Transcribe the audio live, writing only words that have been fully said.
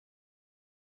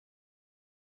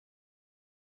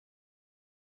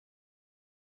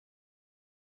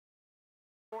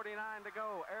49 to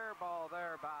go. Air ball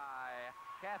there by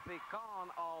Kathy Kahn.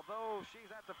 Although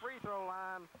she's at the free throw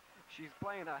line, she's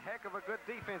playing a heck of a good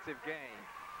defensive game.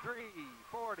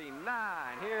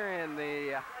 3:49 here in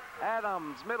the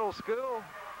Adams Middle School.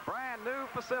 Brand new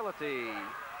facility.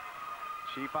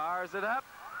 She fires it up.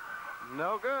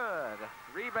 No good.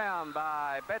 Rebound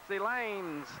by Betsy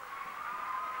Lanes.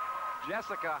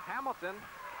 Jessica Hamilton.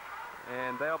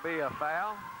 And there'll be a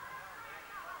foul.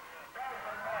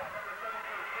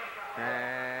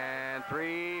 And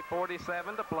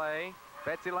 3:47 to play.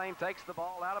 Betsy Lane takes the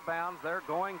ball out of bounds. They're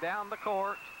going down the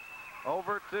court.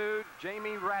 Over to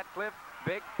Jamie Ratcliffe.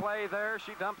 Big play there.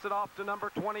 She dumps it off to number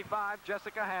 25,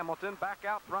 Jessica Hamilton. Back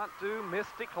out front to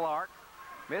Misty Clark.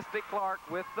 Misty Clark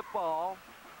with the ball.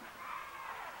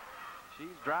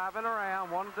 She's driving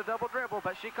around, wanted to double dribble,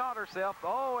 but she caught herself.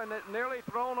 Oh, and it nearly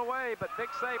thrown away, but big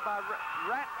save by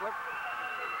Ratcliffe.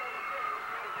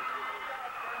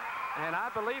 And I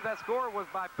believe that score was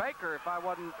by Baker, if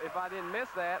I didn't miss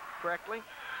that correctly.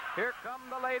 Here come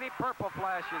the Lady Purple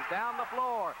Flashes down the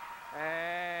floor.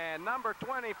 And number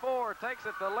 24 takes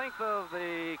it the length of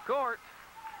the court.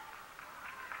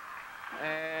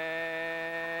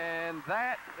 And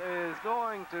that is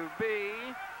going to be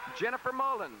Jennifer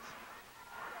Mullins.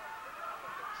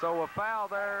 So a foul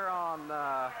there on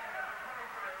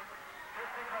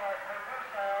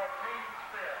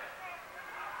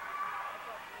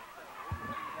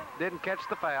didn't catch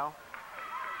the foul.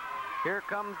 Here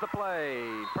comes the play.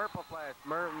 Purple Flash.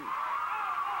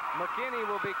 McKinney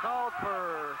will be called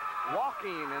for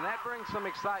walking, and that brings some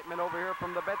excitement over here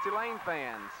from the Betsy Lane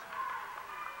fans.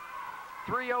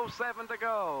 3:07 to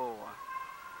go.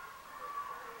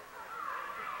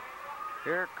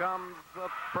 Here comes the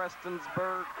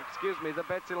the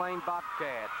Betsy Lane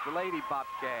Bobcats, the Lady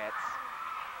Bobcats.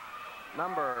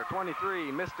 Number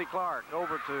 23, Misty Clark,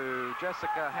 over to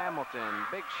Jessica Hamilton.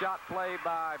 Big shot play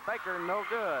by Baker, no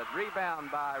good.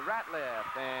 Rebound by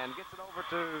Ratliff, and gets it over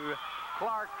to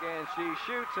Clark, and she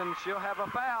shoots, and she'll have a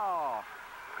foul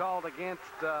called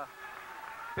against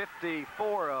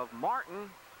 54 of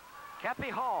Martin, Kathy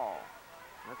Hall.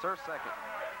 That's her second.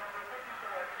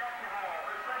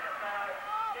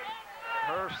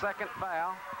 Her second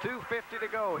foul. 2:50 to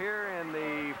go here in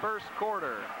the first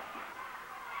quarter.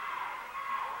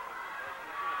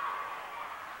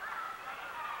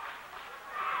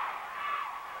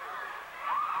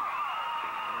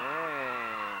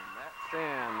 And that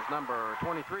sends number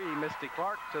 23, Misty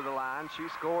Clark, to the line. She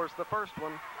scores the first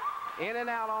one. In and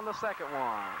out on the second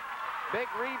one. Big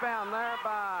rebound there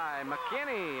by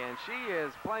McKinney, and she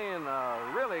is playing a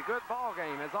really good ball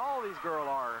game, as all these girls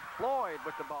are. Floyd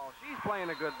with the ball. She's playing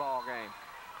a good ball game.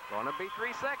 Going to be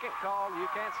 3-second call. You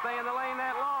can't stay in the lane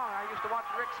that long. I used to watch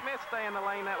Rick Smith stay in the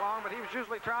lane that long, but he was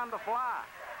usually trying to fly.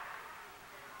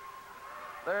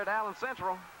 There at Allen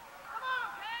Central.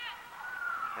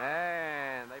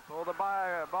 And they pull the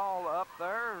ball up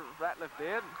there. Ratliff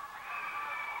did.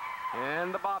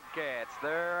 And the Bobcats,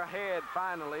 they're ahead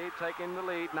finally, taking the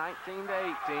lead, 19 to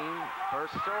 18.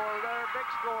 First score there,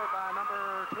 big score by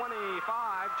number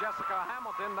 25, Jessica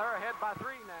Hamilton. They're ahead by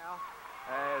 3 now,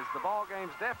 as the ball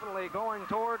game's definitely going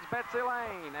towards Betsy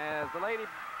Lane, as the Lady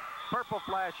Purple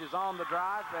Flash is on the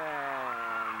drive,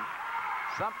 and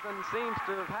something seems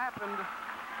to have happened,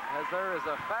 as there is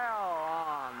a foul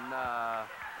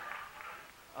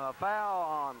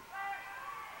on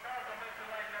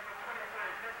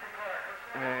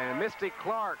and Misty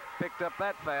Clark picked up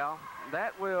that foul.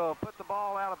 That will put the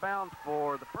ball out of bounds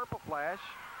for the Purple Flash.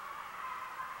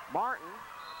 Martin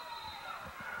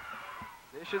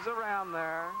dishes around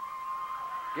there,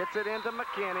 gets it into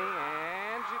McKinney,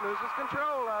 and she loses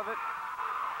control of it.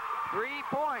 3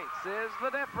 points is the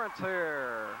difference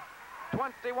here.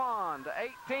 21 to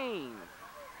 18.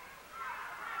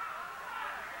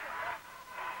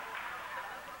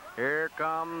 Here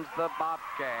comes the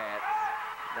Bobcats.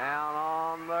 Down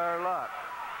on their luck.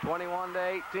 21 to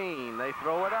 18. They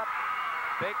throw it up.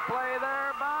 Big play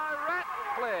there by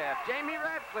Ratcliffe. Jamie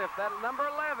Ratcliffe, that number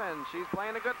 11. She's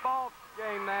playing a good ball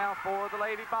game now for the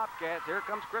Lady Bobcats. Here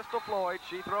comes Crystal Floyd.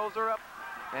 She throws her up,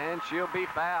 and she'll be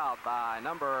fouled by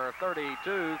number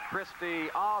 32,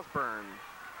 Christy Osborne.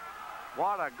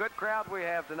 What a good crowd we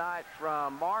have tonight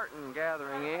from Martin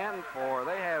gathering in, for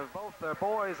they have both the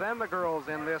boys and the girls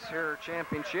in this here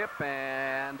championship,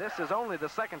 and this is only the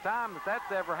second time that that's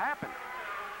ever happened,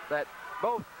 that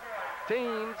both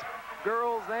teams,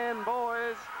 girls and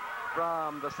boys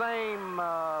from the same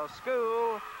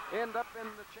school, end up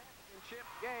in the championship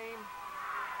game.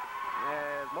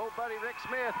 As my buddy Rick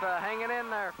Smith hanging in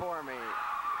there for me.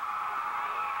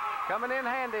 Coming in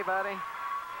handy, buddy.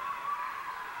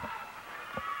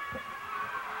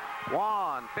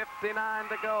 1:59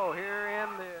 to go here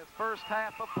in this first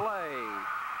half of play.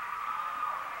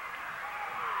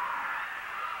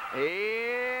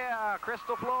 Yeah,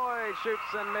 Crystal Floyd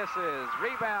shoots and misses.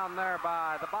 Rebound there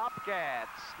by the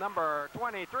Bobcats. Number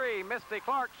 23, Misty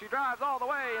Clark. She drives all the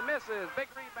way and misses. Big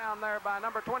rebound there by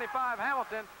number 25,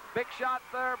 Hamilton. Big shot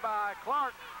there by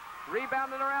Clark.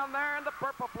 Rebounding around there, and the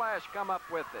Purple Flash come up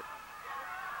with it.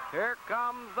 Here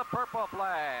comes the Purple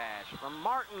Flash from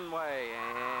Martin Way,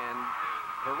 and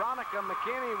Veronica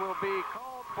McKinney will be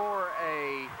called for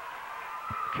a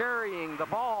carrying the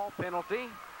ball penalty.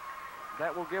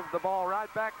 That will give the ball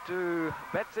right back to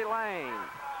Betsy Lane.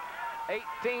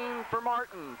 18 for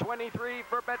Martin, 23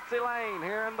 for Betsy Lane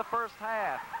here in the first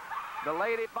half. The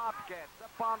Lady Bobcats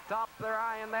up on top, they're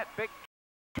eyeing that big.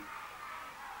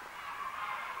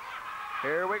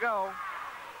 Here we go.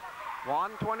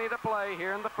 1:20 to play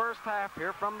here in the first half,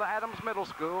 here from the Adams Middle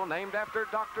School, named after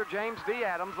Dr. James D.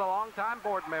 Adams, a longtime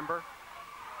board member.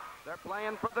 They're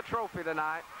playing for the trophy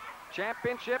tonight.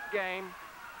 Championship game.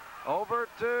 Over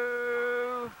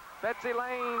to Betsy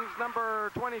Lane's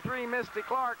number 23, Misty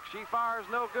Clark. She fires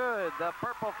no good. The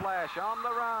Purple Flash on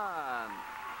the run.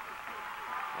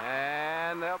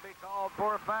 And they'll be called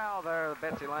for a foul there,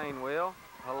 Betsy Lane will.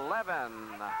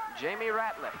 11, Jamie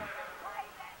Ratliff.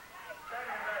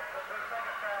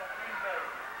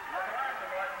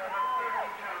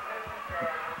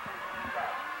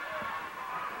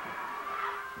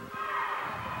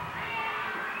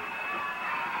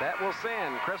 That will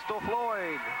send Crystal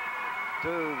Floyd to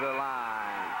the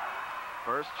line.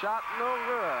 First shot, no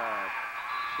good.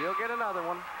 She'll get another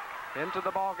one. Into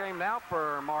the ball game now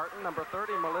for Martin, number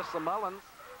 30, Melissa Mullins.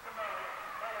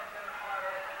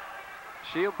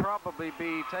 She'll probably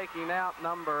be taking out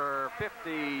number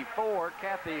 54,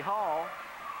 Kathy Hall.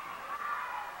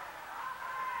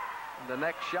 The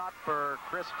next shot for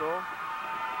Crystal.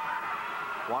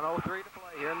 1:03 to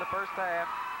play here in the first half.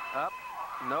 Up,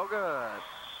 no good.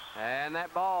 And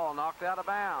that ball knocked out of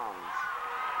bounds.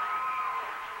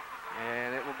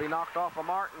 And it will be knocked off a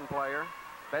Martin player.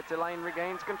 Betsy Lane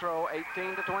regains control,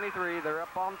 18-23. They're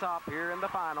up on top here in the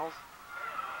finals.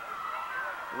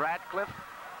 Radcliffe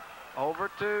over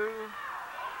to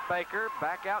Baker,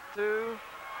 back out to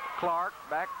Clark,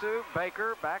 back to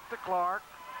Baker, back to Clark.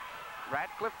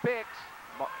 Radcliffe picks.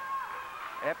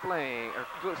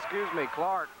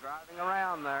 Clark driving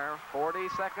around there. 40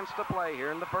 seconds to play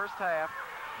here in the first half.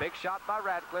 Big shot by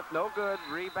Radcliffe, no good.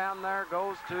 Rebound there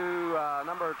goes to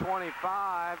number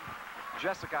 25,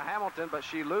 Jessica Hamilton, but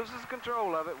she loses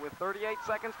control of it with 38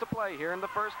 seconds to play here in the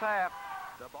first half.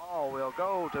 The ball will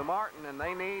go to Martin, and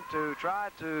they need to try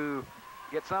to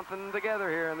get something together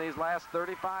here in these last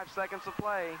 35 seconds of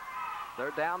play.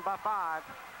 They're down by 5.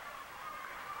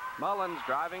 Mullins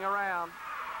driving around.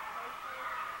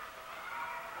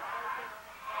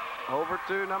 Over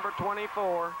to number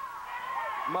 24.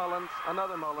 Mullins,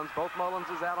 another Mullins. Both Mullins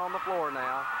is out on the floor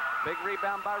now. Big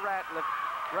rebound by Ratcliffe.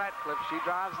 Ratcliffe, she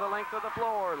drives the length of the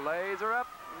floor, lays her up,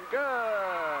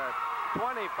 good.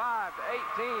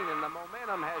 25-18, and the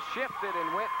momentum has shifted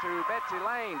and went to Betsy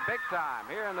Lane big time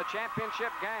here in the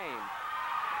championship game.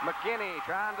 McKinney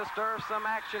trying to stir some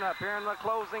action up here in the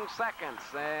closing seconds,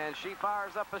 and she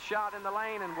fires up a shot in the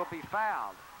lane and will be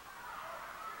fouled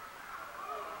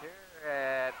here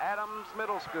at Adams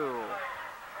Middle School.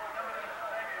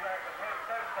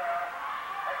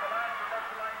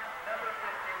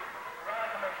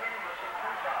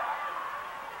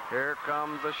 Here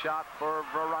comes a shot for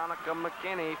Veronica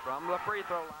McKinney from the free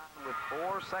throw line with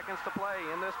 4 seconds to play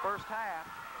in this first half.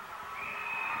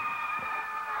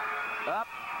 Up,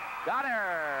 got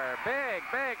her.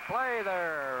 Big play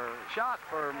there. Shot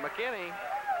for McKinney.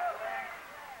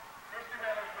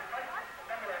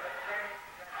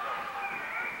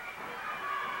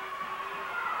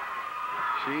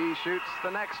 She shoots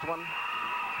the next one.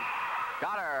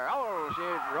 Got her. Oh,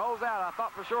 she rolls out. I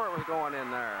thought for sure it was going in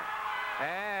there.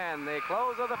 And the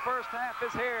close of the first half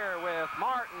is here with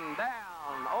Martin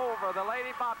down over the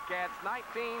Lady Bobcats,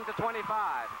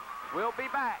 19-25. We'll be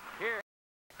back here.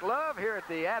 Love here at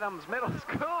the Adams Middle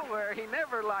School, where he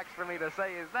never likes for me to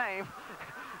say his name.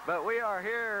 But we are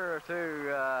here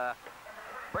to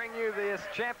bring you this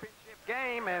championship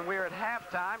game, and we're at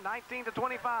halftime,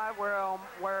 19-25,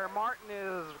 where Martin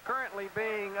is currently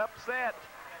being upset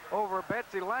over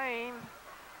Betsy Lane.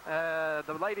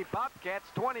 The Lady Bobcats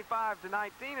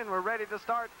 25-19, and we're ready to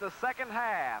start the second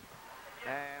half.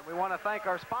 And we want to thank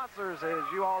our sponsors, as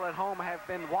you all at home have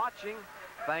been watching.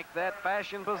 Thank that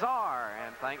Fashion Bazaar,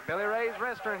 and thank Billy Ray's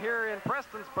Restaurant here in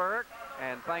Prestonsburg,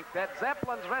 and thank that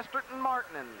Zeppelin's Restaurant in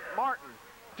Martin.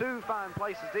 2 fine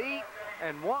places to eat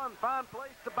and 1 fine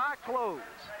place to buy clothes.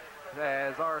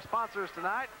 as our sponsors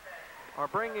tonight are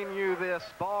bringing you this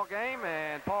ball game,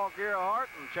 and Paul Gerhardt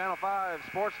and Channel 5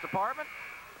 Sports Department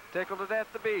tickled to death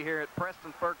to be here at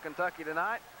Prestonsburg, Kentucky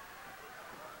tonight,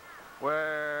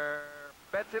 where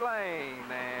Betsy Lane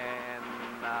and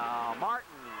Martin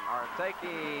are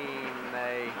taking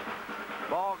a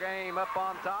ball game up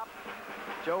on top.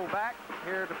 Joe Back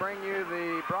here to bring you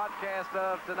the broadcast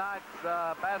of tonight's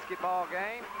basketball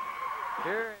game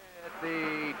here at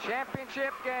the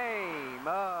championship game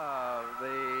of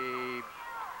the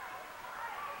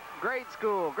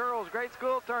girls grade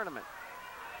school tournament.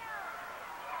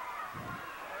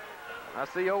 I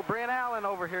see old Brent Allen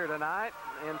over here tonight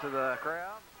into the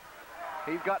crowd.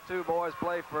 He's got two boys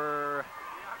play for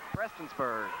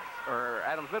Prestonsburg, or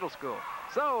Adams Middle School.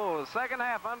 So, second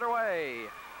half underway.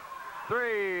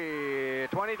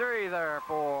 3:23 there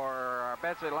for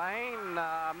Betsy Lane,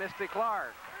 Misty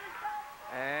Clark.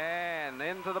 And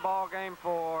into the ball game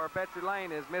for Betsy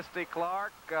Lane is Misty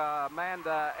Clark,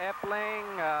 Amanda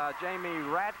Epling, Jamie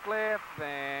Ratcliffe,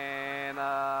 and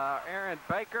Erin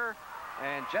Baker,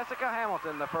 and Jessica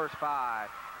Hamilton, the first five.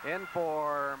 In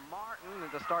for Martin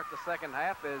to start the second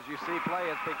half. As you see, play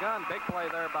has begun. Big play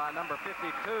there by number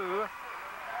 52,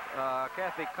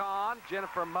 Kathy Kahn.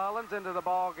 Jennifer Mullins into the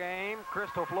ball game.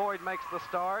 Crystal Floyd makes the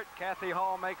start. Kathy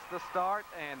Hall makes the start.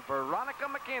 And Veronica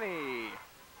McKinney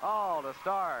all to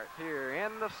start here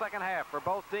in the second half for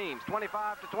both teams.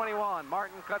 25-21.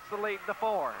 Martin cuts the lead to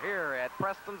 4 here at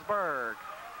Prestonsburg.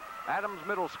 Adams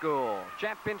Middle School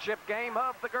championship game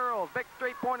of the girls. Big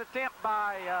three-point attempt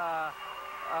by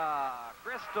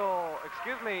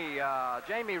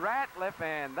Jamie Ratcliffe,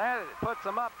 and that puts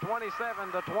them up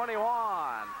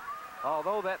 27-21.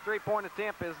 Although that three-point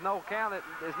attempt is no count, it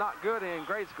is not good in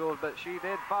grade schools, but she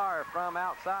did fire from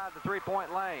outside the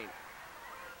three-point lane.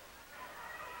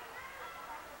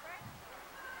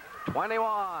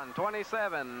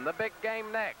 21-27, the big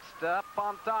game next. Up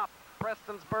on top,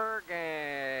 Prestonsburg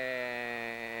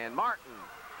and Martin.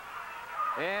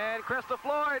 And Crystal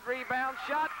Floyd, rebound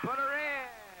shot, put her in.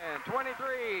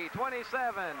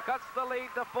 23-27, cuts the lead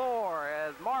to 4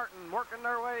 as Martin working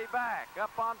their way back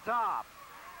up on top.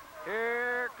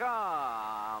 Here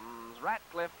comes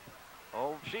Ratcliffe.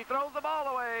 Oh, she throws the ball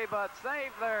away, but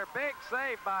save there. Big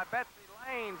save by Betsy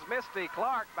Lane's Misty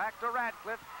Clark. Back to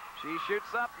Ratcliffe. She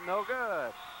shoots up, no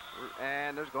good.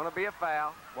 And there's going to be a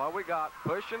foul. What we got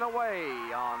pushing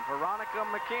away on Veronica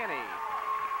McKinney.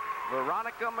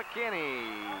 Veronica McKinney.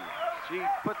 She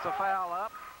puts a foul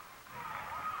up.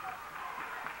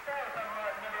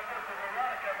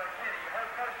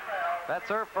 That's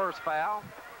her first foul.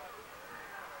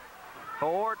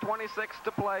 4:26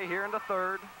 to play here in the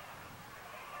third.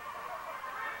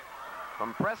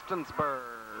 From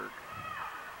Prestonsburg,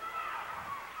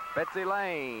 Betsy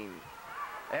Lane.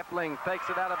 Epling takes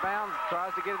it out of bounds,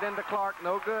 tries to get it into Clark.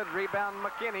 No good. Rebound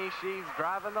McKinney. She's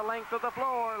driving the length of the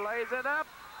floor, lays it up.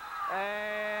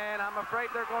 And I'm afraid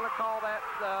they're going to call that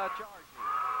charging.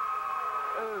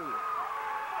 Ooh.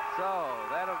 So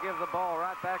that'll give the ball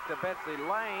right back to Betsy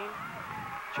Lane.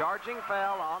 Charging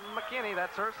foul on McKinney.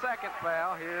 That's her second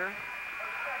foul here.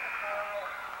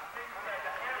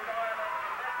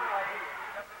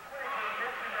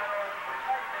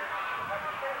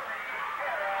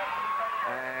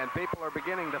 And people are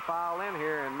beginning to file in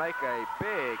here and make a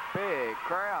big, big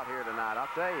crowd here tonight. I'll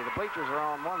tell you, the bleachers are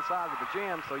on one side of the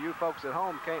gym, so you folks at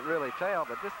home can't really tell,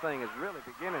 but this thing is really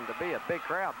beginning to be a big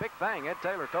crowd. Big thing. Ed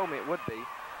Taylor told me it would be.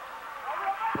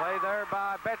 Play there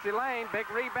by Betsy Lane. Big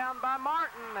rebound by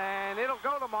Martin, and it'll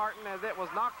go to Martin as it was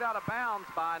knocked out of bounds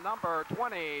by number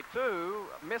 22,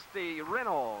 Misty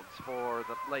Reynolds, for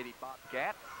the Lady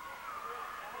Bobcats.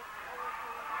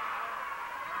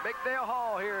 Big Dale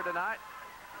Hall here tonight,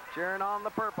 cheering on the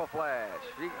Purple Flash.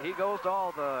 He goes to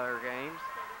all the games.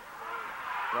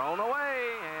 Thrown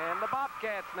away, and the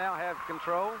Bobcats now have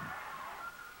control.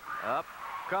 Up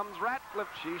comes Ratcliffe.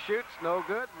 She shoots, no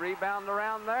good. Rebound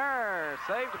around there.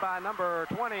 Saved by number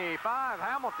 25,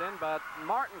 Hamilton, but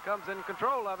Martin comes in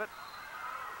control of it.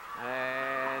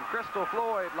 And Crystal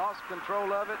Floyd lost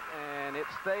control of it, and it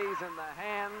stays in the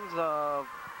hands of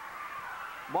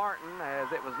Martin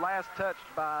as it was last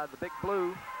touched by the Big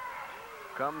Blue.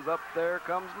 Comes up there,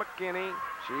 comes McKinney.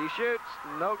 She shoots,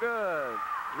 no good.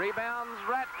 Rebounds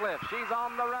Ratcliffe. She's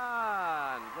on the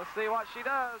run. Let's see what she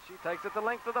does. She takes it the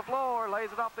length of the floor, lays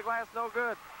it off the glass, no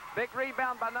good. Big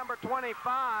rebound by number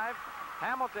 25.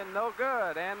 Hamilton, no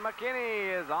good. And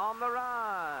McKinney is on the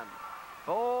run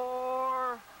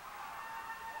for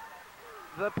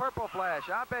the Purple Flash.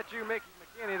 I bet you Mickey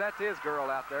McKinney, that's his girl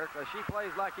out there, because she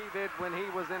plays like he did when he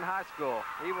was in high school.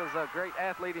 He was a great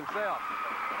athlete himself.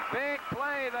 Big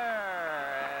play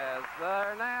there as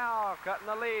they're now cutting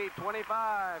the lead,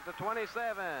 25 to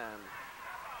 27.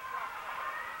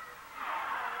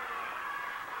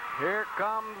 Here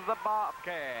comes the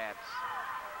Bobcats.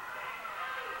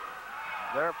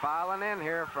 They're filing in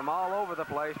here from all over the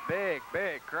place. Big,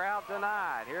 big crowd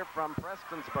tonight here from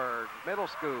Prestonsburg Middle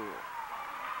School.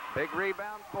 Big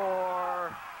rebound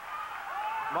for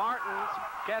Martins.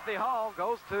 Kathy Hall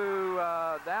goes to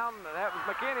down. That was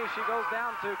McKinney. She goes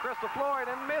down to Crystal Floyd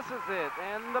and misses it.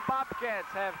 And the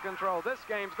Bobcats have control. This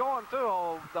game's going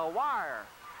to the wire.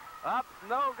 Up,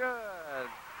 no good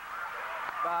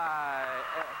by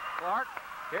Clark.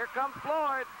 Here comes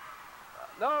Floyd.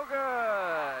 No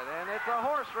good. And it's a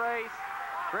horse race.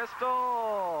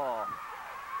 Crystal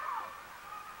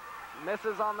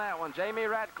misses on that one. Jamie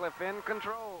Radcliffe in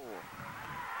control.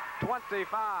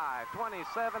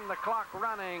 25-27, the clock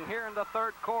running here in the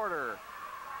third quarter.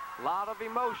 A lot of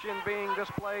emotion being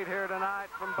displayed here tonight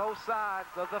from both sides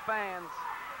of the fans.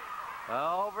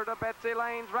 Over to Betsy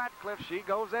Lane's Radcliffe. She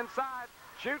goes inside,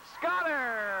 shoots, got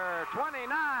her!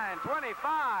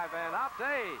 29-25, and I'll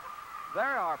tell you, they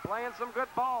are playing some good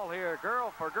ball here,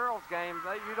 for girls games.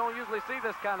 You don't usually see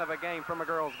this kind of a game from a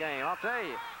girls game, I'll tell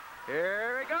you.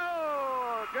 Here we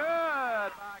go,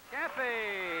 good by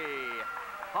Kathy.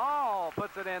 Hall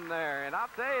puts it in there, and I'll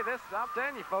tell you this, I'm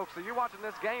telling you folks, so you're watching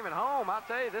this game at home, I'll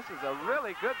tell you this is a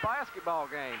really good basketball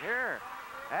game here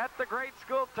at the Great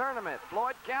School Tournament,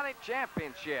 Floyd County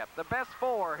Championship, the best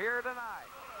four here tonight.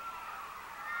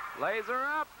 Lays her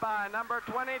up by number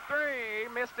 23,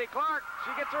 Misty Clark.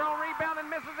 She gets her own rebound and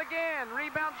misses again.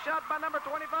 Rebound shot by number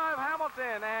 25,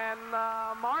 Hamilton, and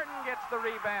Martin gets the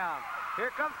rebound.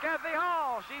 Here comes Kathy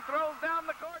Hall. She throws down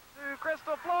the court to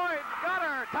Crystal Floyd. Got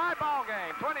her. Tie ball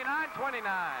game, 29-29.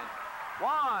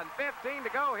 1:15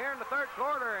 to go here in the third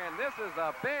quarter, and this is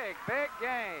a big, big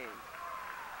game.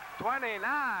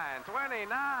 29-29,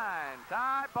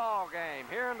 tie ball game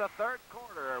here in the third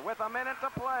quarter with a minute to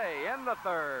play in the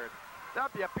third.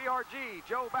 WPRG,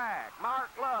 Joe Back,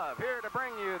 Mark Love here to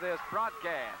bring you this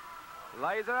broadcast.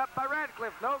 Lays it up by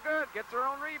Radcliffe, no good, gets her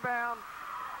own rebound.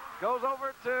 Goes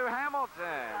over to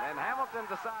Hamilton, and Hamilton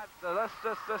decides to let's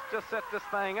just set this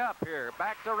thing up here.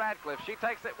 Back to Radcliffe. She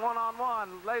takes it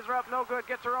one-on-one, lays her up, no good,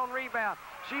 gets her own rebound.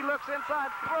 She looks inside,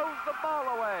 throws the ball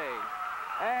away.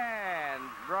 And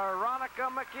Veronica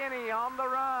McKinney on the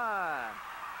run.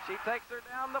 She takes her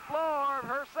down the floor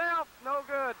herself, no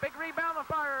good. Big rebound on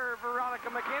fire, Veronica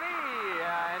McKinney,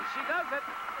 and she does it.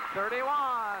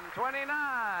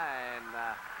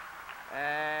 31-29.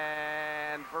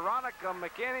 And Veronica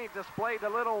McKinney displayed a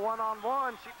little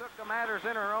one-on-one. She took the matters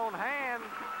in her own hand.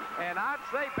 And I'd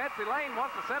say Betsy Lane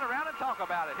wants to sit around and talk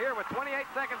about it here with 28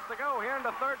 seconds to go here in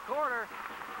the third quarter.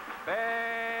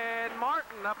 Ben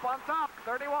Martin up on top,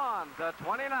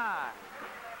 31-29.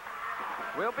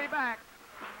 We'll be back.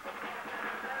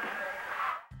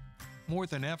 More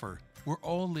than ever, we're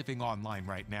all living online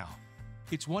right now.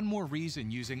 It's one more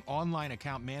reason using online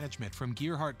account management from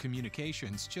Gearhart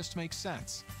Communications just makes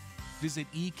sense. Visit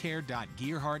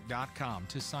ecare.gearhart.com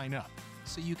to sign up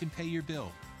so you can pay your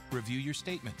bill, review your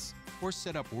statements, or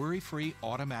set up worry-free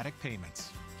automatic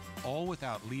payments, all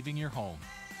without leaving your home.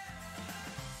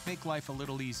 Make life a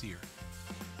little easier.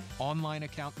 Online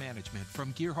account management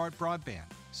from Gearhart Broadband.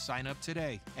 Sign up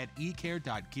today at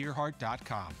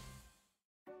ecare.gearhart.com.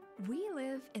 We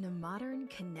live in a modern,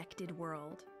 connected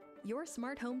world. Your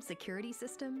smart home security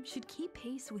system should keep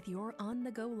pace with your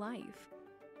on-the-go life,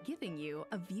 giving you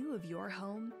a view of your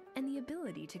home and the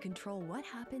ability to control what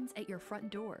happens at your front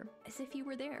door as if you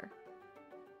were there.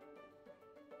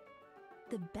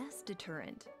 The best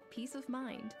deterrent, peace of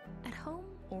mind, at home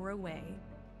or away.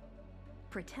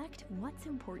 Protect what's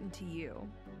important to you.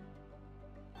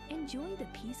 Enjoy the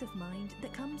peace of mind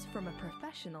that comes from a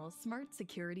professional smart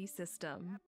security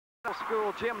system.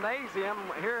 School gymnasium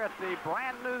here at the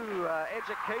brand new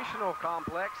educational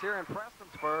complex here in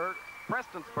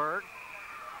Prestonsburg,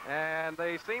 and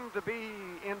they seem to be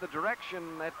in the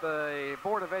direction at the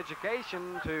Board of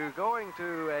Education to going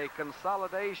to a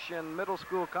consolidation middle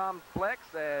school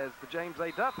complex, as the James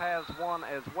A. Duff has one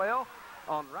as well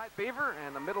on Wright Beaver,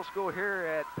 and the middle school here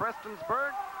at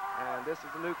Prestonsburg. And this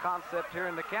is a new concept here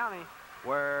in the county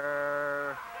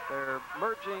where they're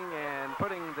merging and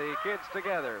putting the kids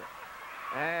together.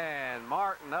 And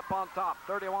Martin up on top,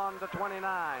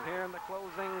 31-29 here in the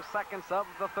closing seconds of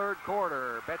the third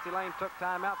quarter. Betsy Lane took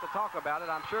time out to talk about it.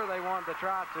 I'm sure they wanted to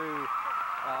try to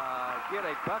get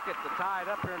a bucket to tie it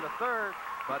up here in the third,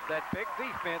 but that big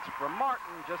defense from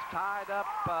Martin just tied up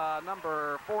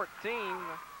number 14,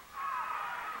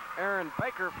 Aaron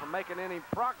Baker from making any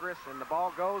progress, and the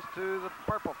ball goes to the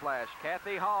Purple Flash.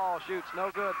 Kathy Hall shoots,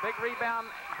 no good. Big rebound,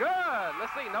 good.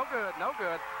 Let's see, no good, no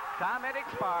good. Time had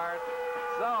expired,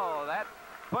 so that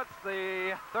puts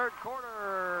the third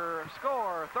quarter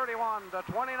score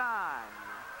 31-29.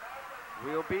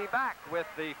 We'll be back with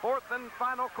the fourth and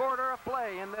final quarter of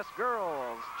play in this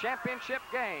girls' championship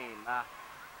game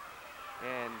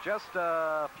in just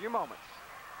a few moments.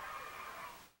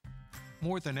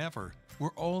 More than ever,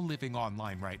 we're all living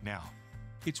online right now.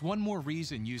 It's one more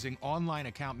reason using online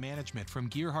account management from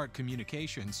Gearhart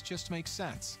Communications just makes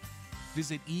sense.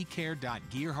 Visit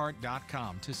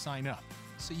ecare.gearhart.com to sign up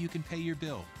so you can pay your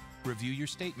bill, review your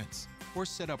statements, or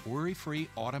set up worry-free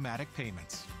automatic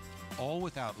payments, all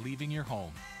without leaving your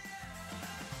home.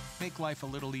 Make life a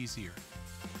little easier.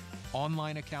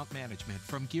 Online account management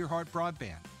from Gearhart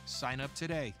Broadband. Sign up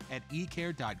today at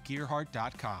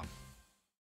ecare.gearhart.com.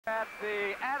 At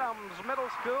the Adams Middle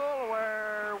School,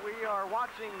 where we are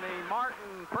watching the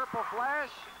Martin Purple Flash,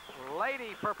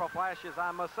 Lady Purple Flashes, I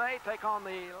must say, take on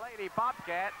the Lady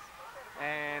Bobcats.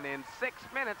 And in 6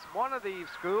 minutes, one of these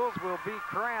schools will be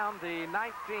crowned the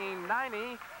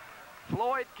 1990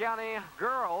 Floyd County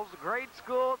Girls Grade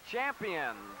School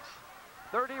Champions.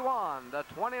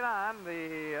 31-29,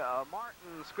 the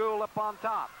Martin School up on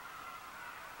top.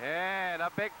 And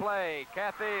a big play.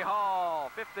 Kathy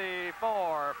Hall,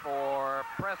 54 for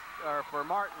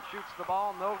Martin, shoots the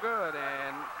ball, no good.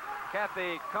 And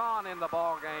Kathy Kahn in the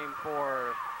ball game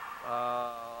for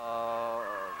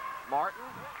Martin.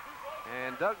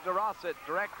 And Doug DeRosset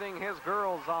directing his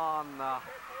girls on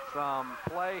some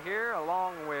play here,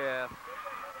 along with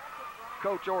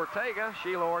Coach Ortega,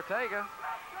 Sheila Ortega.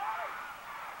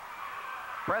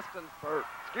 Prestonsburg.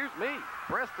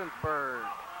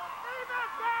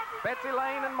 Betsy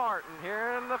Lane and Martin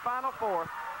here in the final fourth.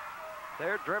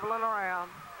 They're dribbling around.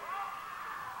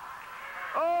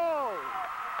 Oh!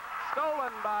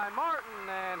 Stolen by Martin,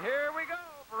 and here we go.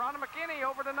 Veronica McKinney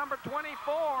over to number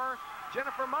 24,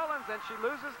 Jennifer Mullins, and she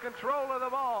loses control of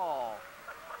the ball.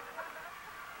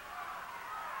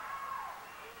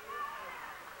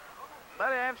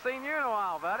 Buddy, I haven't seen you in a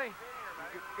while, buddy.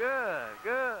 Good,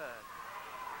 good.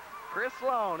 Chris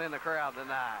Sloan in the crowd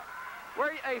tonight.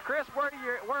 Hey, Chris, where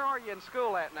are you in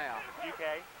school at now?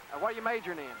 UK. What are you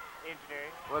majoring in?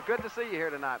 Engineering. Well, good to see you here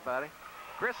tonight, buddy.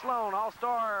 Chris Sloan,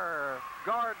 all-star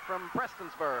guard from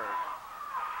Prestonsburg.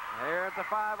 Here at the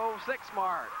 5:06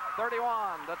 mark,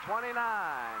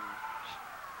 31-29.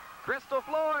 Crystal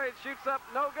Floyd shoots up,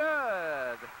 no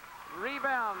good.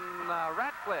 Rebound,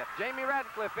 Ratcliffe. Jamie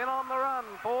Ratcliffe in on the run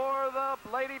for the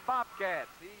Lady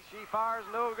Bobcats. She fires,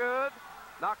 no good.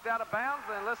 Knocked out of bounds,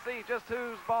 and let's see just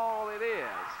whose ball it is.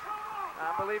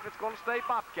 I believe it's going to stay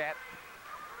Bobcat.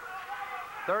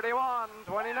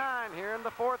 31-29 here in the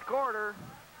fourth quarter.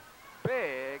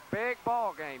 Big, big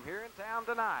ball game here in town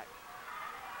tonight.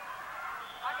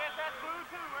 I guess that's blue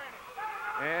too, ain't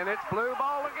it? And it's blue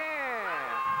ball again.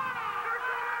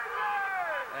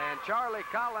 And Charlie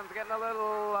Collins getting a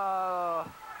little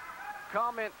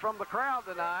comment from the crowd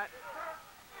tonight.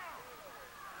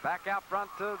 Back out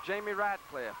front to Jamie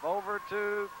Ratcliffe. Over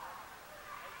to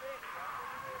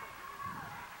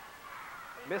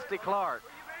Misty Clark.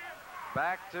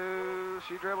 Back to,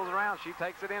 she dribbles around. She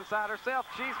takes it inside herself.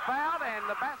 She's fouled, and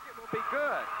the basket will be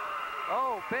good.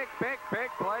 Oh, big, big, big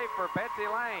play for Betsy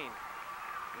Lane.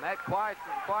 And that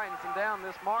quietens down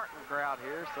this Martin crowd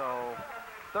here. So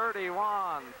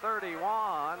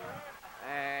 31-31.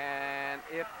 And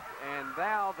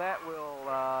now that will,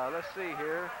 let's see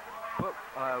here. Put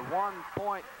 1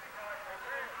 point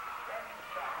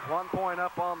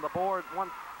up on the board,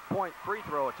 1 point free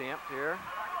throw attempt here.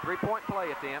 3-point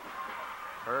play attempt.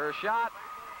 Her shot,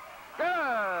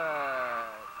 good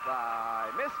by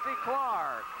Misty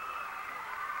Clark.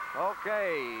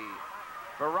 Okay,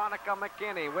 Veronica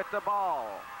McKinney with the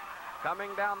ball.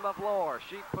 Coming down the floor,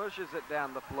 she pushes it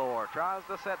down the floor, tries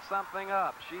to set something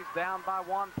up. She's down by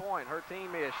 1 point, her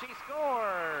team is. She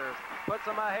scores, puts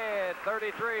them ahead,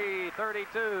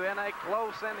 33-32 in a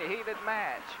close and heated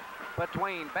match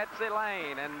between Betsy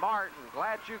Lane and Martin.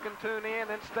 Glad you can tune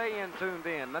in and stay tuned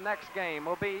in. The next game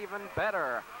will be even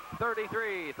better,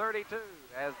 33-32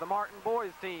 as the Martin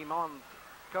boys team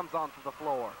comes onto the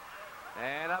floor.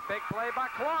 And a big play by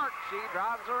Clark. She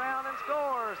drives around and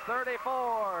scores,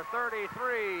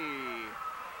 34-33.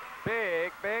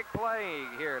 Big, big play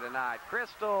here tonight.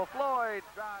 Crystal Floyd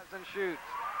drives and shoots.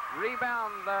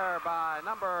 Rebound there by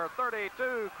number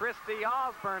 32, Christy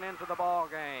Osborne, into the ball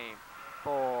game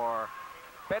for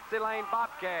Betsy Lane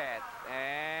Bobcats.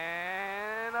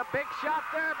 And a big shot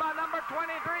there by number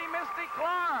 23, Misty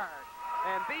Clark.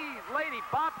 And these Lady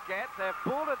Bobcats have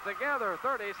pulled it together,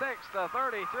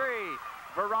 36-33.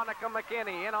 Veronica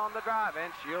McKinney in on the drive,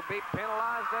 and she'll be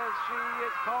penalized as she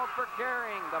is called for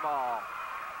carrying the ball.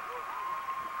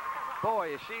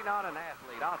 Boy, is she not an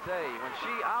athlete, I'll tell you.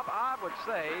 I would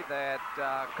say that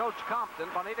Coach Compton,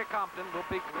 Bonita Compton, will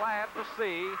be glad to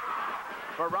see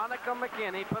Veronica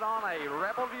McKinney put on a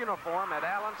Rebel uniform at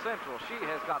Allen Central. She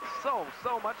has got so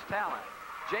much talent.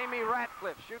 Jamie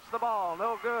Ratcliffe shoots the ball,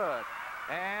 no good.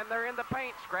 And they're in the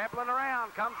paint, scrabbling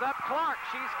around. Comes up Clark.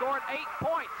 She scored 8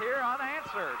 points here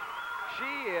unanswered.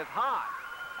 She is hot.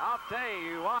 I'll tell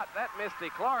you what, that Misty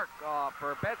Clark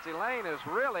for Betsy Lane is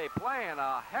really playing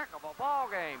a heck of a ball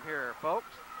game here,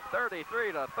 folks.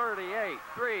 33-38,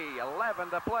 3:11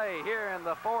 to play here in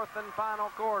the fourth and final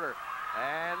quarter.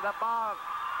 And the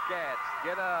Bobcats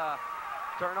get a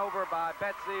turnover by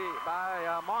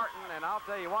Martin. And I'll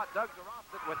tell you what, Doug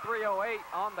DeRosset with 3:08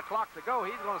 on the clock to go,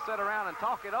 he's going to sit around and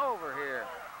talk it over here.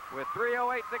 With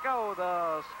 3:08 to go,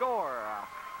 the score,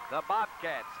 the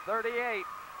Bobcats 38,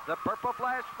 the Purple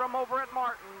Flash from over at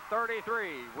Martin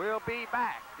 33. We'll be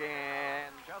back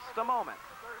in just a moment.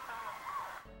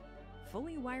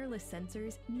 Fully wireless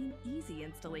sensors mean easy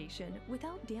installation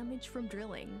without damage from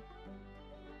drilling.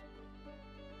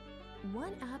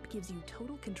 One app gives you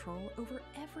total control over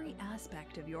every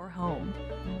aspect of your home.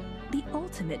 The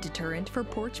ultimate deterrent for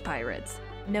porch pirates.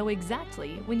 Know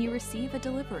exactly when you receive a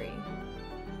delivery.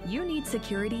 You need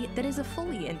security that is a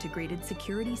fully integrated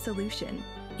security solution,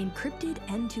 encrypted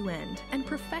end-to-end and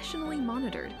professionally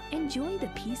monitored. Enjoy the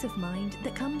peace of mind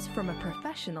that comes from a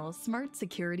professional smart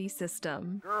security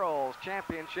system. Girls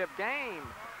Championship game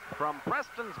from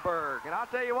Prestonsburg. And I'll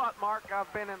tell you what, Mark,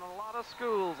 I've been in a lot of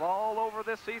schools all over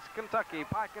this East Kentucky,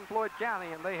 Pike and Floyd County,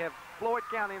 and Floyd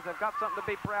counties have got something to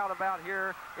be proud about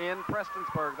here in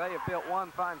Prestonsburg. They have built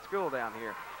one fine school down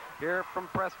here. Here from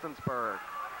Prestonsburg,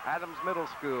 Adams Middle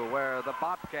School, where the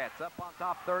Bobcats up on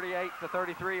top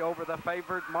 38-33 over the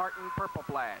favored Martin Purple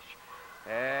Flash.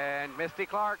 And Misty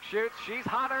Clark shoots. She's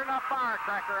hotter than a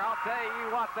firecracker. I'll tell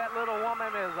you what, that little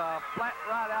woman is flat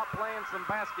right out playing some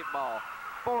basketball.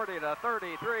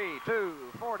 40-33,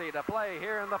 2:40 to play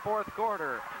here in the fourth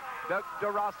quarter. Doug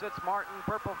DeRosset's Martin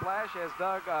Purple Flash has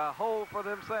dug a hole for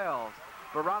themselves.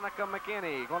 Veronica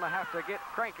McKinney going to have to get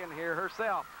cranking here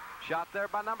herself. Shot there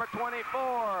by number 24,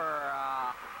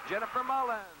 Jennifer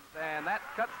Mullins, and that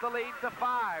cuts the lead to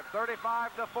 5,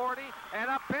 35-40, and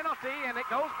a penalty, and it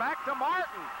goes back to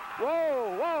Martin.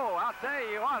 Whoa, I'll tell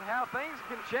you what, how things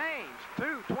can change.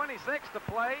 2:26 to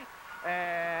play,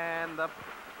 and the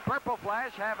Purple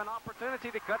Flash have an opportunity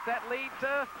to cut that lead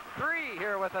to 3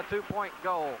 here with a 2-point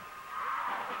goal.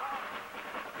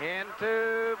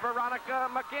 Into Veronica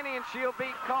McKinney, and she'll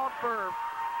be called for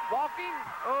walking.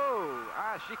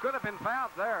 She could have been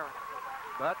fouled there,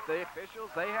 but the officials,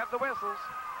 they have the whistles.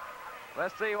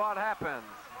 Let's see what happens.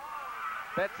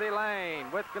 Betsy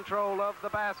Lane with control of the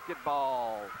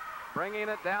basketball, bringing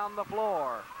it down the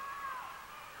floor.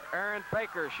 Erin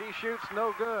Baker, she shoots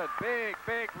no good. Big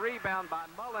rebound by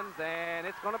Mullins, and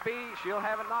it's going to be, she'll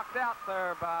have it knocked out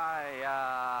there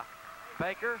by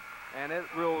Baker, and it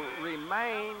will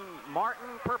remain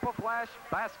Martin Purple Flash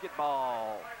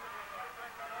basketball.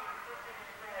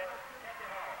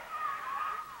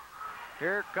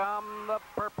 Here come the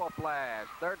Purple Flash.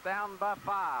 They're down by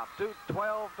 5,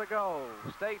 2:12 to go.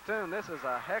 Stay tuned, this is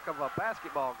a heck of a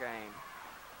basketball game.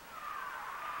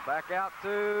 Back out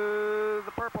to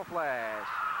the Purple Flash.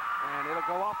 And it'll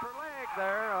go off her leg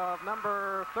there of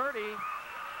number 30,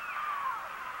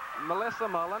 Melissa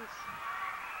Mullins.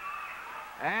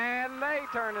 And they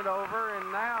turn it over,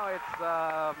 and now it's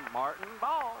Martin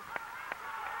ball.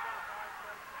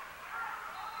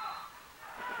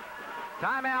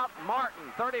 Timeout,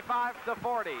 Martin,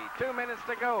 35-40. 2 minutes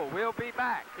to go. We'll be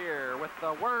back here with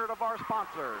the word of our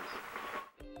sponsors.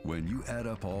 When you add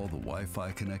up all the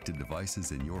Wi-Fi connected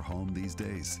devices in your home these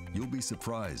days, you'll be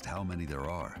surprised how many there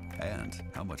are and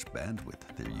how much bandwidth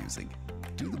they're using.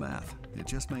 Do the math. It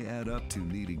just may add up to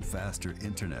needing faster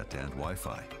internet and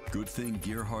Wi-Fi. Good thing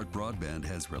Gearhart Broadband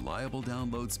has reliable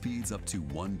download speeds up to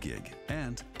 1 gig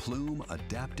and Plume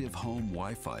Adaptive Home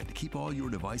Wi-Fi to keep all your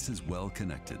devices well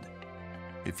connected.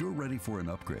 If you're ready for an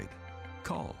upgrade,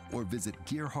 call or visit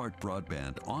Gearhart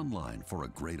Broadband online for a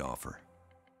great offer.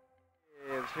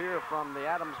 Is here from the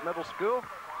Adams Middle School.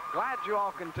 Glad you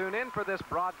all can tune in for this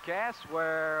broadcast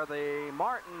where the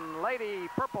Martin Lady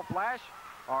Purple Flash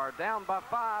are down by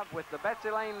 5 with the Betsy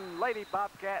Lane Lady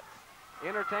Bobcats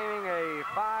entertaining a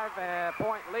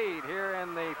 5-point lead here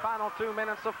in the final 2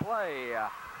 minutes of play.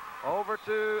 Over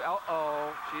to,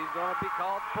 she's going to be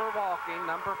called for walking,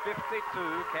 number 52,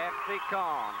 Kathy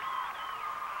Kahn.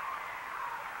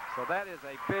 So that is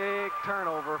a big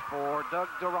turnover for Doug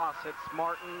DeRossett's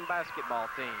Martin basketball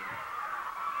team.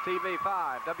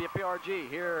 TV5, WPRG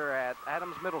here at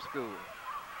Adams Middle School.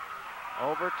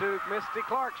 Over to Misty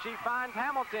Clark. She finds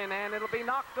Hamilton, and it'll be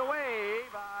knocked away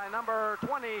by number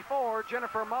 24,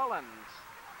 Jennifer Mullins.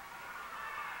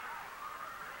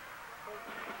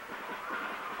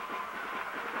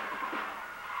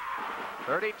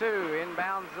 .32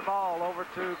 inbounds the ball over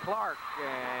to Clark,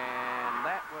 and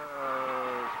that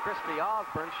was Christy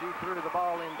Osborne. She threw the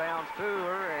ball inbounds to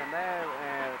her, and that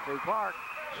to Clark.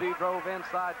 She drove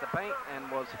inside the paint and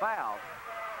was fouled.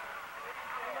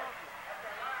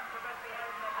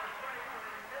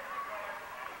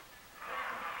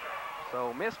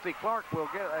 So Misty Clark will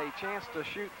get a chance to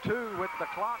shoot 2 with the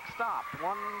clock stopped.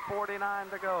 1:49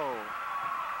 to go.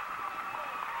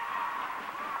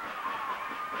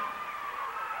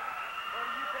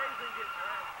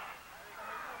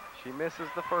 She misses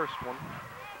the first one.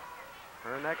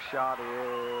 Her next shot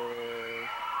is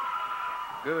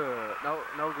good.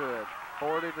 No good.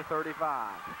 40-35.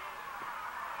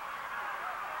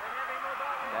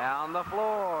 Down the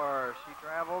floor. She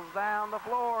travels down the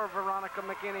floor. Veronica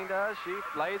McKinney does. She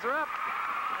lays her up.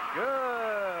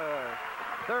 Good.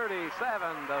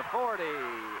 37-40.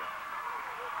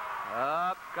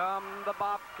 Up come the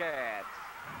Bobcats.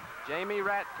 Jamie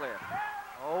Ratcliffe.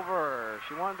 Over.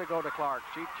 She wanted to go to Clark.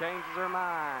 She changes her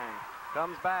mind.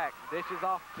 Comes back. Dishes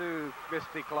off to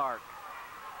Misty Clark.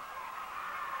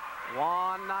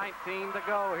 1:19 to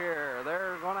go here.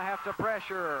 They're going to have to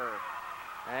pressure her.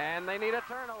 And they need a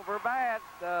turnover bad.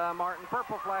 Martin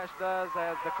Purple Flash does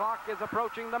as the clock is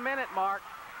approaching the minute mark.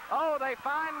 Oh, they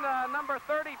find number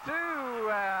 32,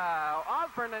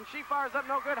 Osborne, and she fires up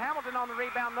no good. Hamilton on the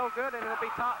rebound, no good, and it'll be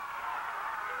top.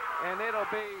 And it'll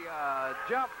be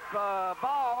jump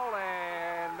ball,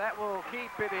 and that will keep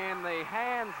it in the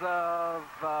hands of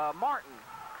Martin.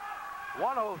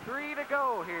 1:03 to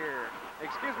go here.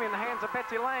 Excuse me, in the hands of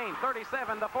Betsy Lane.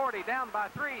 37-40, down by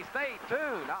 3. Stay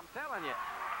tuned. I'm telling you,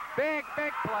 big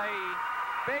play.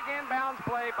 Big inbounds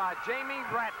play by Jamie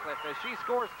Ratcliffe as she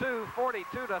scores 2,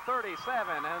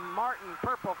 42-37, and Martin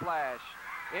Purple Flash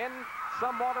in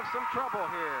somewhat of some trouble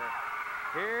here.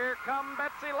 Here come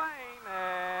Betsy Lane,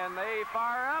 and they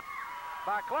fire up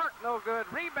by Clark, no good.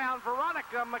 Rebound,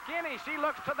 Veronica McKinney. She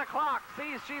looks to the clock,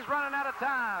 sees she's running out of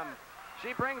time.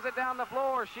 She brings it down the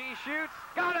floor. She shoots.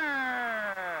 Got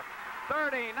her!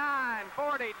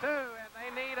 39-42, and they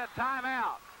need a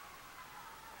timeout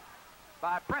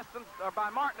by Preston or by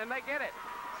Martin, and they get it.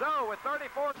 So with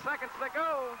 34 seconds to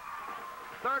go,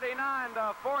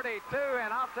 39-42,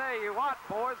 and I'll tell you what,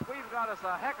 boys, we've got us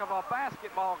a heck of a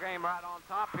basketball game right on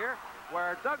top here,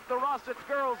 where Doug DeRossett's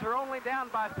girls are only down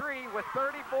by 3 with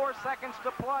 34 seconds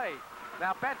to play.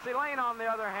 Now, Betsy Lane, on the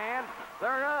other hand,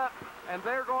 they're up, and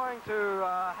they're going to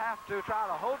have to try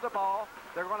to hold the ball.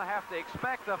 They're going to have to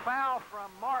expect a foul from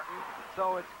Martin,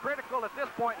 so it's critical at this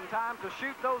point in time to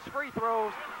shoot those free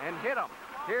throws and hit them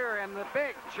here in the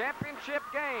big championship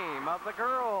game of the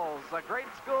girls' grade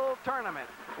school tournament.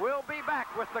 We'll be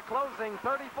back with the closing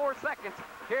 34 seconds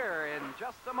here in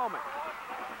just a moment.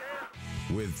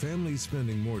 With families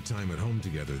spending more time at home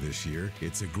together this year,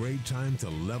 it's a great time to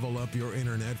level up your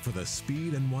internet for the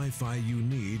speed and Wi-Fi you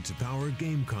need to power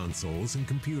game consoles and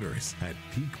computers at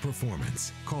peak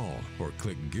performance. Call or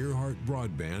click Gearhart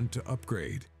Broadband to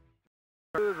upgrade.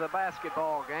 To the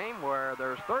basketball game where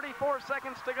there's 34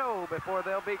 seconds to go before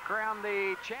they'll be crowned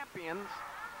the champions.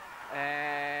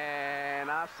 And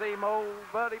I see Mo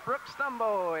Buddy Brooks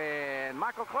Stumbo and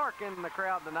Michael Clark in the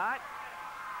crowd tonight.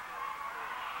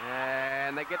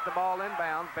 And they get the ball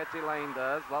inbounds. Betsy Lane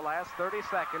does. The last 30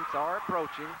 seconds are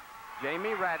approaching.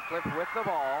 Jamie Radcliffe with the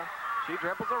ball. She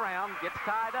dribbles around, gets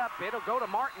tied up. It'll go to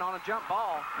Martin on a jump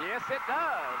ball. Yes, it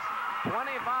does.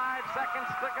 25 seconds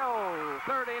to go.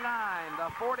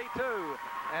 39-42.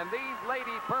 And these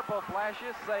Lady Purple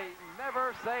Flashes say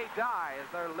never say die as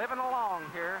they're living along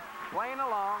here, playing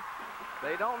along.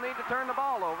 They don't need to turn the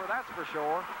ball over, that's for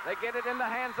sure. They get it in the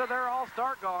hands of their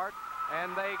all-star guard.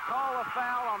 And they call a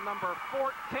foul on number 14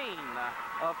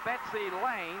 of Betsy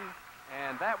Lane,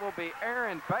 and that will be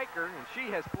Erin Baker, and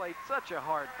she has played such a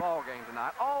hard ball game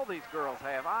tonight. All these girls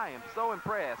have. I am so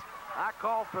impressed. I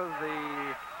call for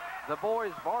the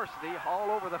boys varsity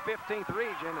all over the 15th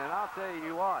region, and I'll tell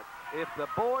you what, if the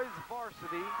boys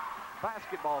varsity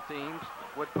basketball teams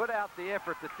would put out the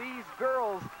effort that these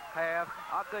girls have,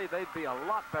 I'll tell you they'd be a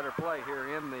lot better play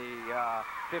here in the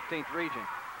 15th region.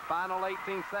 Final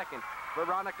 18 seconds.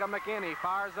 Veronica McKinney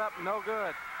fires up, no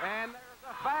good. And there's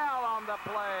a foul on the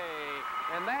play.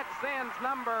 And that sends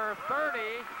number 30,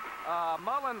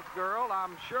 Mullins girl,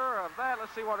 I'm sure of that.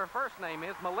 Let's see what her first name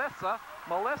is. Melissa.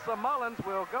 Melissa Mullins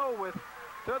will go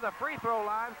to the free throw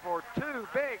line for 2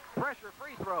 big pressure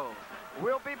free throws.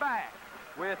 We'll be back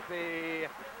with the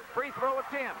free throw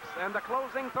attempts and the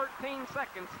closing 13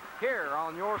 seconds here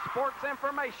on your sports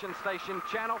information station,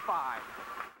 Channel 5.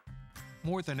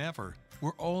 More than ever,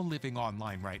 we're all living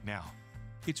online right now.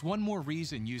 It's one more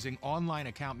reason using online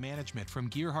account management from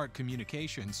Gearhart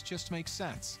Communications just makes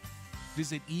sense.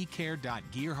 Visit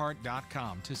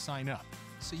ecare.gearhart.com to sign up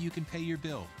so you can pay your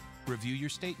bill, review your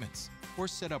statements, or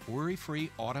set up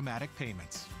worry-free automatic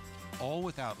payments, all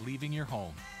without leaving your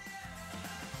home.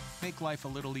 Make life a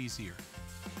little easier.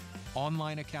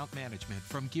 Online account management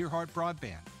from Gearhart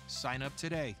Broadband. Sign up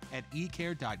today at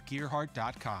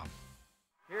ecare.gearhart.com.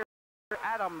 Here at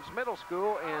Adams Middle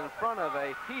School in front of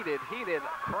a heated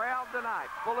crowd tonight,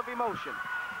 full of emotion.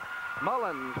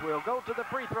 Mullins will go to the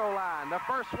free throw line. The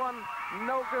first one,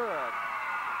 no good.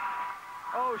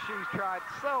 Oh, she's tried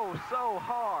so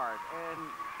hard, and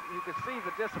you can see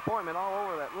the disappointment all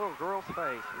over that little girl's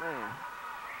face. Man,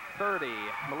 30,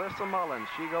 Melissa Mullins.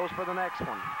 She goes for the next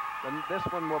one. Then this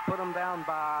one will put them down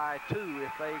by 2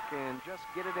 if they can just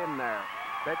get it in there.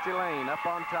 Betsy Lane up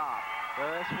on top.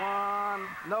 This one,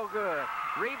 no good.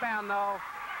 Rebound, though,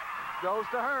 goes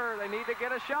to her. They need to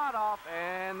get a shot off,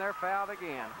 and they're fouled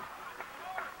again.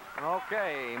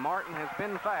 Okay, Martin has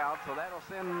been fouled, so that'll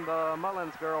send the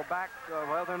Mullins girl back.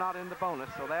 Well, they're not in the bonus,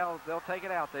 so they'll take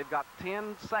it out. They've got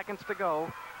 10 seconds to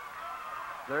go.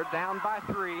 They're down by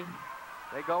 3.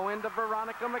 They go into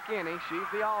Veronica McKinney. She's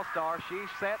the all-star. She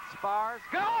sets, fires,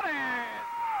 got it!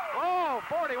 Oh,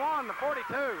 41 to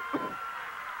 42.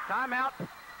 Timeout.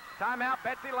 Timeout,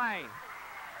 Betsy Lane.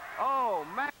 Oh,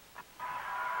 man.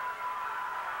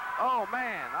 Oh,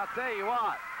 man, I'll tell you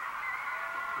what.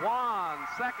 1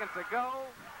 second to go.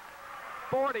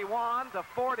 41 to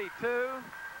 42.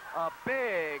 A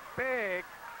big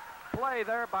play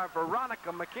there by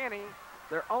Veronica McKinney.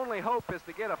 Their only hope is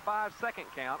to get a 5-second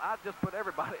count. I just put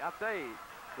everybody, I'll tell you,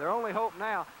 their only hope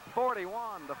now,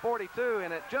 41 to 42,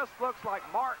 and it just looks like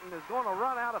Martin is going to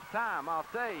run out of time, I'll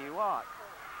tell you what.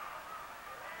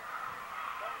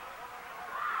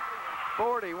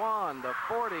 41 to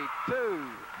 42.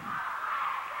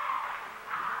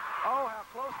 Oh, how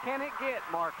close can it get,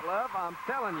 Mark Love? I'm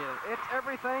telling you, it's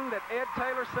everything that Ed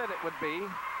Taylor said it would be.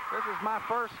 This is my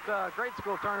first grade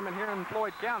school tournament here in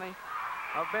Floyd County.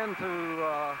 I've been to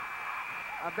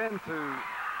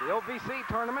the OVC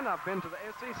tournament. I've been to the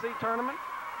SEC tournament,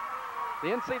 the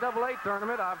NCAA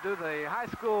tournament. I do the high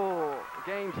school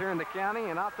games here in the county,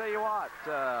 and I'll tell you what,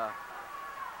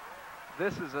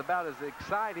 this is about as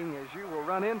exciting as you will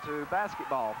run into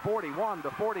basketball. 41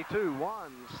 to 42,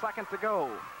 1 second to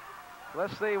go.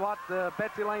 Let's see what the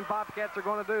Betsy Lane Bobcats are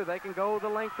going to do. They can go the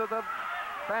length of the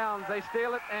bounds. They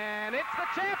steal it, and it's the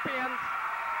champions.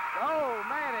 Oh,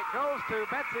 man, it goes to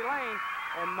Betsy Lane,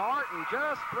 and Martin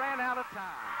just ran out of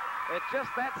time. It's just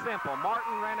that simple.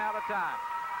 Martin ran out of time.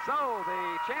 So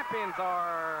the champions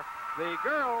are, the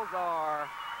girls are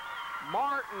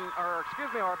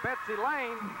Betsy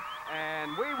Lane,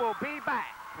 and we will be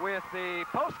back with the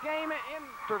post-game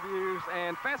interviews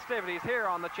and festivities here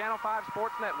on the Channel 5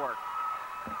 Sports Network.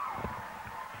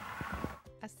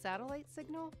 A satellite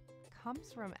signal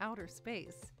comes from outer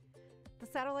space. The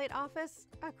satellite office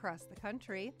across the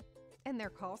country. And their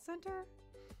call center?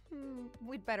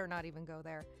 We'd better not even go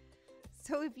there.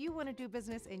 So if you want to do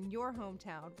business in your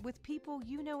hometown with people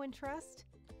you know and trust,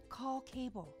 call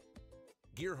Cable.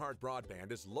 Gearhart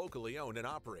Broadband is locally owned and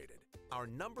operated. Our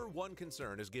 #1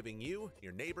 concern is giving you,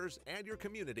 your neighbors, and your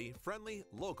community friendly,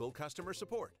 local customer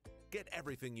support. Get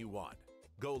everything you want.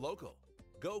 Go local.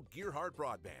 Go Gearhart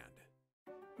Broadband.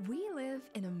 We live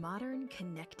in a modern,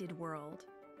 connected world.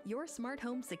 Your smart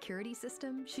home security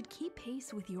system should keep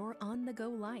pace with your on-the-go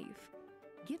life,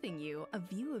 giving you a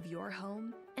view of your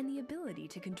home and the ability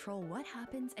to control what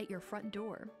happens at your front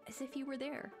door as if you were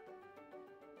there.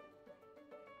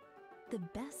 The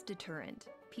best deterrent,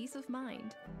 peace of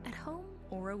mind, at home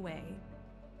or away.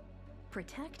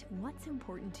 Protect what's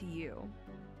important to you.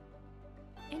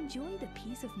 Enjoy the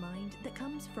peace of mind that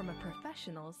comes from a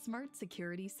professional smart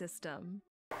security system.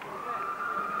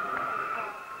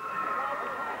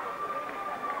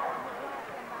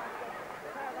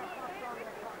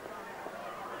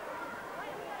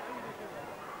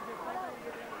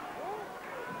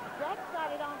 Jack's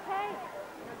got it on tape.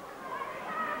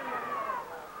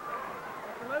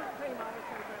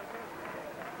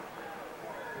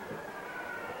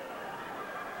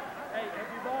 Hey,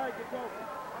 everybody, get going.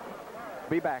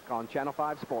 Be back on Channel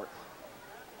 5 Sports.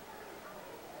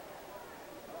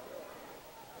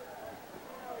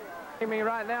 Me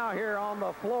right now here on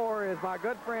the floor is my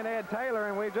good friend Ed Taylor,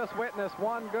 and we just witnessed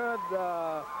one good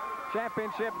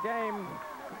championship game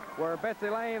where Betsy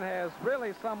Lane has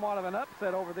really somewhat of an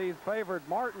upset over these favored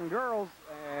Martin girls,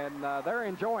 and they're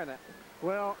enjoying it.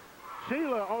 Well,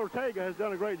 Sheila Ortega has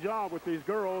done a great job with these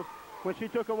girls. When she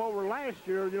took them over last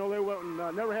year, you know, they wasn't,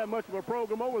 never had much of a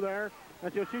program over there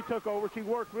until she took over. She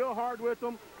worked real hard with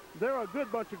them. They're a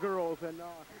good bunch of girls, and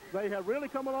they have really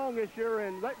come along this year,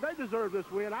 and they deserve this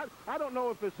win. I don't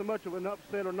know if it's so much of an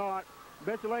upset or not.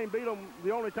 Betsy Lane beat them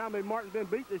the only time Martin's been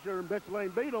beat this year, and Betsy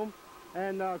Lane beat them.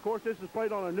 And, of course, this is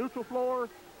played on a neutral floor.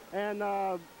 And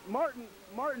Martin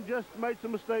just made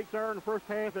some mistakes there in the first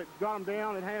half that got them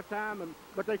down at halftime,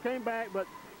 but they came back. But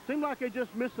seemed like they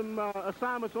just missed some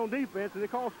assignments on defense, and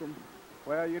it cost them.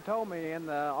 Well, you told me in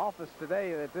the office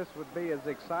today that this would be as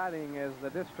exciting as the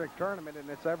district tournament, and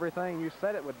it's everything you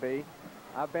said it would be.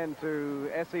 I've been to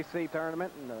SEC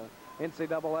tournament and the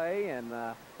NCAA and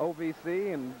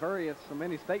OVC and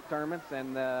many state tournaments,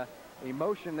 and the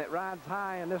emotion that rides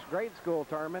high in this grade school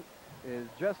tournament is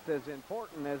just as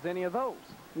important as any of those.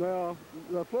 Well,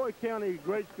 the Floyd County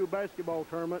grade school basketball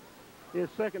tournament is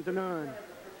second to none.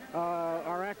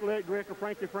 Our athletic director,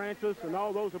 Frankie Francis, and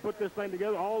all those who put this thing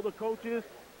together, all the coaches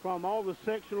from all the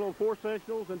sectional, 4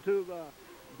 sectionals, and to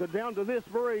down to this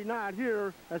very night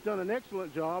here, has done an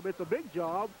excellent job. It's a big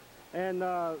job, and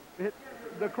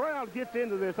the crowd gets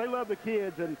into this. They love the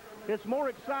kids, and it's more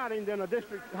exciting than a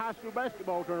district high school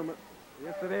basketball tournament.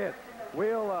 Yes, it is.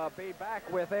 We'll be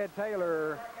back with Ed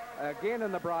Taylor again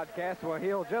in the broadcast, where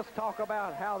he'll just talk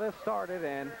about how this started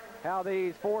and how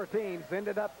these 4 teams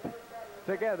ended up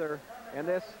together in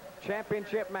this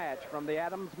championship match from the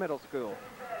Adams Middle School.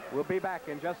 We'll be back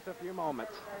in just a few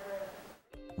moments.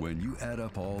 When you add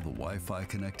up all the Wi-Fi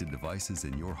connected devices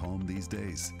in your home these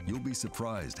days, you'll be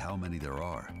surprised how many there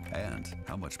are and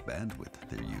how much bandwidth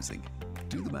they're using.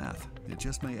 Do the math. It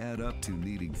just may add up to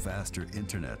needing faster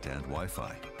internet and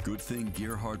Wi-Fi. Good thing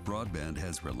Gearhart Broadband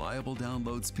has reliable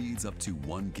download speeds up to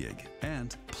 1 gig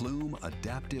and Plume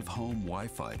Adaptive Home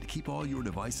Wi-Fi to keep all your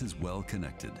devices well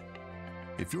connected.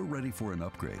 If you're ready for an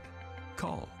upgrade,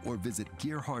 call or visit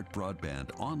Gearhart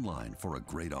Broadband online for a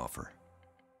great offer.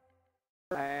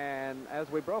 And as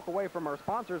we broke away from our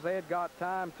sponsors, Ed got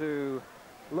time to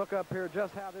look up here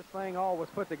just how this thing all was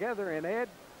put together. And Ed,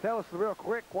 tell us real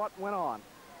quick what went on.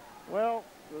 Well,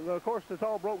 of course, this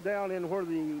all broke down in where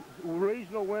the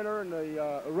regional winner and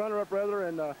the runner-up, rather,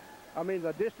 and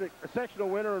the district sectional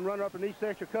winner and runner-up in each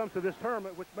section comes to this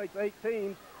tournament, which makes 8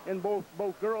 teams in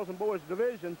both girls and boys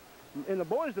divisions. In the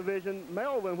boys division,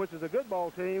 Melvin, which is a good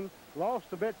ball team, lost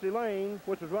to Betsy Lane,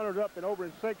 which was runner-up over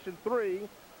in section 3.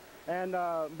 And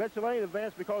Betsy Lane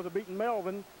advanced because of beating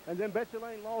Melvin. And then Betsy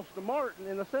Lane lost to Martin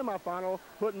in the semifinal,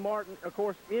 putting Martin, of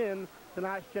course, in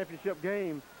tonight's championship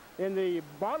game. In the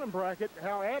bottom bracket,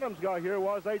 how Adams got here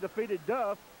was they defeated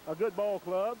Duff, a good ball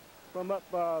club, from up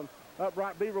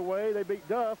right Beaver Way. They beat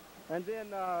Duff. And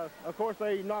then, of course,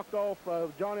 they knocked off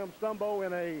John M. Stumbo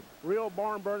in a real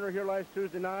barn burner here last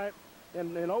Tuesday night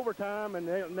in overtime, and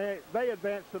they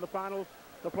advanced to the finals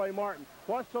to play Martin.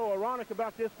 What's so ironic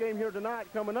about this game here tonight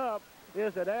coming up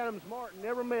is that Adams Martin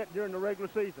never met during the regular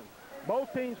season.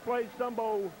 Both teams played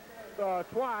Stumbo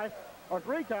twice or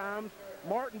 3 times.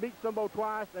 Martin beat Stumbo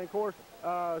twice, and of course,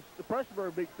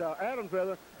 Pressburg Adams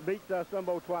beat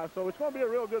Stumbo twice. So it's going to be a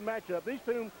real good matchup. These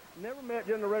two never met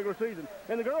during the regular season.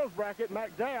 In the girls' bracket,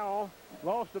 McDowell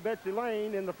lost to Betsy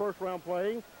Lane in the first round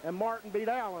play, and Martin beat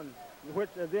Allen, which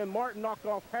then Martin knocked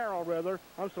off Harold,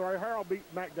 Harold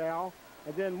beat McDowell,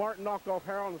 and then Martin knocked off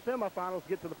Harold in the semifinals to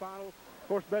get to the finals. Of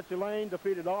course, Betsy Lane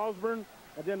defeated Osborne,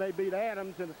 and then they beat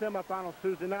Adams in the semifinals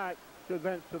Tuesday night to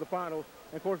advance to the finals.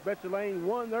 And of course, Betsy Lane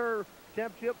won their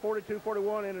championship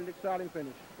 42-41 in an exciting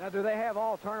finish. Now, do they have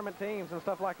all tournament teams and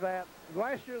stuff like that?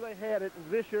 Last year they had it.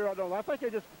 This year I don't know. I think they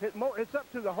just hit more. It's up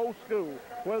to the whole school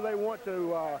whether they want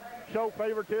to show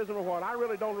favoritism or what. I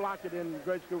really don't like it in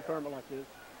grade school tournament like this.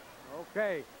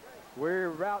 Okay, we're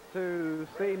about to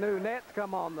see new nets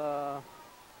come on the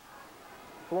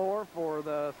floor for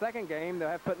the second game. They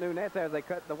have put new nets as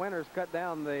the winners cut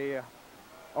down the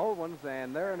old ones,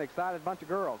 and they're an excited bunch of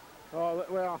girls.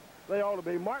 Well, they ought to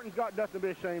be. Martin's got nothing to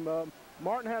be ashamed of.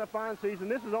 Martin had a fine season.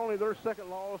 This is only their second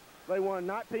loss. They won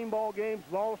 19 ball games,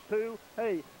 lost 2.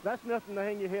 Hey, that's nothing to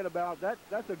hang your head about.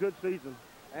 That's a good season.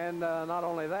 And not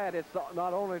only that, it's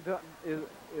not only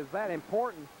is that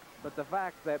important, but the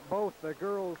fact that both the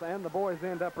girls and the boys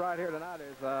end up right here tonight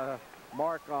is a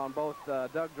mark on both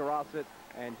Doug DeRosset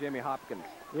and Jimmy Hopkins.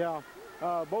 Yeah,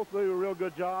 both do a real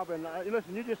good job. And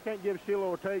listen, you just can't give Sheila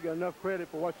Ortega enough credit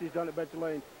for what she's done at Betsy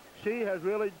Lane. She has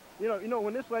really, you know,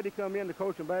 when this lady come in to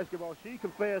coach in basketball, she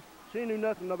confessed She knew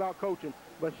nothing about coaching.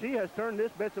 But she has turned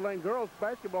this Betsy Lane girls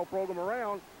basketball program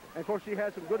around. And, of course, she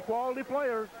has some good quality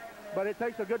players. But it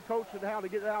takes a good coach to how to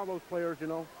get out of those players, you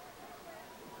know.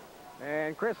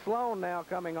 And Chris Sloan now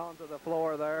coming onto the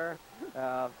floor there.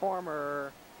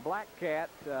 Former Black Cat.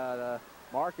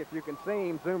 Mark, if you can see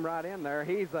him, zoom right in there.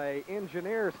 He's a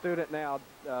engineer student now,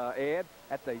 Ed,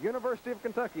 at the University of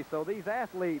Kentucky. So these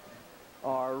athletes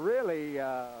are really,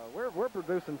 we're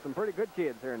producing some pretty good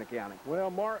kids here in the county.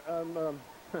 Well, Mark,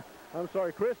 I'm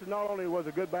sorry, Chris not only was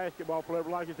a good basketball player,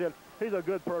 but like you said, he's a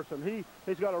good person.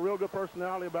 He's got a real good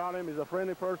personality about him. He's a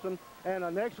friendly person and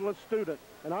an excellent student.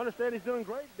 And I understand he's doing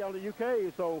great down at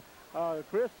UK. So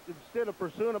Chris, instead of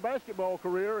pursuing a basketball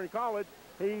career in college,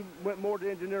 he went more to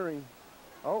engineering.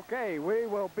 Okay, we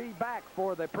will be back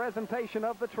for the presentation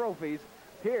of the trophies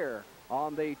here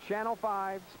on the Channel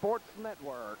 5 Sports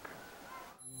Network.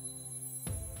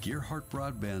 Gearhart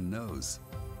Broadband knows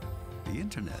the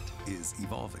internet is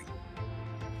evolving,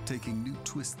 taking new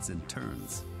twists and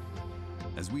turns.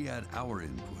 As we add our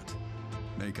input,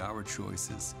 make our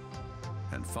choices,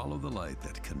 and follow the light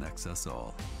that connects us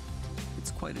all.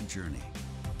 It's quite a journey,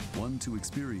 one to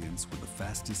experience with the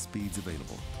fastest speeds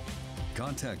available.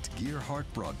 Contact Gearhart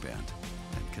Broadband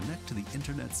and connect to the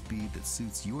internet speed that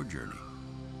suits your journey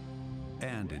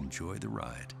and enjoy the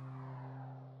ride.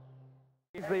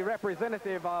 He's the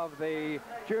representative of the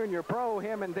Junior Pro.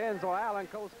 Him and Denzel Allen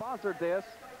co-sponsored this,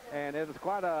 and it was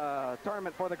quite a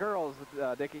tournament for the girls,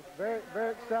 Dickie. Very,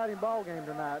 very exciting ball game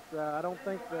tonight. I don't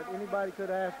think that anybody could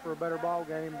ask for a better ball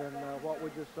game than what we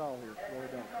just saw here. Really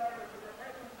don't.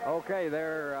 Okay,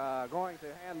 they're going to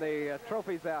hand the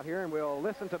trophies out here, and we'll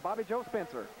listen to Bobby Joe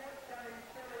Spencer.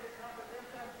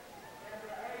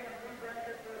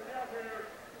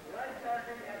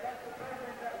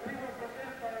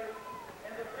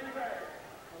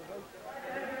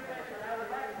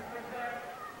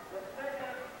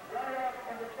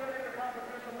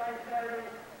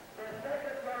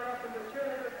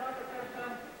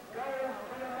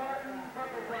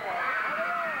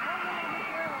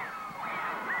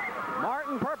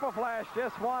 Purple Flash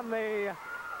just won the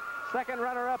second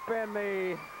runner-up in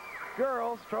the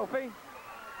girls trophy.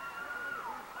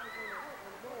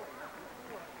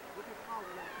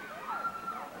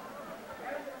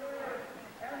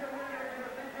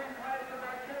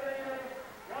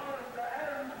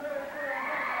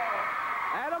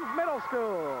 Adams Middle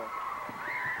School.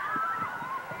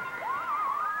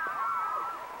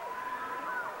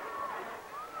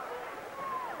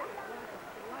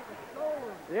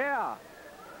 Yeah.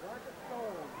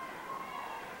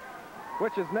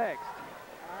 Which is next?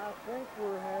 I think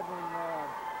we're having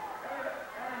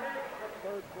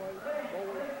third place.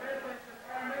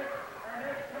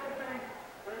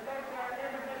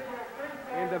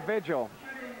 Individual.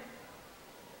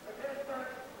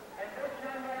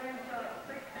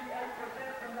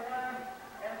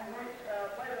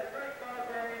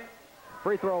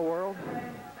 Free throw world.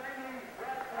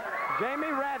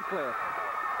 Jamie Radcliffe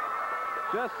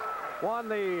just won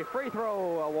the free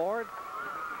throw award.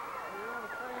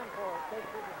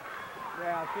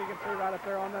 Yeah, she can see right up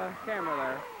there on the camera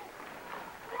there.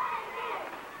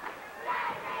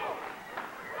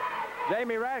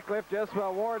 Jamie Radcliffe just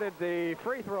awarded the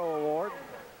free throw award.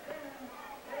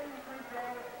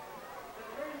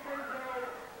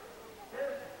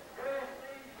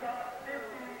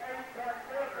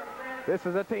 This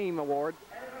is a team award.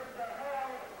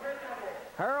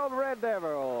 Harold Red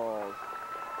Devils.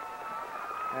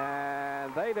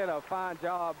 And they did a fine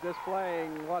job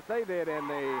displaying what they did in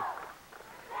the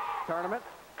tournament.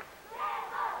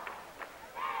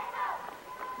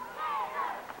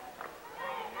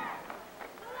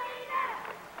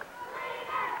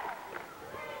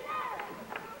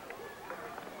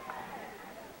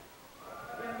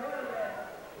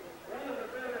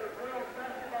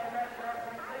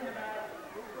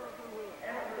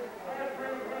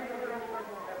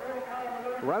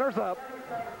 Runners up.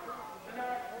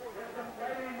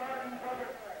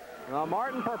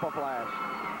 Martin Purple Flash.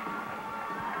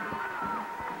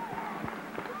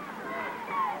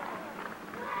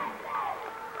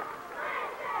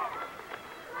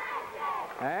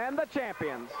 And the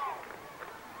champions.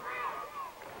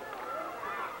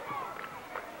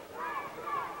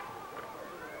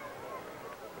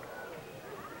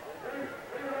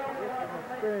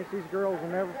 Experience these girls will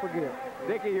never forget.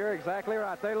 Dickie, you're exactly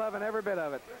right. They're loving every bit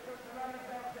of it.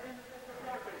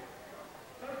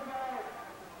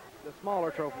 The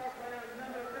smaller trophies.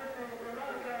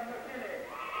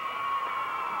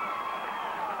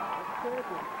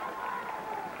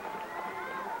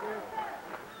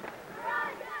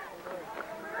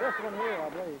 This one here, I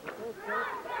believe.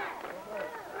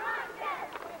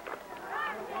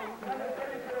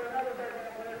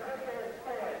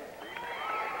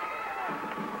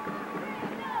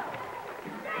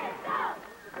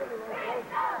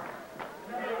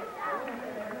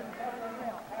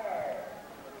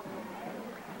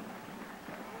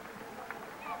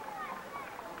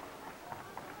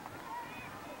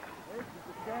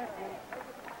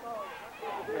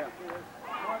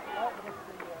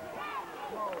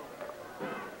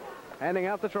 Handing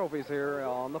out the trophies here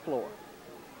on the floor.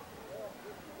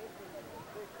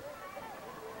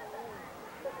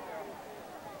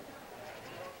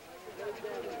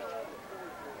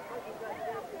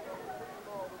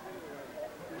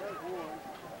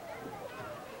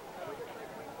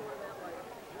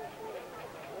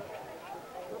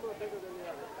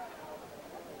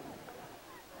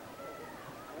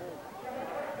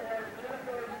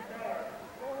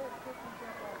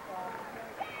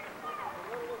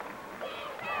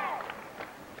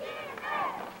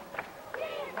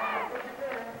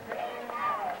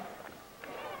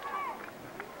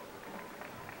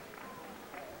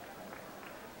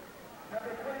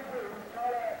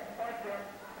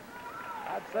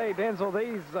 I'd say, Denzel,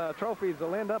 these trophies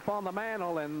will end up on the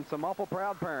mantle and some awful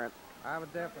proud parents. I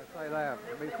would definitely say that.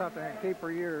 It'll be something I can keep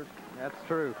for years. That's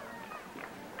true.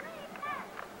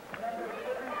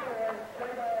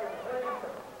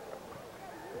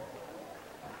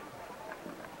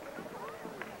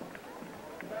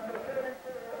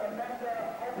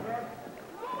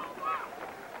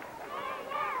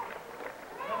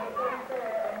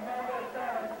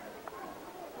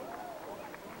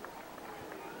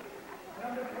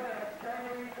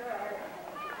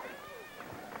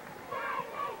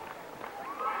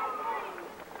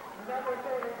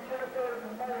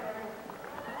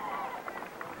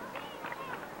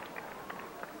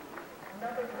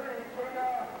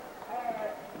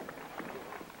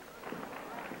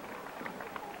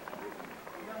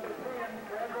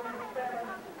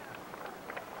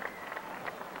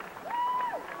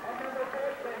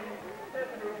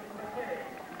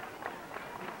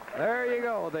 There you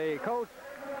go, the coach,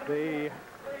 the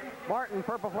Martin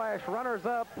Purple Flash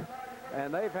runners-up,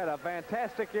 and they've had a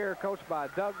fantastic year coached by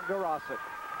Doug Garosick.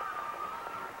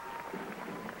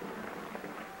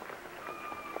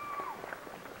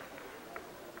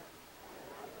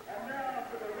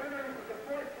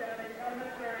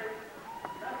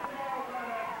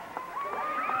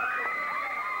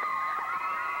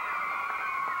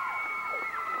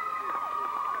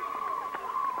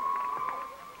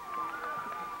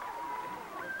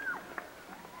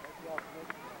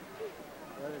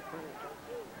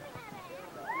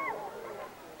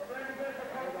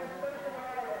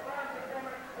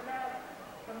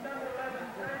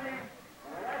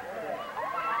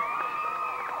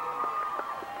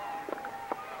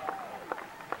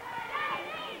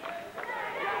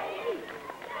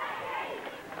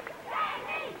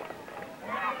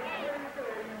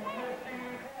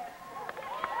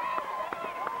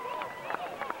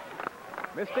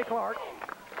 Misty Clark.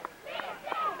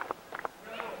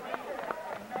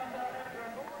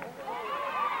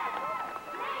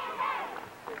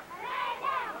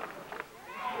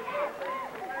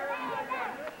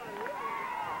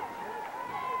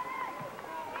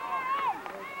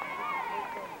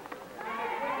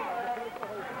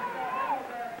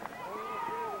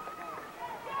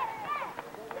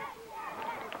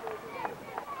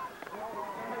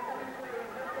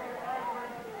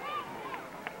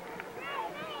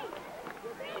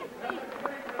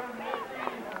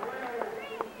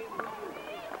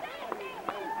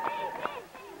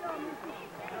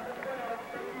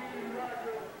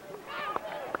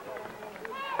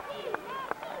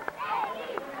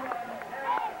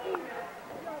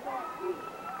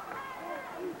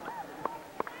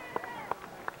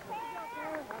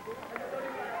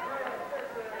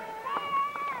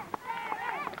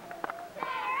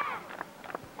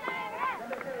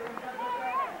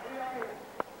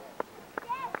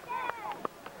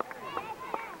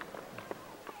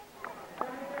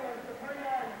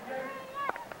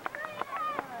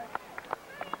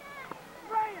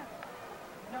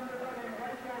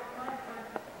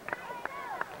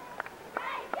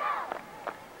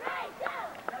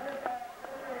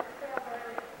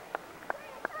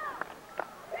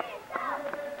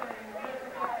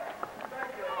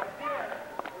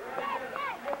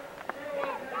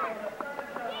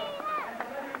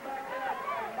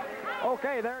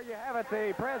 Okay, there you have it,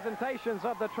 the presentations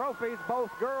of the trophies.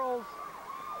 Both girls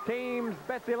teams,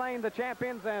 Betsy Lane, the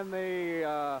champions, and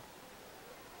the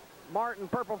Martin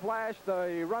Purple Flash,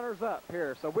 the runners-up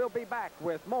here. So we'll be back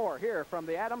with more here from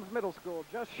the Adams Middle School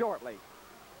just shortly.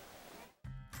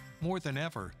 More than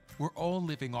ever, we're all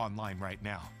living online right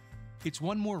now. It's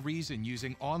one more reason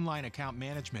using online account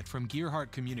management from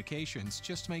Gearhart Communications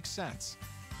just makes sense.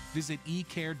 Visit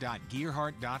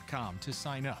ecare.gearhart.com to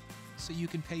sign up so you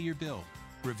can pay your bill,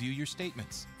 review your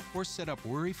statements, or set up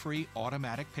worry-free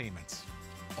automatic payments,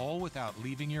 all without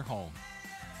leaving your home.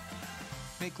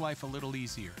 Make life a little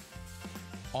easier.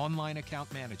 online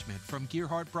account management from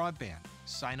Gearhart Broadband.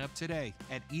 Sign up today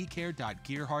at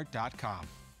ecare.gearhart.com.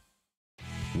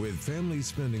 With families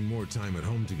spending more time at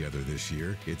home together this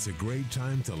year, it's a great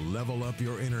time to level up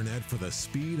your internet for the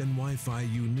speed and Wi-Fi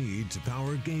you need to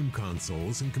power game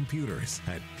consoles and computers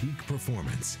at peak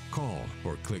performance. Call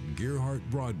or click Gearhart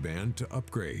Broadband to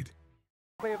upgrade.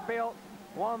 We have built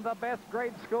one of the best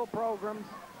grade school programs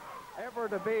ever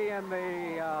to be in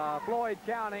the Floyd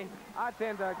County. I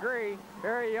tend to agree.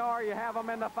 Here you are, you have them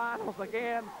in the finals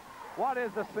again. What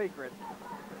is the secret?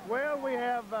 Well, we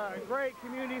have great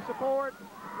community support.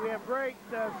 We have great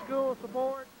school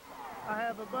support. I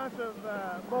have a bunch of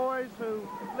boys who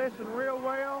listen real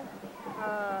well.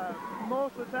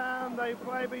 Most of the time, they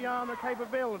play beyond their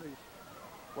capabilities.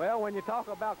 Well, when you talk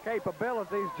about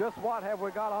capabilities, just what have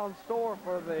we got on store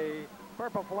for the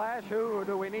Purple Flash? Who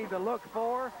do we need to look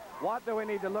for? What do we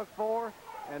need to look for?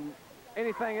 And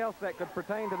anything else that could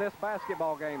pertain to this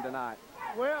basketball game tonight?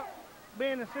 Well,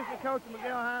 being assistant coach at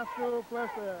McGill High School, plus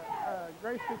a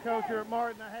grade school coach here at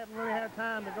Martin, I haven't really had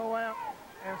time to go out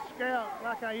and scout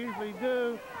like I usually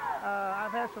do.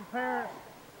 I've had some parents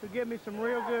who give me some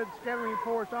real good scouting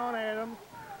reports on Adams.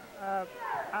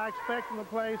 I expect them to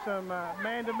play some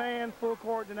man-to-man,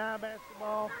 full-court deny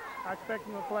basketball. I expect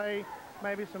them to play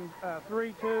maybe some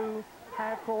 3-2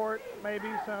 half-court,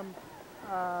 maybe some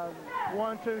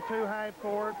 1-2-2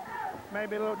 half-court,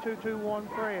 maybe a little 2-2-1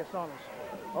 press on us.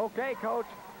 Okay, Coach.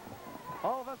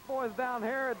 All of us boys down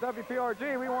here at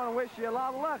WPRG, we want to wish you a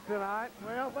lot of luck tonight.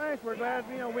 Well, thanks. We're glad,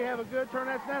 we have a good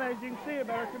turnout tonight. As you can see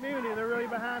about our community, they're really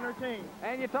behind our team.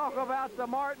 And you talk about the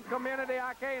Martin community,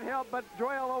 I can't help but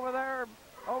dwell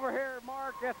over here,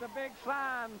 Mark, at the big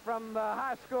sign from the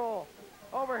high school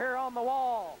over here on the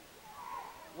wall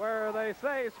where they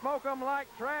say, smoke 'em like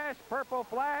trash, Purple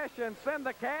Flash, and send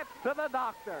the cats to the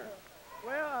doctor.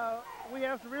 Well, we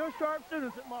have some real sharp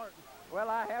students at Martin. Well,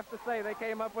 I have to say, they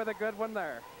came up with a good one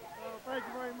there. Well, thank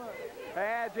you very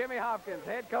much. Jimmy Hopkins,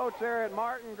 head coach there at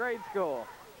Martin Grade School.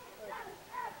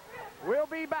 We'll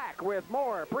be back with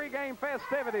more pregame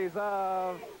festivities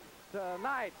of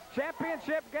tonight's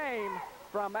championship game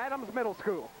from Adams Middle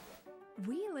School.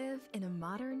 We live in a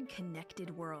modern, connected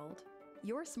world.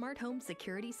 Your smart home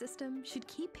security system should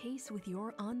keep pace with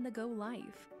your on-the-go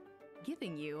life,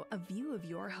 giving you a view of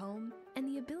your home and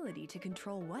the ability to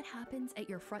control what happens at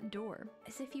your front door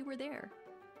as if you were there.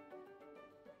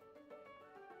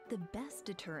 The best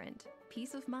deterrent,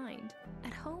 peace of mind,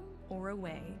 at home or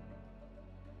away.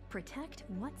 Protect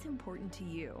what's important to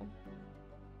you.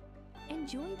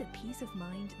 Enjoy the peace of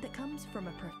mind that comes from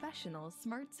a professional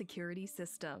smart security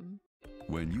system.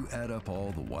 When you add up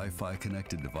all the Wi-Fi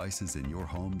connected devices in your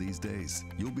home these days,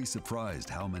 you'll be surprised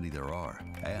how many there are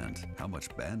and how much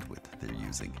bandwidth they're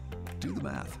using. Do the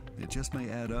math. It just may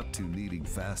add up to needing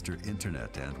faster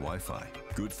internet and Wi-Fi.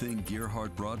 Good thing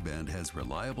Gearhart Broadband has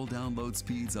reliable download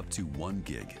speeds up to 1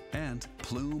 gig and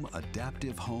Plume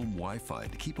Adaptive Home Wi-Fi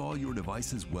to keep all your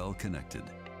devices well connected.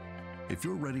 If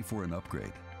you're ready for an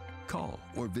upgrade, call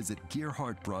or visit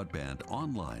Gearhart Broadband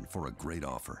online for a great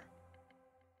offer.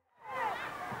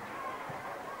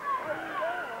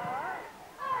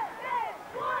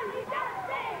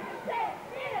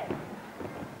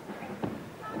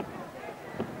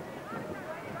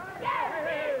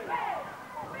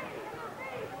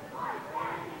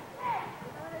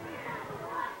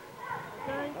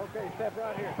 Okay, step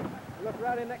right here. Look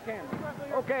right in that camera.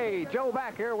 Okay, Joe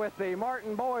back here with the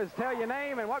Martin boys. Tell your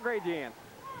name and what grade you in?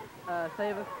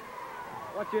 7th.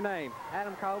 What's your name?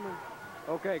 Adam Coleman.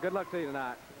 Okay, good luck to you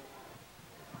tonight.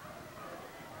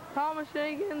 Thomas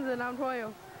Jenkins, and I'm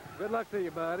 12. Good luck to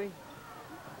you, buddy.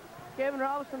 Kevin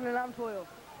Robinson, and I'm 12.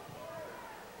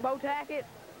 Bo Tackett,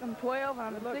 I'm 12, and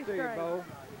I'm in 6th grade. Good luck to you, Bo.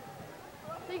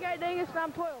 C.K. Dingus, and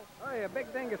I'm 12. Oh, yeah,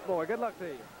 big dingus boy. Good luck to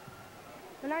you.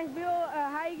 My name's Bill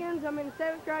Hagans. I'm in the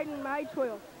 7th grade, and I'm age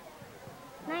 12.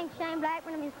 My name's Shane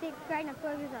Blackburn. I'm in 6th grade, and I'm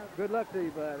 12 years old. Good luck to you,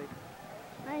 buddy.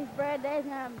 My name's Brad Days,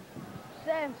 and I'm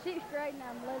 6th grade, and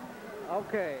I'm 11 years old.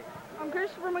 Okay. I'm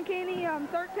Christopher McKinney. I'm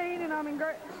 13, and I'm in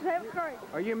 7th grade.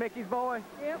 Are you Mickey's boy?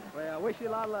 Yep. Well, I wish you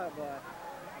a lot of luck, boy.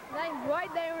 My name's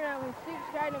Dwight Damon, and I'm in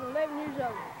 6th grade, and I'm 11 years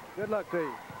old. Good luck to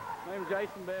you. My name's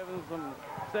Jason Bevins. I'm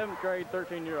 7th grade,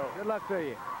 13-year-old. Good luck to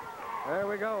you. There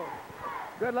we go.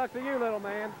 Good luck to you, little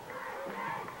man.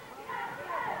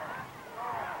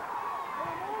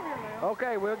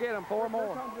 Okay, we'll get them. 4 more.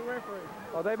 Here comes the referee.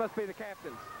 Oh, they must be the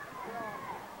captains.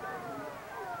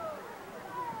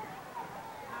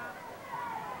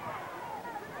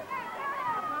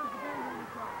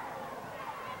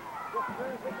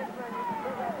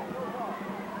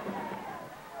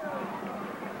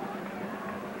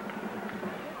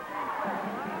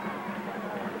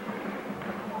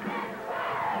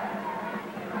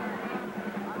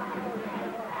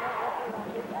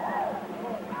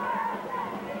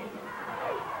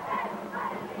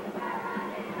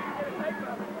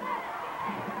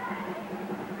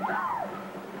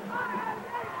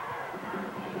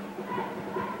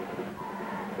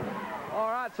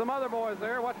 got some other boys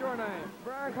there. What's your name?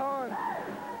 Brian Carr.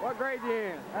 What grade you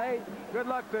in? 8. Good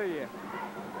luck to you.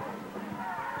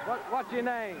 What's your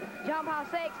name? John Paul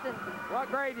Sexton. What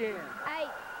grade you in? 8.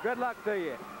 Good luck to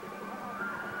you.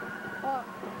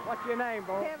 What's your name,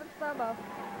 boy? Kevin Stumbo.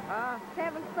 Huh?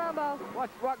 Kevin Stumbo.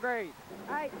 What grade?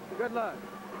 8. Good luck.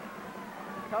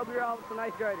 Toby Robinson,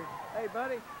 8th grader. Hey,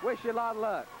 buddy, wish you a lot of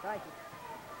luck. Thank you.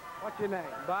 What's your name?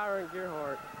 Byron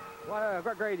Gearhart.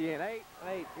 What grade are you in? 8?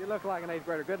 8. You look like an 8th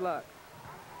grader. Good luck.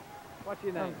 What's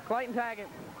your name? Clayton Taggart.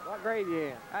 What grade are you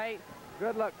in? 8.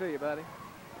 Good luck to you, buddy.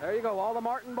 There you go, all the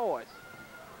Martin boys.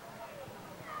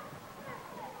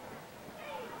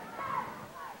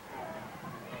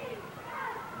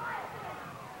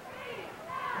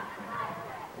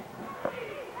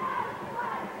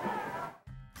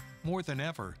 More than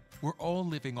ever, we're all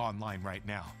living online right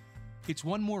now. It's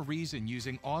one more reason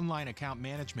using online account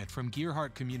management from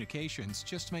Gearhart Communications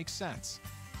just makes sense.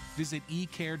 Visit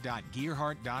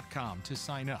ecare.gearhart.com to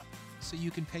sign up so you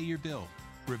can pay your bill,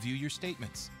 review your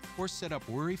statements, or set up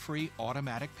worry-free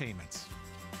automatic payments,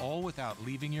 all without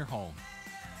leaving your home.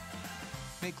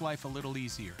 Make life a little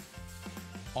easier.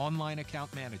 Online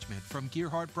account management from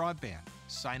Gearhart Broadband.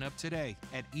 Sign up today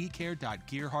at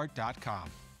ecare.gearhart.com.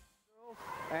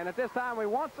 And at this time, we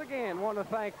once again want to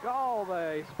thank all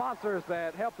the sponsors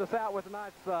that helped us out with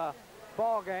tonight's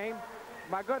ball game.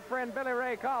 My good friend Billy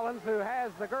Ray Collins, who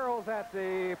has the girls at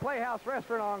the Playhouse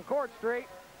Restaurant on Court Street,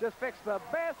 just fixed the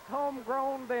best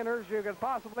homegrown dinners you could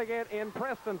possibly get in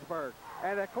Prestonsburg.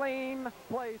 And a clean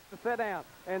place to sit down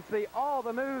and see all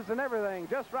the news and everything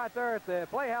just right there at the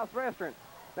Playhouse Restaurant.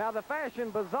 Now, the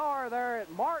Fashion Bazaar there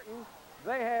at Martin,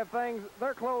 they have things,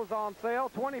 their clothes on sale,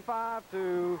 25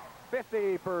 to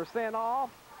 50% off,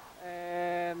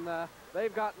 and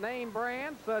they've got name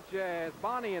brands such as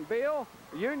Bonnie and Bill,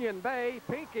 Union Bay,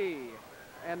 Pinky,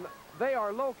 and they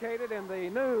are located in the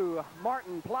new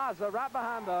Martin Plaza right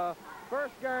behind the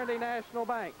First Guarantee National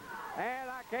Bank. And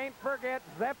I can't forget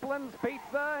Zeppelin's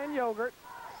Pizza and Yogurt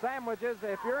sandwiches.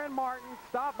 If you're in Martin,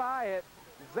 stop by at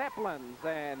Zeppelin's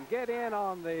and get in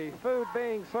on the food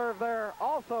being served there.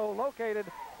 Also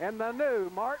located in the new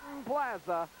Martin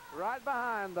Plaza right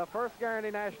behind the First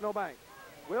Guarantee National Bank.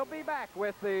 We'll be back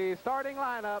with the starting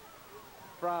lineup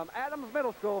from Adams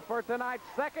Middle School for tonight's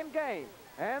second game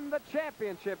and the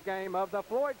championship game of the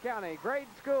Floyd County Grade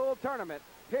School Tournament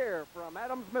here from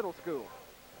Adams Middle School.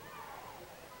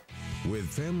 With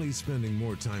families spending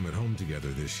more time at home together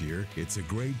this year, it's a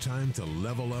great time to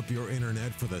level up your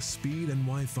internet for the speed and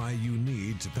Wi-Fi you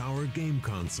need to power game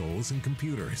consoles and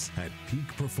computers at peak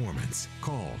performance.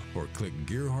 Call or click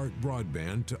Gearhart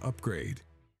Broadband to upgrade.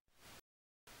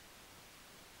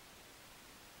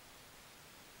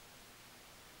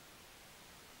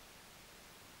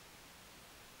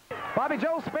 Bobby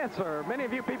Joe Spencer. Many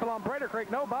of you people on Prater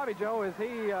Creek know Bobby Joe as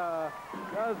he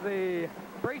does the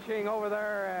preaching over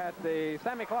there at the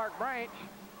Sammy Clark branch.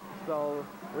 So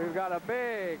we've got a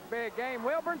big game.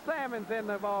 Wilburn Salmon's in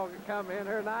the ball, come in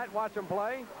here tonight, watch them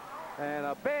play. And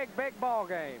a big ball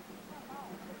game.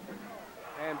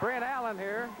 And Brent Allen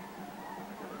here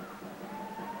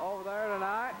over there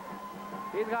tonight.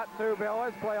 He's got 2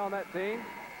 boys play on that team.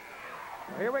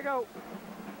 Here we go.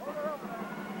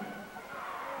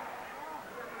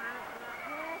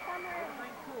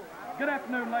 Good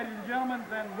afternoon, ladies and gentlemen,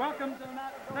 and welcome to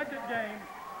tonight's second game,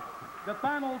 the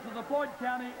finals of the Floyd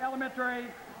County Elementary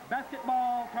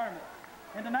Basketball Tournament.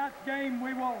 In tonight's game,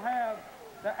 we will have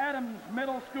the Adams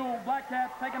Middle School Black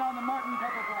Cats taking on the Martin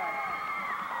Purple Flags.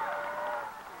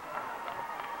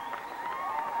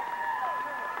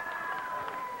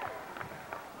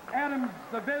 Adams,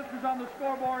 the visitors on the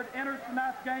scoreboard, enters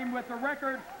tonight's game with a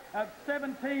record of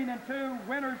 17-2,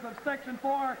 winners of Section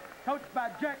 4, coached by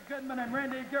Jack Goodman and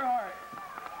Randy Gerhardt.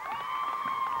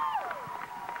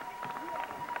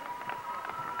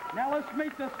 Now let's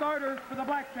meet the starters for the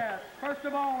Black Cats. First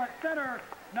of all, at center,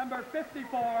 number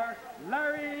 54,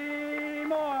 Larry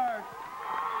Moore.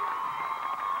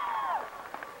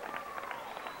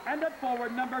 And at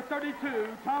forward, number 32,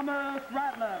 Thomas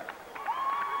Rattler.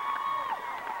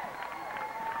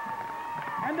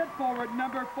 And at forward,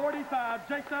 number 45,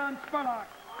 Jason Spurlock.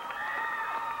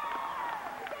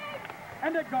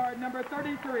 And at guard, number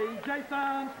 33,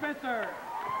 Jason Spencer.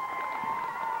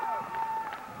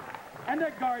 And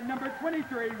at guard, number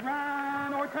 23,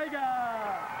 Ryan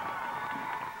Ortega.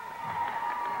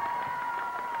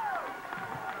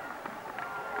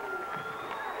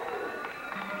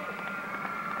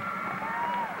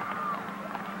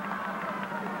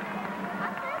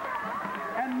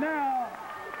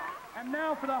 And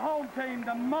now for the home team,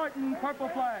 the Martin Purple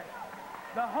Flag.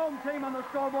 The home team on the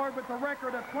scoreboard with a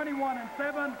record of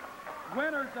 21-7,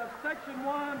 winners of Section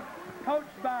 1,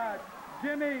 coached by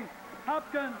Jimmy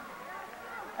Hopkins.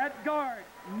 At guard,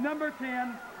 number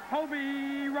 10,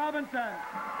 Toby Robinson.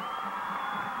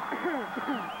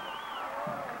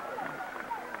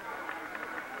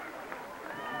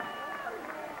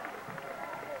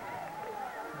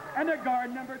 And at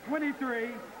guard, number 23,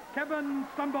 Kevin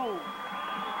Stumbo.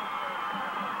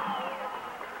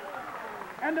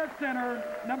 And at center,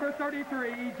 number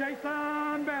 33,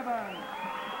 Jason Bevan.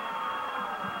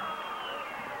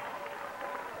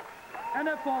 And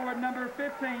at forward, number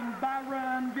 15,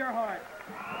 Byron Gerhardt.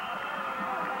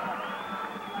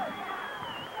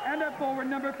 And at forward,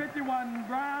 number 51,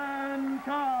 Brian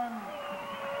Kahn.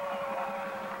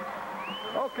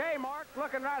 Okay, Mark,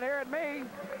 looking right here at me,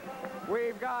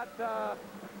 we've got the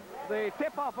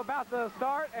tip-off about to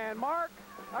start, and Mark,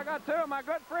 I got two of my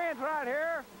good friends right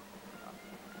here,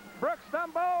 Brooks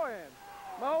Stumbo and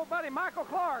my old buddy Michael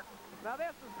Clark. Now this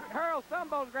is Harold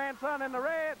Stumbo's grandson in the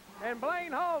red and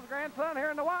Blaine Hall's grandson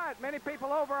here in the white. Many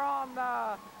people over on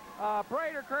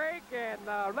Prater Creek and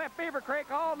Left Beaver Creek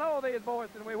all know these boys,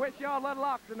 and we wish y'all little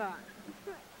luck tonight.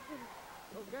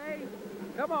 Okay?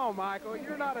 Come on, Michael.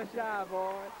 You're not a shy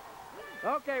boy.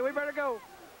 Okay, we better go.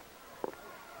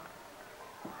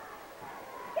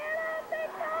 Get up, Big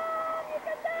Tom! You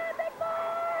can do it, big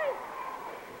boy!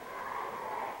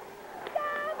 Go,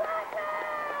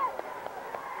 Blackman!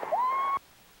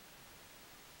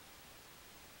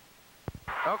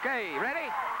 Okay, ready?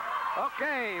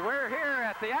 Okay, we're here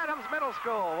at the Adams Middle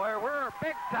School where we're a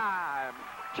big-time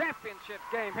championship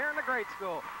game here in the grade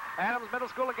school. Adams Middle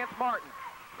School against Martin.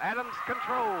 Adams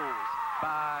controls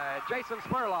by Jason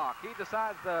Spurlock. He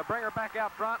decides to bring her back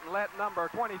out front and let number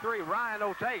 23, Ryan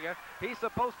Ortega. He's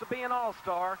supposed to be an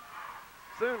all-star,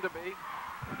 soon to be.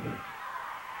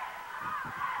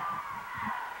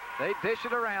 They dish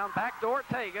it around, back to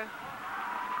Ortega,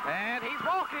 and he's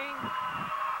walking.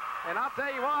 And I'll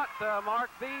tell you what,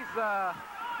 Mark, these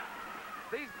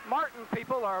Martin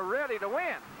people are ready to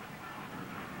win.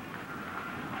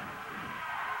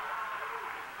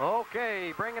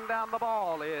 Okay, bringing down the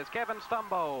ball is Kevin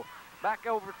Stumbo. Back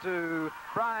over to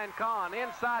Brian Kahn,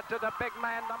 inside to the big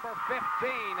man, number 15,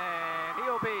 and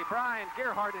he'll be Brian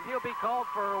Gerhardt, and he'll be called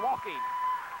for walking.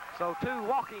 So 2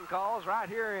 walking calls right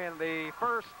here in the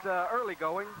first early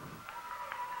going.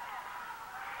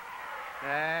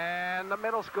 And the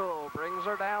middle school brings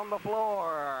her down the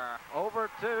floor. Over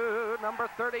to number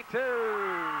 32,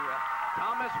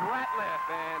 Thomas Ratliff,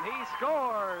 and he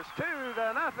scores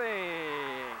 2-0.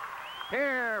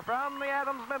 Here from the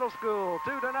Adams Middle School,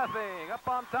 2-0. Up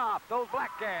on top, those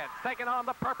Black Cats taking on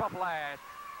the Purple Flash.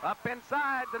 Up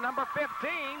inside to number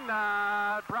 15,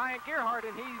 Brian Gerhardt,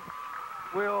 and he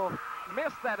will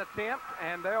miss that attempt,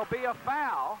 and there'll be a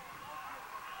foul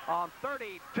on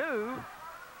 32,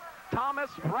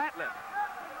 Thomas Ratliff.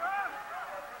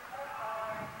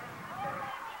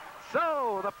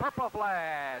 So the Purple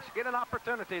Flash get an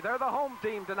opportunity. They're the home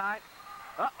team tonight.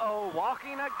 Uh-oh,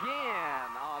 walking again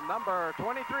on number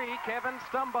 23, Kevin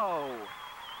Stumbo.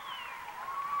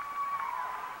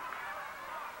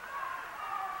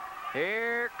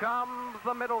 Here comes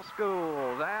the middle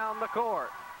school down the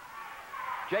court.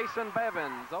 Jason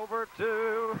Bevins over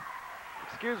to,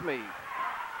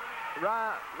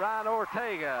 Ryan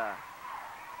Ortega.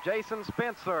 Jason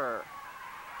Spencer.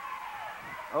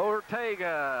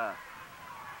 Ortega.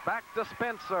 Back to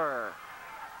Spencer.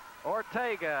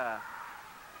 Ortega.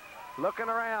 Looking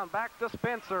around. Back to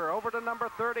Spencer. Over to number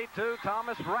 32,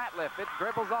 Thomas Ratliff. It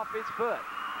dribbles off his foot.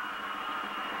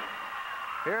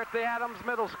 Here at the Adams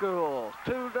Middle School,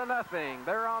 2-0.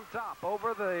 They're on top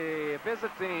over the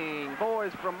visiting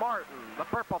boys from Martin, the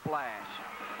Purple Flash.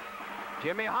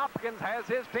 Jimmy Hopkins has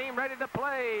his team ready to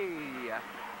play.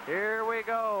 Here we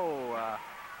go.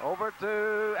 Over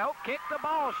to, kick the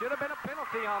ball. Should have been a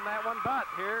penalty on that one, but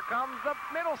here comes the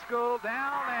middle school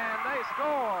down, and they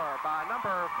score by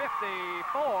number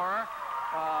 54,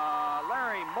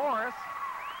 Larry Morris.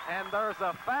 And there's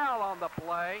a foul on the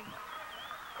play.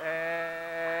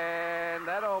 And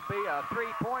that'll be a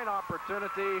 3-point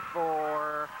opportunity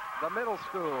for the middle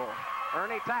school.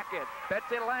 Ernie Tackett,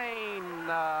 Betsy Lane,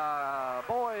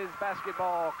 boys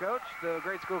basketball coach, the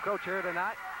grade school coach here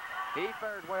tonight. He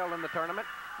fared well in the tournament.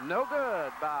 No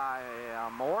good by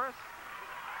Morris.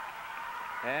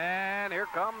 And here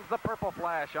comes the Purple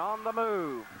Flash on the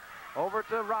move. Over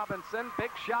to Robinson.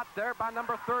 Big shot there by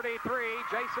number 33,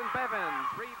 Jason Bevins.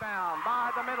 Rebound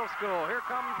by the middle school. Here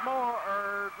comes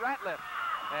Ratliff.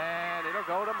 And it'll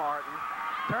go to Martin.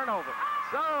 Turnover.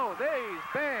 So these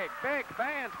big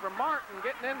fans from Martin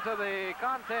getting into the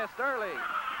contest early.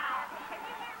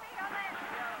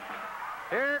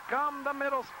 Here come the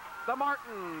the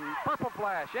Martin purple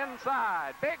flash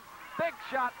inside. Big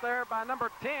shot there by number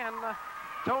 10,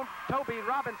 Toby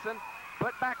Robinson.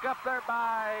 Put back up there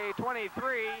by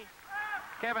 23,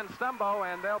 Kevin Stumbo,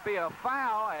 and there'll be a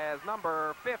foul as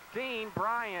number 15,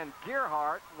 Brian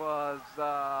Gearhart, was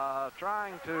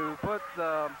trying to put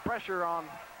the pressure on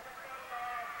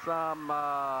some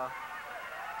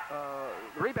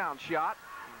rebound shot,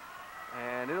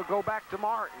 and it'll go back to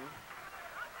Martin.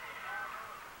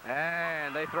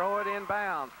 And they throw it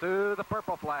inbounds to the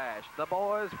purple flash. The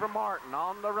boys from Martin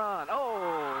on the run. Oh,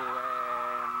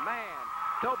 and man,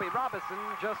 Toby Robinson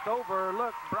just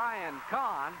overlooked Brian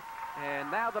Kahn. And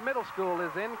now the middle school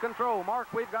is in control.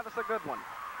 Mark, we've got us a good one.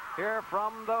 Here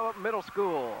from the middle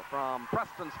school, from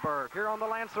Prestonsburg, here on the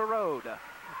Lancer Road.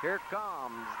 Here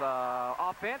comes the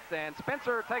offense, and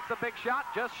Spencer takes a big shot,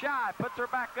 just shy, puts her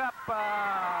back up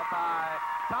by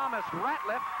Thomas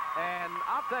Ratliff. And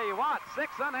I'll tell you what,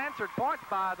 6 unanswered points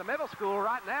by the middle school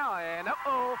right now. And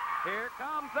uh-oh, here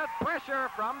comes the pressure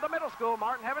from the middle school.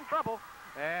 Martin having trouble.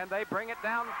 And they bring it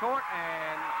down the court.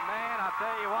 And, man, I'll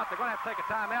tell you what, they're going to have to take a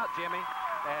timeout, Jimmy,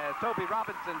 as Toby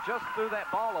Robinson just threw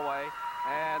that ball away.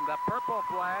 And the purple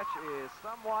flash is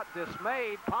somewhat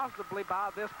dismayed, possibly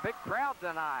by this big crowd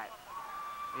tonight.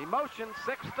 Emotion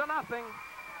 6-0.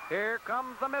 Here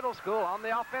comes the middle school on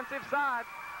the offensive side.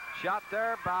 Shot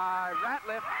there by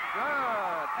Ratliff.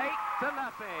 Good. 8-0.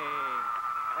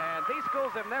 And these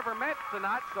schools have never met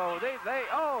tonight, so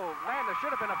oh, man, there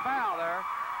should have been a foul there.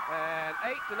 And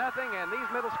 8-0, and these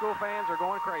middle school fans are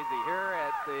going crazy here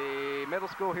at the middle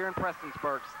school here in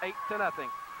Prestonsburg. 8-0.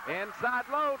 Inside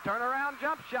low, turnaround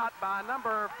jump shot by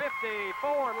number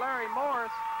 54, Larry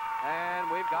Morris, and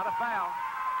we've got a foul.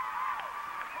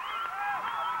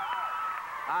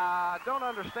 I don't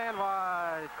understand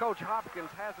why Coach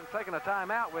Hopkins hasn't taken a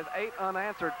timeout with 8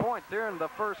 unanswered points here in the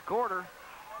first quarter.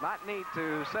 Might need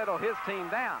to settle his team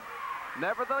down.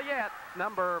 Nevertheless,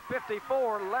 number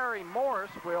 54, Larry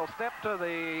Morris, will step to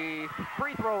the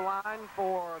free throw line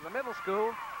for the middle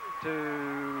school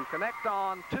to connect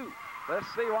on 2. Let's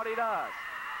see what he does.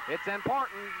 It's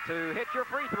important to hit your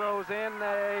free throws in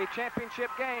a championship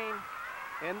game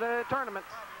in the tournaments.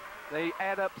 They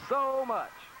add up so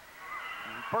much.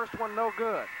 First one, no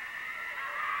good.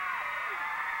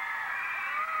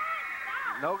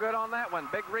 No good on that one.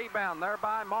 Big rebound there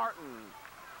by Martin.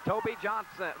 Toby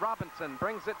Robinson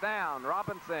brings it down.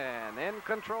 Robinson in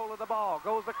control of the ball.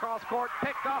 Goes across court.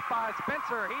 Picked off by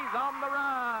Spencer. He's on the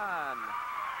run.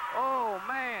 Oh,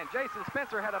 man. Jason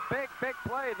Spencer had a big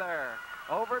play there.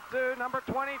 Over to number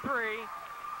 23,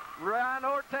 Ryan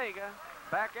Ortega.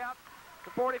 Back out to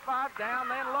 45, down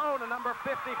then low to number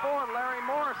 54, Larry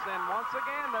Morrison. Once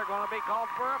again, they're going to be called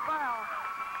for a foul.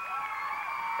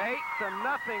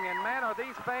 8-0, and man, are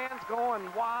these fans going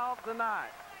wild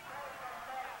tonight.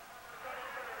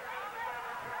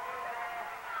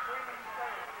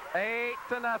 Eight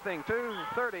to nothing,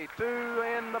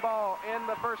 2:32 in the ball in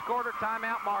the first quarter.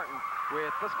 Timeout Martin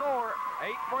with the score.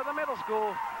 8 for the middle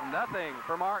school, nothing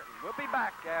for Martin. We'll be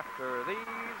back after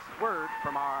these words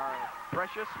from our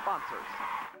precious sponsors.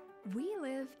 We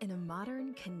live in a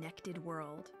modern, connected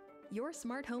world. Your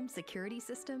smart home security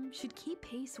system should keep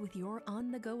pace with your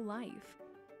on-the-go life,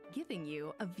 giving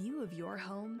you a view of your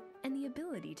home and the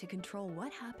ability to control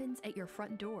what happens at your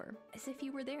front door as if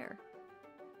you were there.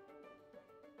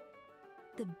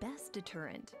 The best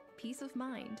deterrent, peace of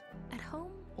mind, at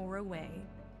home or away.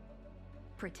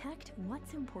 Protect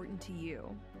what's important to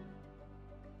you.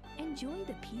 Enjoy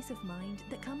the peace of mind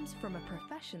that comes from a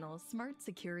professional smart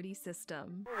security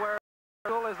system. Where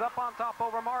school is up on top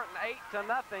over Martin,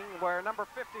 8-0, where number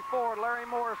 54, Larry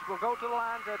Morris, will go to the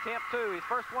line to attempt 2. His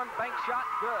first one, bank shot,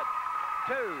 good.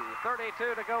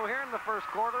 2:32 to go here in the first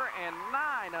quarter, and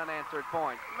 9 unanswered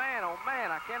points. Man, oh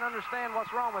man, I can't understand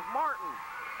what's wrong with Martin.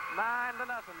 9-0.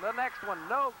 The next one,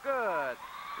 no good.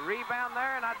 Rebound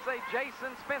there, and I'd say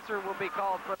Jason Spencer will be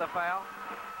called for the foul.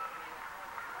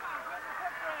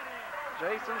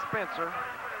 Jason Spencer.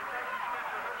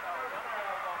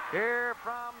 Here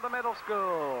from the middle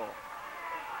school.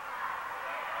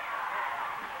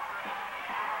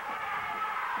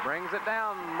 Brings it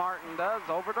down, Martin does,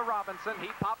 over to Robinson. He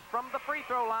pops from the free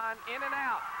throw line, in and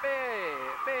out.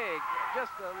 Big,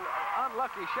 just an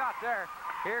unlucky shot there.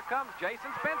 Here comes Jason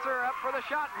Spencer up for the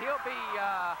shot, and he'll be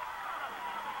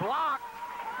blocked,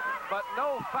 but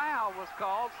no foul was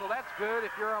called, so that's good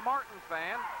if you're a Martin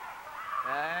fan.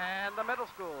 And the middle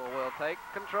school will take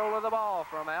control of the ball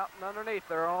from out and underneath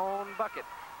their own bucket.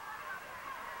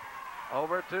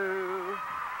 Over to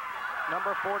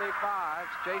number 45,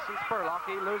 Jason Spurlock.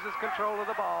 He loses control of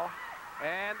the ball.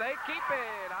 And they keep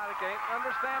it. I can't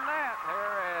understand that.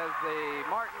 Here as the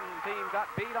Martin team got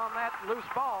beat on that loose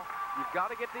ball. You've got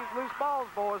to get these loose balls,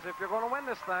 boys, if you're going to win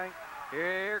this thing.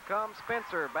 Here comes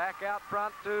Spencer back out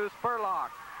front to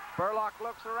Spurlock. Spurlock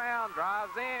looks around,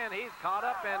 drives in. He's caught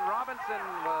up, and Robinson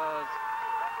was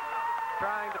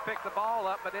trying to pick the ball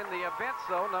up, but in the event,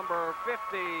 so number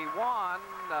 51,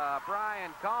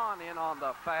 Brian Kahn, in on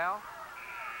the foul.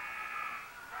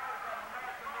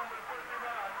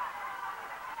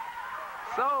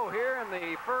 So here in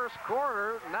the first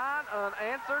quarter, 9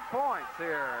 unanswered points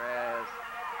here as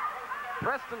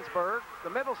Prestonsburg, the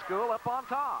middle school, up on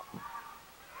top.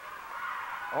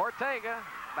 Ortega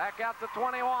back out to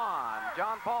 21.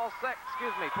 John Paul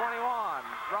 21,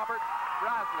 Robert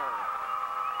Reisner.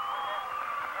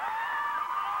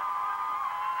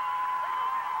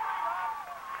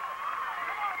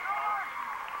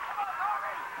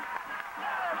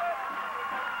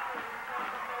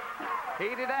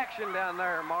 Heated action down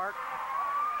there, Mark.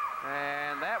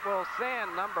 And that will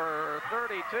send number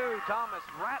 32, Thomas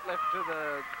Ratliff, to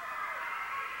the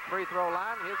free throw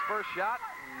line. His first shot,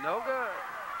 no good.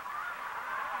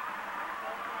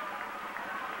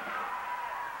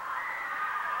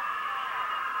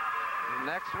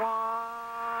 Next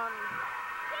one,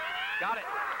 got it.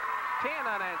 10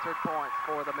 unanswered points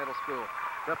for the middle school.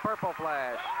 The Purple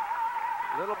Flash,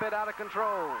 a little bit out of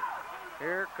control.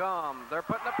 Here comes, they're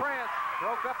putting the press.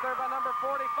 Broke up there by number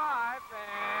 45,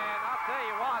 and I'll tell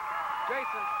you what,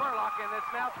 Jason Spurlock, and it's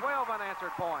now 12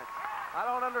 unanswered points. I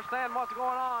don't understand what's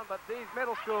going on, but these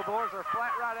middle school boys are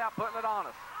flat right out putting it on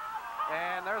us.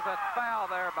 And there's a foul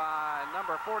there by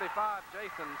number 45,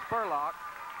 Jason Spurlock.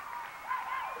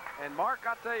 And Mark,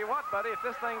 I'll tell you what, buddy, if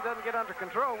this thing doesn't get under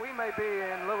control, we may be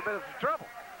in a little bit of trouble.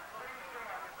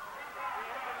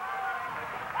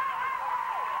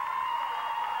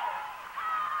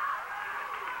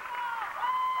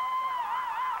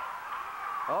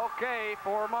 Okay,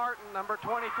 for Martin, number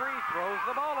 23 throws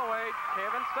the ball away,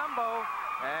 Kevin Stumbo,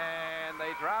 and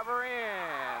they drive her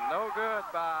in. No good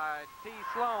by T.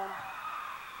 Sloan.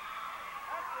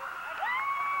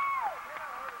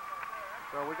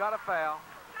 So we got a foul.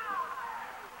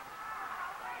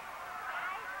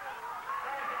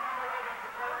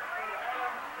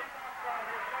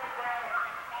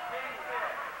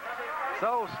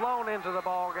 So Sloan into the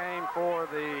ball game for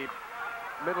the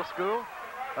middle school.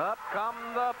 Up come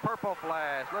the Purple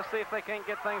Flash. Let's see if they can't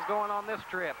get things going on this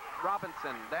trip.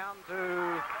 Robinson down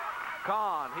to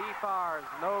Kahn. He fires,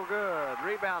 no good.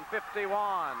 Rebound 51,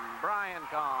 Brian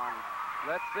Kahn.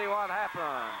 Let's see what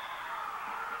happens.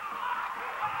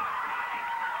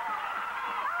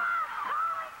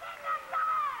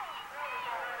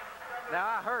 Now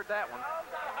I heard that one.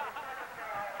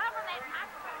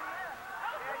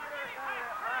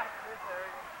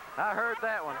 I heard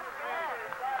that one.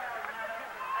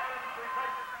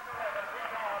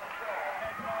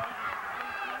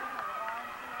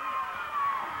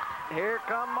 Here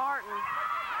come Martin.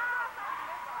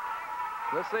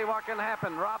 Let's see what can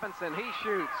happen. Robinson, he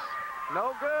shoots.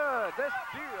 No good. This,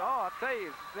 oh, I'll tell you,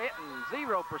 it's hitting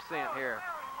 0% here.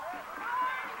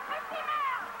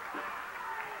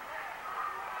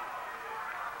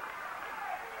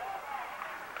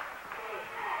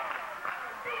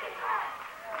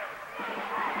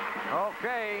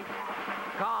 Okay,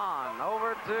 Kahn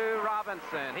over to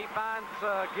Robinson. He finds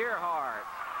Gearhart.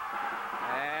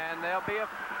 And there'll be a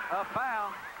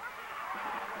foul.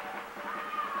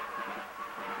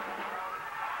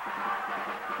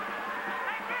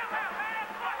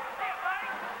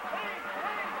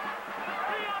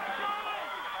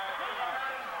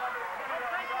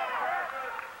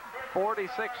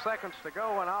 .46 seconds to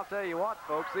go, and I'll tell you what,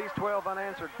 folks, these 12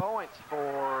 unanswered points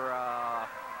for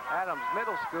Adams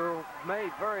Middle School may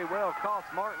very well cost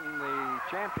Martin the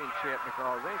championship,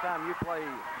 because anytime you play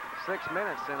 6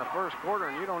 minutes in the first quarter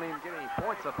and you don't even get any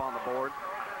points up on the board,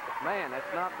 man, that's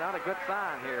not a good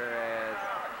sign here, as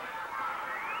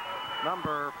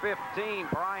number 15,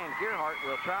 Brian Gearhart,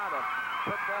 will try to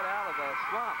put that out of the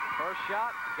slump. First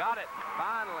shot, got it.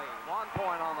 Finally, 1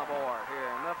 point on the board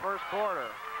here in the first quarter.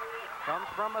 Comes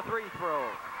from a free throw.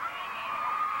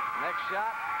 Next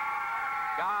shot,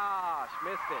 gosh,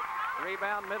 missed it.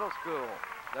 Rebound middle school.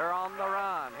 They're on the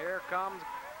run. Here comes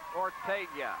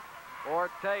Ortega.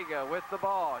 Ortega with the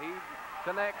ball. He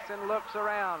connects and looks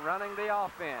around, running the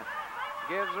offense.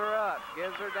 Gives her up,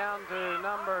 gives her down to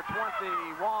number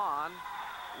 21,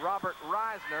 Robert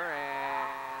Reisner,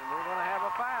 and we're going to have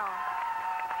a foul.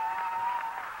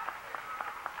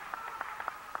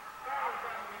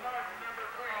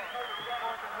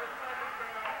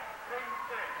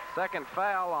 Second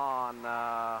foul on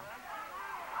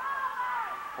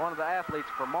one of the athletes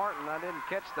for Martin. I didn't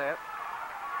catch that.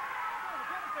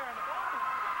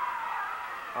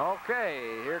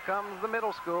 Okay, here comes the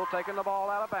middle school taking the ball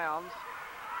out of bounds.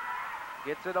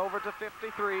 Gets it over to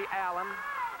 53, Allen.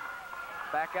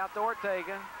 Back out to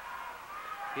Ortega.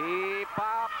 He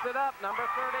pops it up, number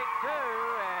 32,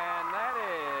 and that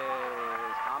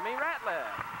is Tommy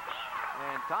Ratliff.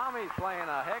 And Tommy's playing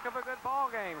a heck of a good ball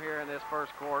game here in this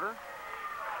first quarter.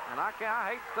 And I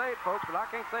hate to say it, folks, but I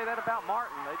can't say that about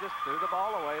Martin. They just threw the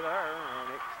ball away there,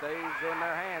 and it stays in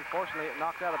their hands. Fortunately, it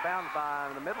knocked out of bounds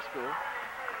by the middle school.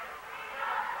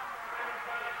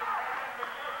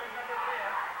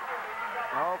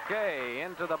 Okay,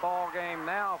 into the ball game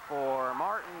now for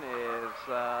Martin is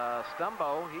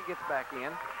Stumbo. He gets back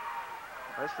in.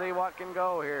 Let's see what can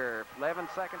go here. 11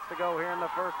 seconds to go here in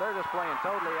the first. They're just playing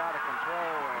totally out of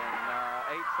control,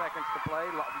 and 8 seconds to play.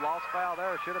 Lost foul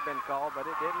there. Should have been called, but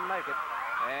it didn't make it.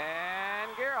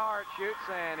 And Gerhardt shoots,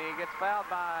 and he gets fouled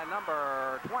by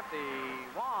number 21,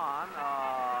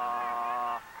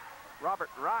 Robert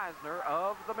Reisner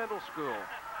of the middle school.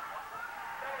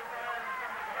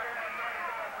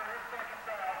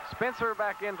 Spencer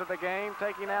back into the game,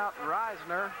 taking out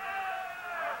Reisner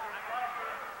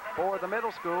for the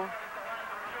middle school.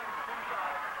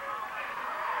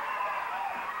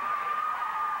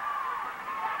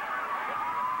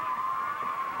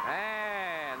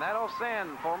 And that'll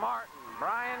send for Martin.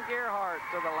 Brian Gerhardt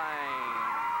to the lane.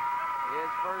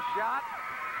 His first shot,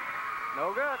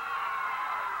 no good.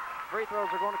 Free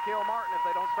throws are going to kill Martin if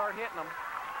they don't start hitting them.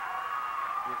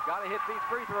 You've got to hit these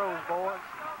free throws, boys.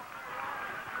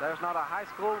 There's not a high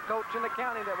school coach in the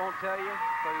county that won't tell you,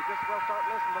 so you just well start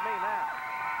listening to me now.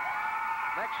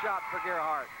 Next shot for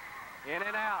Gerhardt. In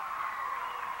and out.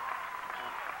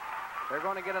 They're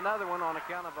going to get another one on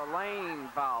account of a lane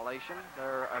violation.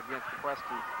 They're against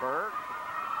Prestonsburg.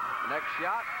 Next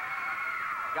shot.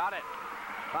 Got it.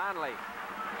 Finally.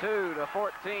 2 to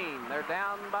 14. They're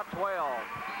down by 12.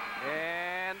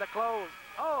 And the close.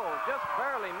 Oh, just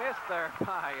barely missed there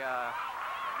by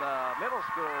the middle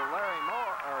school,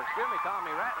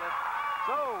 Tommy Ratliff.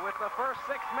 So with the first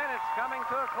 6 minutes coming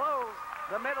to a close,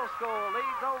 the middle school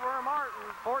leads over Martin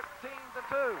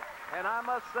 14-2. And I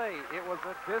must say, it was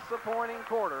a disappointing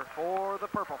quarter for the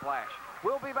Purple Flash.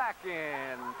 We'll be back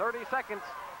in 30 seconds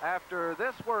after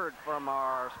this word from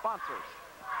our sponsors.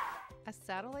 A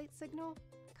satellite signal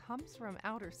comes from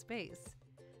outer space.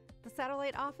 The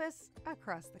satellite office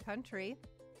across the country.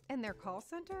 And their call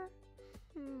center?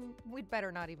 We'd better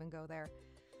not even go there.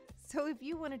 So if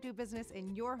you want to do business in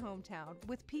your hometown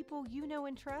with people you know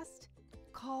and trust,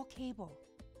 call Cable.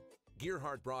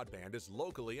 Gearhart Broadband is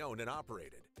locally owned and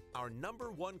operated. Our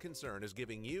 #1 concern is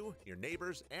giving you, your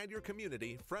neighbors, and your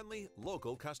community friendly,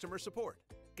 local customer support.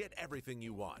 Get everything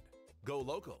you want. Go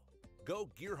local. Go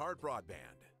Gearhart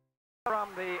Broadband.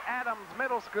 From the Adams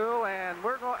Middle School, and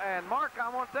Mark, I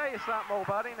want to tell you something, old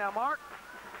buddy. Now, Mark,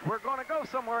 we're going to go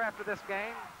somewhere after this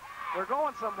game. We're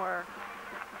going somewhere.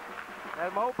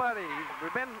 And my old buddy,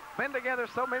 we've been together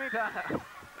so many times.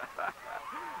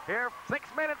 Here,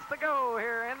 6 minutes to go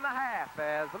here in the half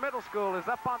as the middle school is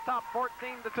up on top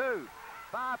 14-2.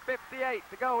 5:58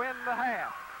 to go in the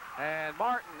half. And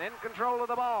Martin in control of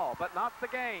the ball, but not the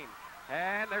game.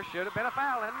 And there should have been a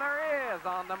foul, and there is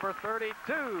on number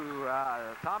 32,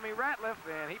 Tommy Ratliff,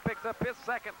 and he picks up his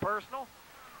second personal.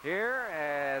 Here,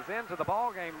 as into the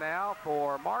ball game now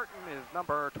for Martin is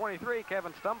number 23,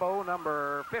 Kevin Stumbo,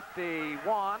 number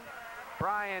 51,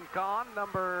 Brian Kahn,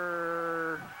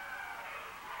 number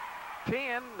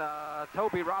 10,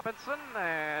 Toby Robinson,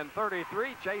 and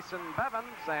 33, Jason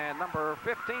Bevins, and number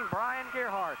 15, Brian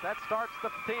Gerhardt. That starts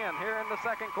the 10 here in the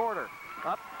second quarter.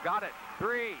 Up, got it,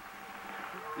 3.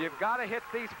 You've got to hit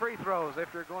these free throws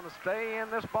if you're going to stay in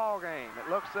this ball game.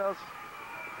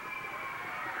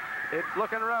 It's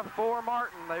looking rough for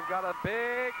Martin. They've got a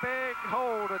big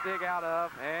hole to dig out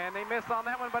of, and they miss on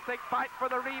that one, but they fight for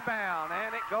the rebound,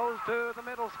 and it goes to the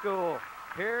middle school.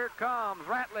 Here comes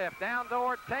Ratliff down to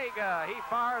Ortega. He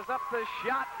fires up the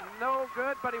shot, no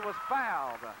good, but he was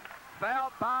fouled.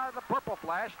 Fouled by the Purple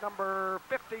Flash, number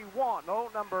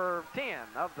number 10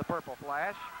 of the Purple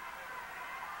Flash.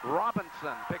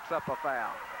 Robinson picks up a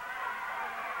foul.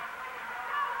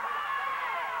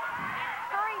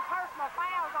 3 personal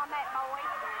fouls on that boy.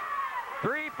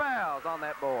 3 fouls on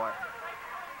that boy.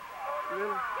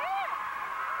 Really?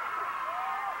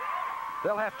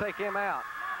 They'll have to take him out.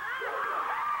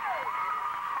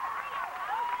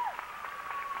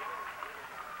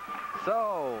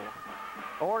 So,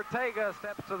 Ortega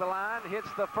steps to the line,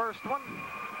 hits the first one,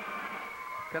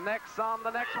 connects on the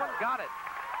next one, got it.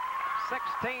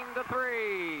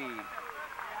 16-3.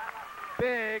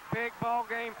 Big ball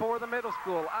game for the middle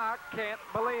school. I can't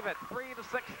believe it.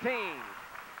 3-16.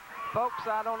 Folks,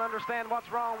 I don't understand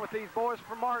what's wrong with these boys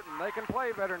from Martin. They can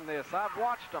play better than this. I've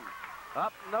watched them.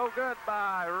 Up, no good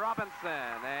by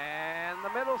Robinson. And the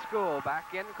middle school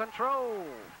back in control.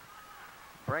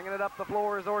 Bringing it up the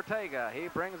floor is Ortega. He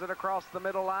brings it across the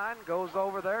middle line, goes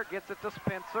over there, gets it to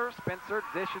Spencer. Spencer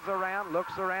dishes around,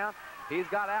 looks around. He's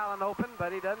got Allen open,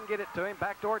 but he doesn't get it to him.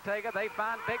 Back to Ortega. They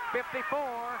find Big 54,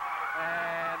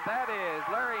 and that is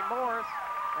Larry Morris.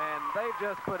 And they've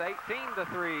just put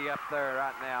 18-3 up there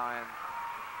right now, and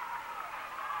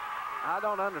I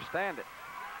don't understand it.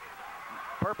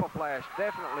 Purple Flash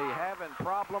definitely having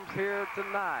problems here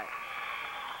tonight.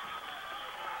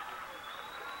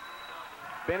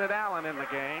 Bennett Allen in the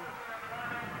game.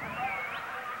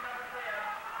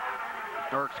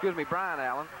 Or excuse me, Brian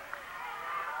Allen.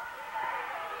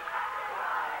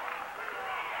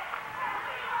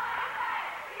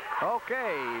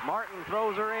 Okay, Martin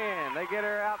throws her in. They get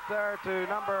her out there to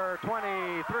number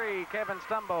 23, Kevin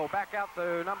Stumbo. Back out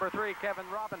to number 3, Kevin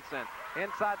Robinson.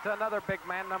 Inside to another big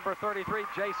man, number 33,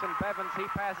 Jason Bevins. He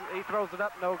passes, he throws it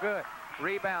up, no good.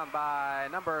 Rebound by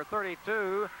number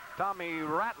 32, Tommy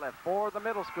Ratliff for the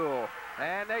middle school.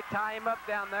 And they tie him up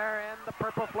down there, and the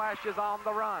Purple Flash is on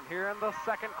the run here in the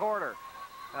second quarter.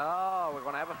 Oh, we're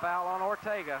going to have a foul on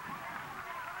Ortega.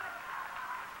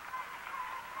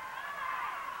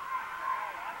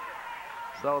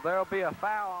 So there'll be a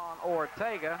foul on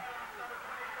Ortega.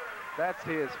 That's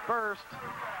his first.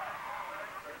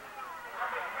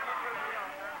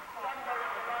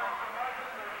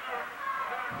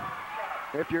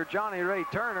 If you're Johnny Ray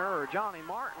Turner or Johnny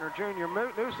Martin or Junior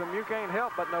Newsom, you can't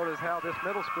help but notice how this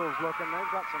middle school's looking.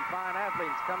 They've got some fine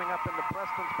athletes coming up in the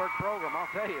Prestonsburg program. I'll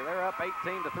tell you, they're up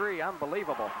 18-3.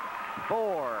 Unbelievable.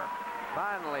 4.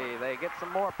 Finally, they get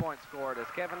some more points scored as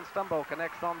Kevin Stumbo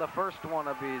connects on the first one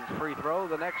of his free throw.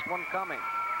 The next one coming.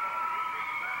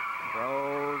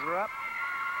 Throws her up.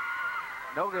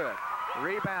 No good.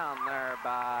 Rebound there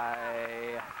by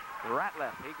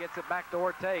Ratliff. He gets it back to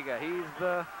Ortega. He's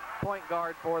the point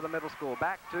guard for the middle school.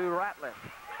 Back to Ratliff.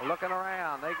 Looking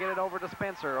around. They get it over to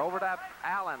Spencer. Over to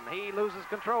Allen. He loses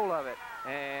control of it.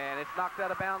 And it's knocked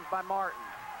out of bounds by Martin.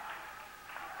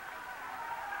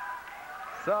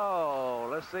 So,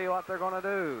 let's see what they're going to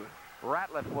do.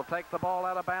 Ratliff will take the ball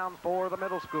out of bounds for the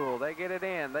middle school. They get it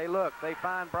in. They look. They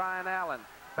find Brian Allen.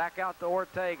 Back out to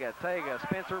Ortega.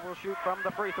 Spencer will shoot from the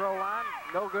free throw line.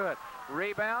 No good.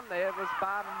 Rebound. It was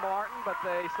by Martin, but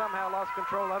they somehow lost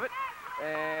control of it.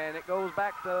 And it goes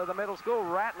back to the middle school.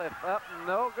 Ratliff up.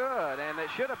 No good. And it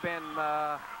should have been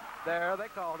there. They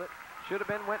called it. Should have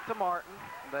been went to Martin.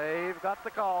 They've got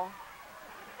the call.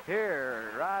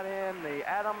 Here, right in the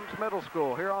Adams Middle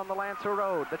School, here on the Lancer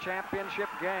Road, the championship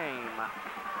game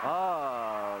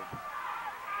of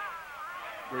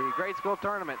the grade school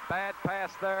tournament. Bad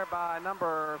pass there by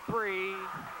number 3,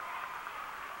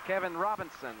 Kevin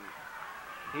Robinson.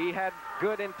 He had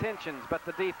good intentions, but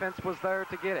the defense was there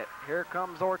to get it. Here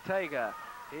comes Ortega.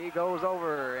 He goes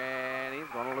over, and he's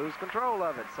going to lose control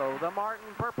of it. So the Martin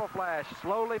Purple Flash,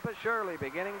 slowly but surely,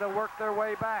 beginning to work their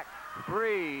way back.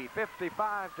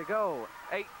 3:55 to go,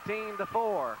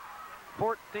 18-4,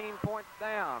 14 points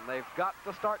down. They've got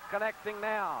to start connecting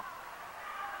now.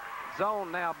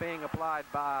 Zone now being applied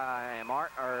by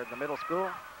the middle school.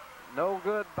 No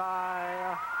good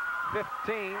by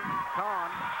 15,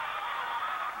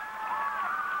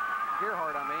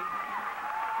 Gearhart, I mean.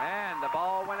 And the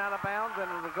ball went out of bounds, and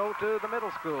it'll go to the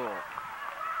middle school.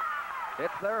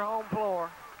 It's their home floor.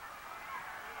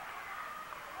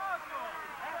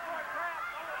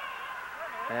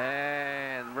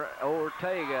 And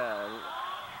Ortega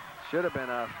should have been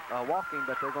a walking,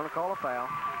 but they're going to call a foul.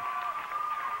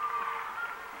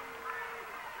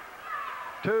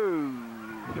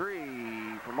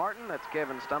 2-3 for Martin. That's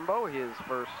Kevin Stumbo, his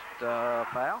first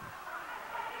foul.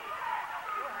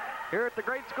 Here at the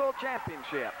grade school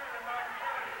championship.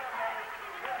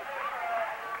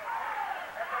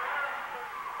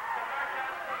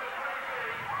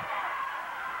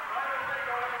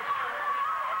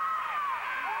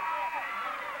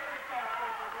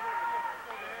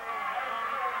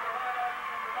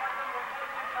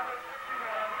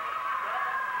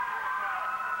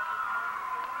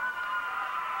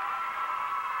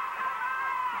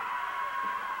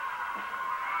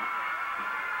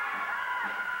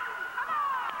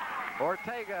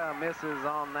 Ortega misses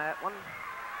on that one.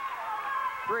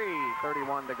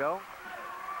 3:31 to go.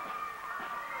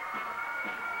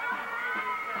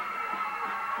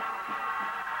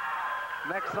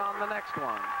 Next on the next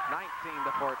one,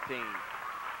 19-14.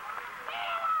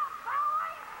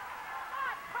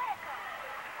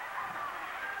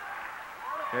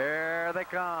 Here they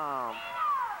come.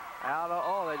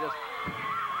 They just...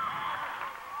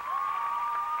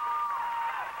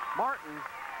 Martin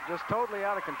just totally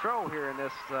out of control here in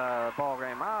this ball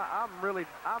game. I'm really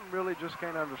just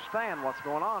can't understand what's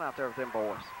going on out there with them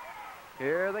boys.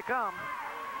 Here they come.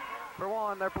 For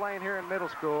one, they're playing here in middle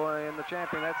school in the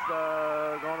champion. That's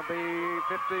going to be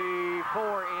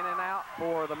 54 in and out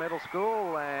for the middle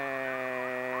school,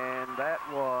 and that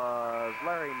was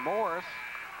Larry Morris.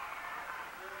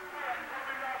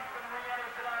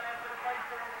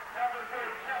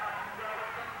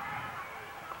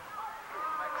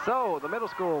 So the middle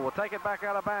school will take it back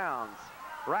out of bounds.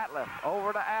 Ratliff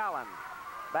over to Allen.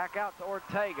 Back out to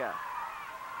Ortega.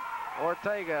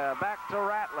 Ortega back to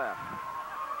Ratliff.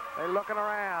 They're looking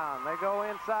around. They go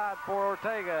inside for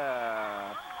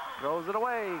Ortega. Throws it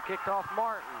away. Kicked off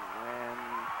Martin. And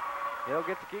he'll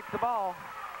get to keep the ball.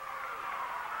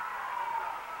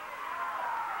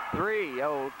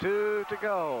 3:02 to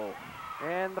go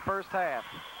in the first half.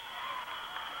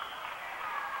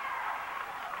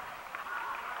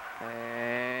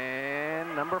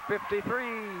 And number 53,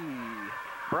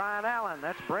 Brian Allen.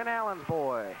 That's Brent Allen's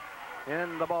boy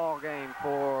in the ball game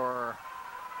for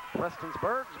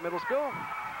Prestonsburg's middle school.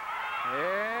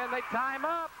 And they time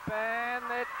up, and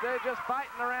they're just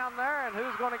fighting around there, and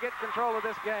who's going to get control of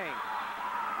this game?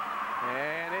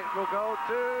 And it will go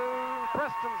to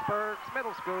Prestonsburg's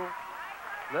middle school.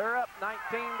 They're up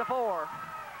 19-4.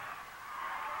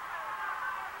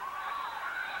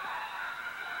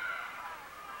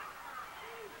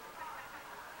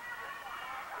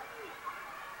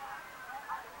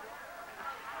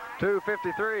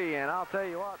 .253, and I'll tell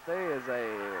you what, there is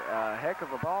a heck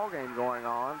of a ball game going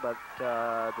on, but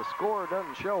the score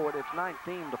doesn't show it. It's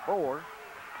 19-4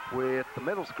 with the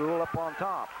middle school up on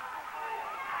top.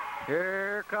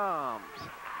 Here comes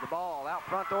the ball out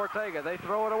front to Ortega. They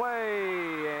throw it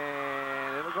away,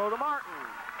 and it'll go to Martin.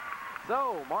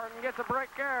 So Martin gets a break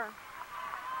there.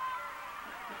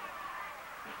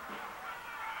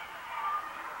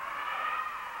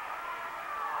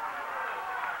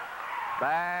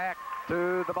 Back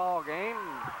to the ball game.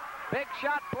 Big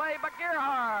shot play by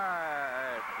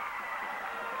Gerhardt.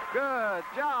 Good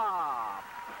job.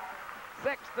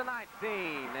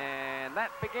 6-19, and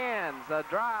that begins a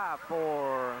drive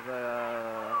for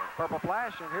the Purple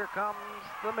Flash, and here comes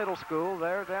the middle school.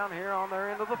 They're down here on their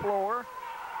end of the floor.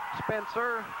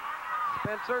 Spencer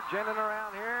ginning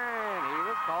around here, and he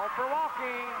was called for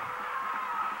walking.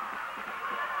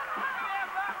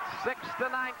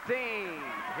 6-19.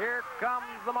 Here comes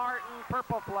the Martin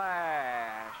Purple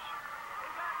Flash.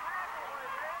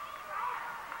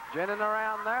 Ginning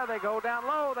around there. They go down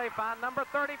low. They find number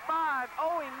 35.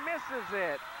 Oh, he misses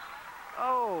it.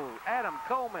 Oh, Adam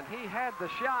Coleman, he had the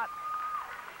shot,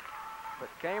 but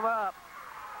came up.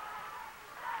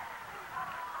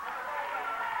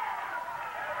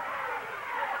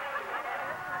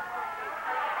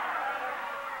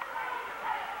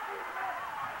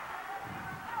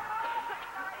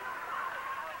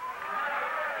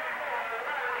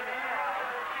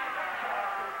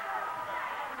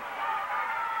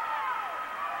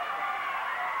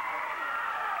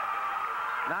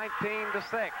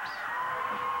 (19-6).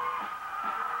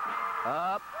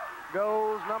 Up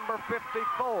goes number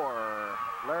 54,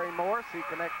 Larry Morris. He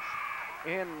connects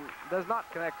in, does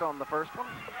not connect on the first one.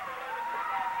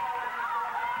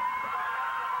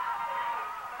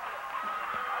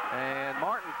 And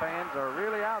Martin fans are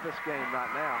really out of this game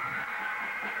right now.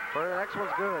 For the next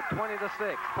one's good,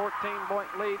 20-6,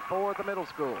 14-point lead for the middle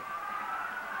school.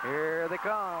 Here they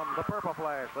come, the Purple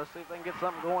Flash. Let's see if they can get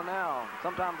something going now.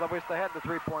 Sometimes I wish they had the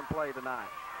three-point play tonight.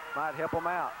 Might help them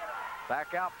out.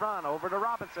 Back out front, over to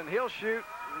Robinson. He'll shoot.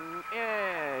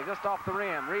 Yeah, just off the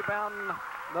rim. Rebound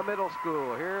the middle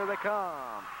school. Here they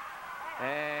come.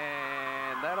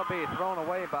 And that'll be thrown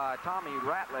away by Tommy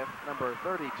Ratliff, number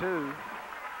 32.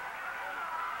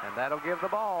 And that'll give the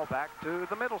ball back to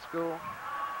the middle school.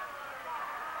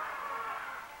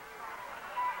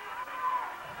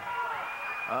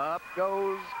 Up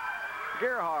goes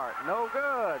Gerhardt. No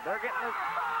good. They're getting it.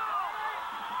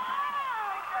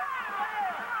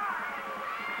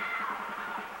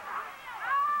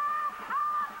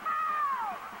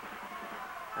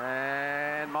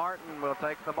 And Martin will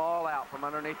take the ball out from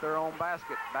underneath their own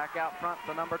basket. Back out front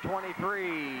to number 23.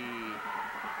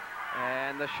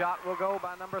 And the shot will go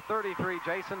by number 33,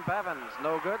 Jason Bevins.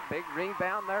 No good. Big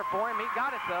rebound there for him. He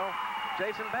got it, though.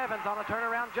 Jason Bevins on a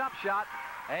turnaround jump shot.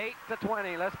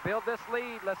 8-20. Let's build this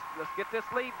lead. Let's get this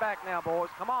lead back now, boys.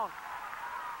 Come on.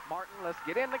 Martin, let's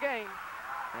get in the game.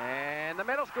 And the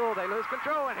middle school, they lose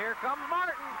control, and here comes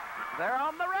Martin. They're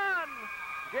on the run.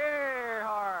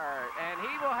 Gerhardt, and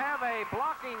he will a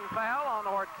blocking foul on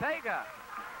Ortega.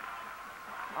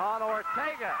 On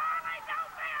Ortega.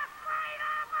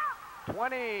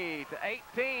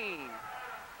 20-18.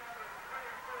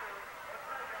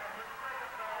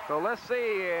 So let's see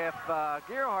if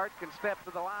Gearhart can step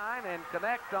to the line and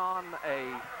connect on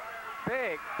a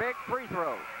big free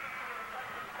throw.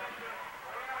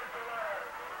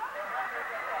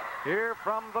 Here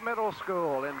from the middle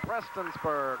school in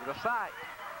Prestonsburg, the site,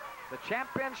 the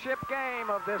championship game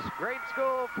of this grade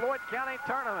school Floyd County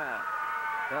tournament.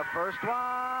 The first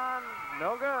one,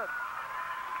 no good.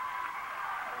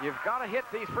 You've got to hit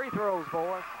these free throws,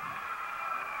 boys.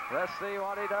 Let's see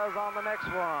what he does on the next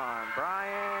one.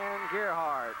 Brian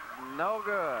Gearhart, no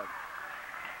good.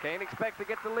 Can't expect to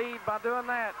get the lead by doing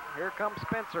that. Here comes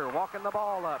Spencer, walking the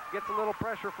ball up. Gets a little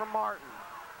pressure from Martin.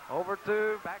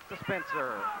 Back to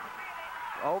Spencer.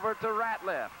 Over to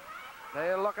Ratliff.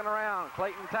 They're looking around.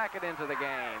 Clayton Tackett into the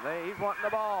game. He's wanting the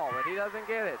ball, but he doesn't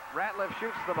get it. Ratliff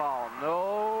shoots the ball.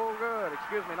 No good.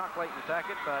 Excuse me, not Clayton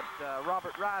Tackett, but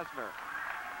Robert Reisner.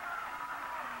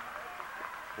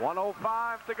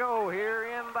 1:05 to go here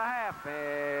in the half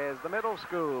as the middle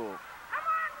school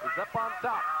is up on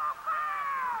top.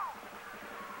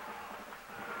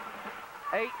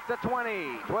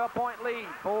 8-20, 12-point lead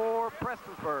for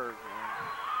Prestonsburg.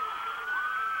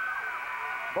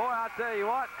 Boy, I tell you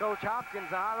what, Coach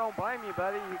Hopkins, I don't blame you,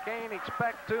 buddy. You can't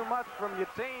expect too much from your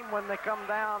team when they come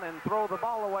down and throw the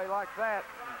ball away like that.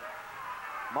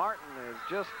 Martin is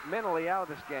just mentally out of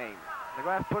this game. They're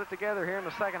going to have to put it together here in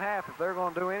the second half if they're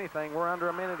going to do anything. We're under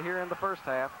a minute here in the first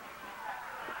half.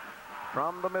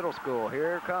 From the middle school,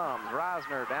 here comes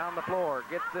Reisner down the floor,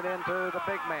 gets it into the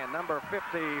big man, number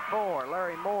 54,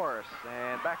 Larry Morris,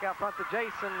 and back out front to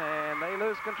Jason, and they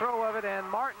lose control of it, and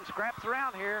Martin scraps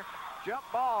around here. Jump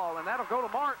ball, and that'll go to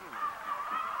Martin.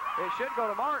 It should go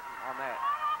to Martin on that.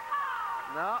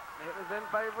 No, it was in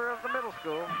favor of the middle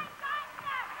school.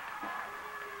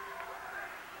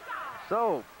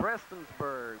 So,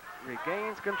 Prestonsburg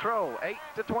regains control,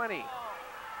 8-20.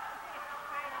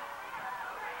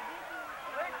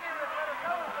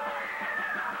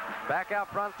 Back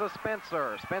out front to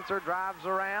Spencer. Spencer drives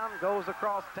around, goes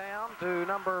across town to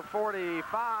number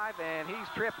 45, and he's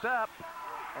tripped up.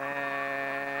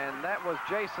 And that was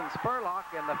Jason Spurlock,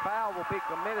 and the foul will be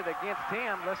committed against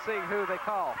him. Let's see who they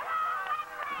call.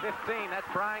 15, that's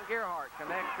Brian Gearhart,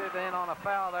 connected in on a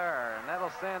foul there, and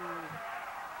that'll send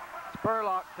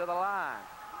Spurlock to the line.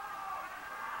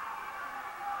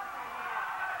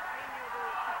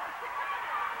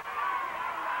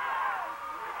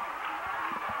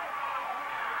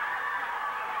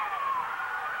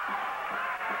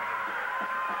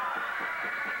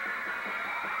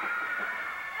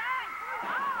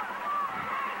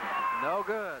 No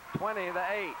good,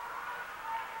 20-8.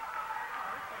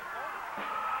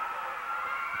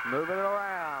 Moving it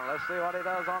around. Let's see what he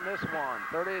does on this one.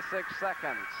 36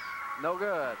 seconds. No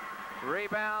good.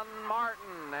 Rebound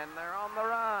Martin, and they're on the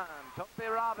run. Toby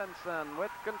Robinson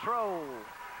with control.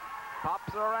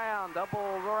 Pops it around,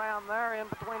 doubles around there in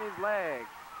between his legs.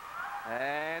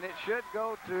 And it should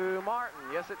go to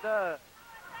Martin. Yes, it does.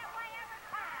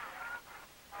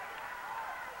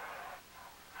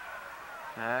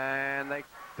 And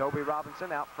Toby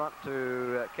Robinson out front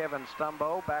to Kevin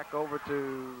Stumbo. Back over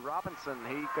to Robinson.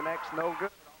 He connects, no good.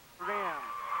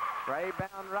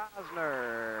 Raybound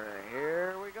Reisner.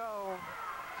 Here we go.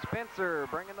 Spencer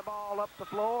bringing the ball up the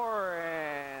floor,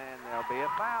 and there'll be a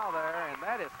foul there, and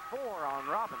that is 4 on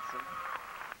Robinson.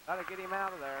 Got to get him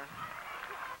out of there.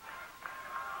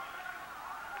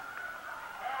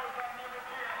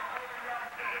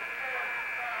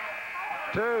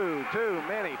 Too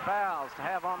many fouls to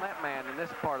have on that man in this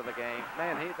part of the game.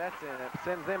 Man, it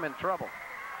sends them in trouble.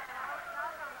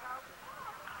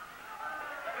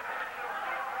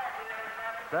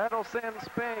 That'll send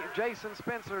Jason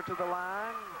Spencer to the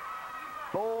line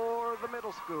for the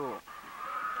middle school.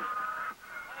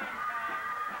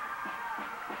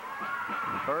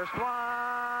 First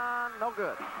one, no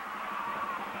good.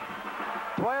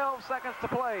 12 seconds to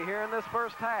play here in this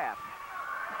first half.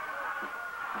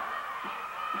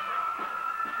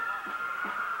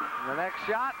 The next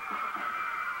shot,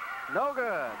 no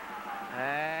good.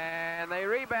 And they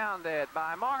rebounded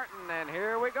by Martin, and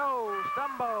here we go.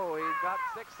 Stumbo, he's got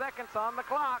 6 seconds on the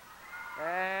clock,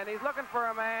 and he's looking for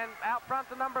a man out front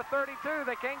to number 32.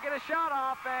 They can't get a shot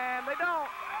off, and they don't.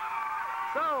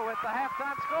 So it's a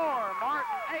halftime score.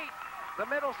 Martin 8, the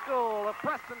middle school of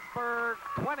Prestonsburg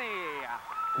 20.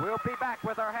 We'll be back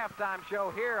with our halftime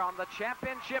show here on the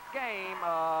championship game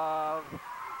of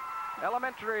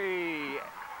elementary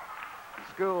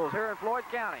schools here in Floyd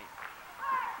County.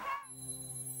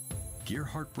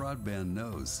 Gearhart Broadband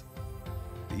knows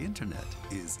the internet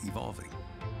is evolving,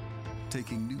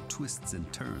 taking new twists and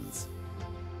turns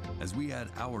as we add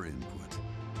our input,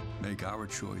 make our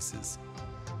choices,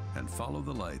 and follow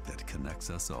the light that connects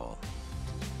us all.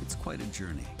 It's quite a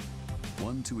journey,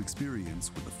 one to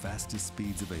experience with the fastest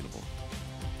speeds available.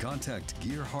 Contact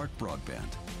Gearhart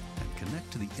Broadband and connect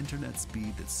to the internet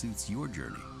speed that suits your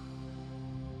journey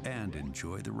and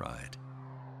enjoy the ride.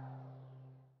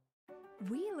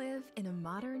 We live in a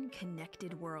modern,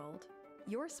 connected world.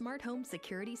 Your smart home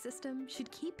security system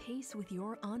should keep pace with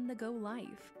your on-the-go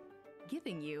life,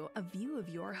 giving you a view of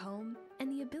your home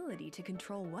and the ability to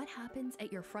control what happens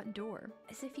at your front door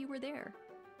as if you were there.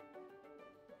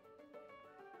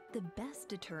 The best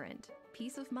deterrent,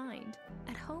 peace of mind,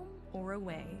 at home or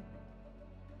away.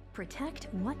 Protect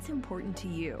what's important to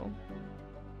you.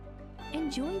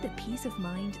 Enjoy the peace of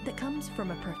mind that comes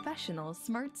from a professional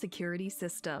smart security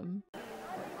system.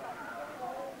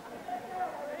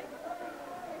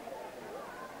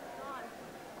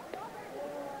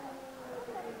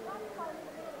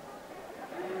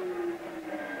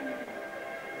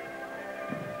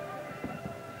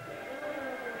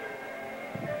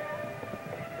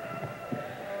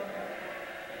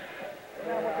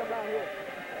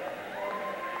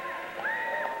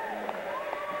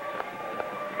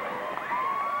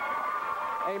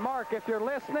 Hey, Mark, if you're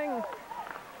listening,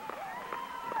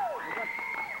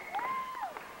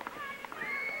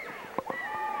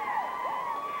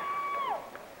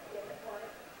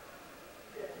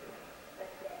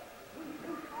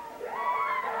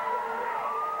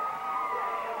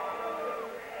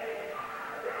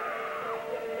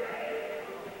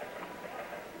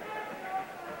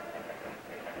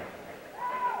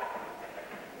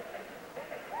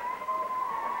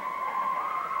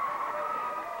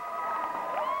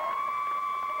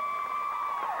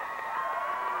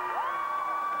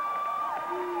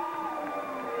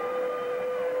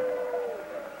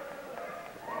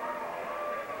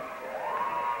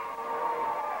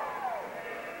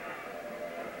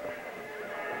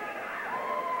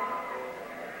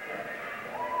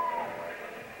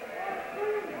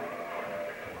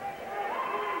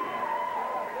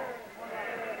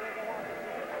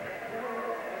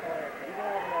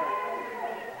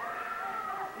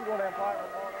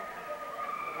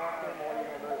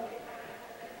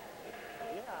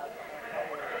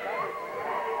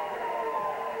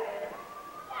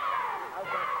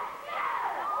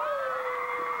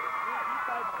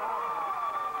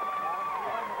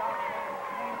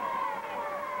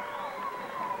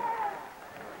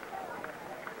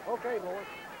 Okay, boys.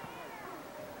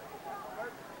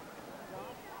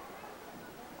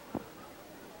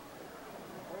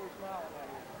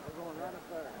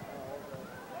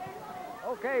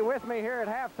 okay, with me here at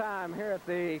halftime here at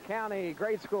the County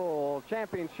Grade School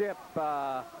Championship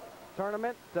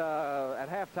tournament at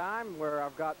halftime, where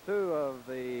I've got two of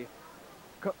the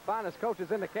finest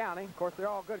coaches in the county. Of course, they're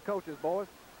all good coaches, boys.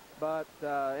 But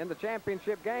in the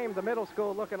championship game, the middle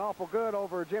school looking awful good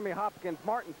over Jimmy Hopkins'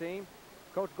 Martin team.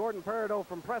 Coach Gordon Peridot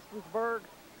from Prestonsburg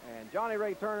and Johnny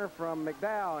Ray Turner from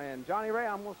McDowell. And Johnny Ray,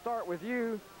 I'm going to start with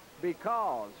you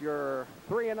because you're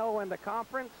 3-0 in the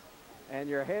conference and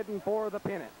you're heading for the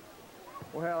pennant.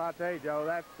 Well, I tell you, Joe,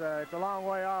 that's it's a long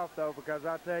way off though, because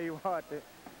I tell you what,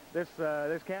 this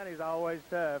county is always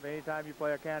tough. Anytime you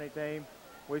play a county team,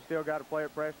 we still got to play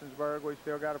at Prestonsburg. We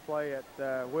still got to play at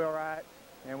Wheelwright,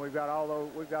 and we've got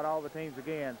all the teams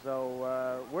again.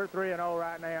 So we're 3-0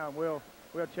 right now, and we'll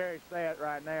cherish that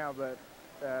right now, but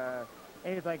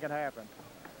anything can happen.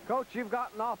 Coach, you've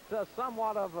gotten off to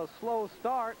somewhat of a slow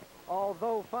start,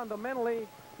 although fundamentally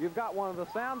you've got one of the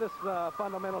soundest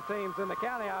fundamental teams in the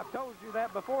county. I've told you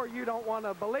that before. You don't want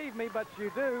to believe me, but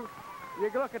you do.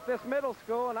 You look at this middle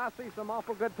school, and I see some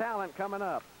awful good talent coming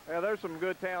up. Yeah, there's some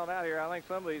good talent out here. I think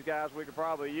some of these guys we could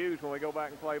probably use when we go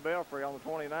back and play Belfry on the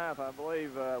 29th. I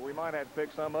believe we might have to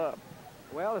pick some up.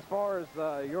 Well, as far as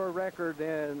your record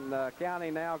in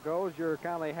county now goes, you're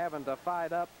kind of having to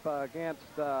fight up against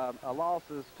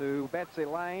losses to Betsy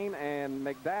Lane and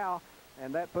McDowell,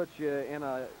 and that puts you in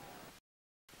a...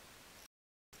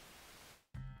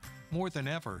 More than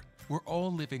ever, we're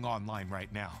all living online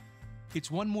right now. It's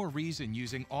one more reason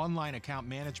using online account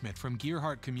management from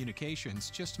Gearhart Communications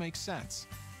just makes sense.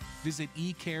 Visit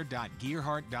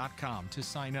ecare.gearhart.com to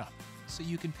sign up so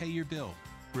you can pay your bill,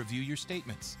 review your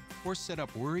statements, or set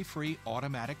up worry-free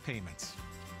automatic payments,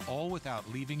 all without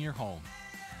leaving your home.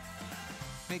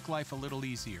 Make life a little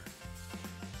easier.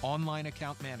 Online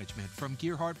account management from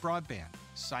Gearhart Broadband.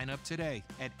 Sign up today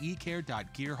at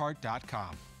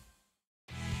ecare.gearhart.com.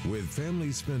 With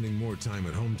families spending more time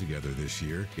at home together this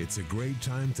year, it's a great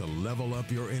time to level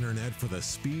up your internet for the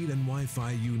speed and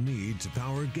Wi-Fi you need to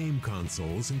power game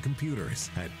consoles and computers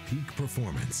at peak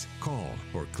performance. Call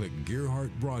or click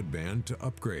Gearhart Broadband to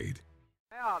upgrade.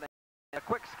 Now, a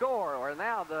quick score, or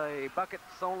now the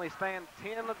buckets only stand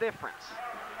 10 of difference.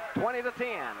 20 to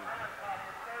 10.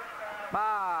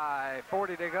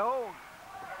 5:40 to go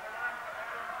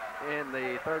in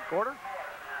the third quarter.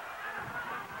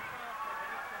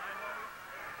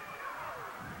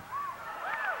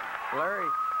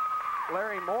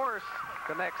 Larry Morris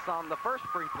connects on the first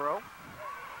free throw.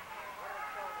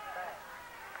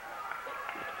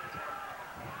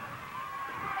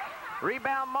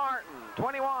 Rebound Martin,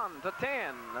 21 to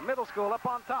 10. The middle school up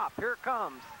on top. Here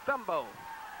comes Stumbo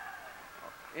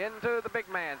into the big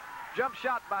man. Jump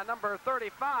shot by number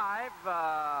 35,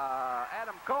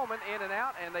 Adam Coleman, in and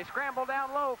out, and they scramble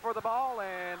down low for the ball,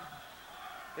 and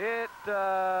it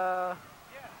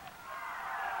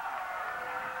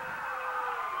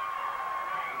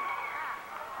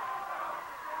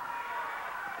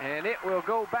will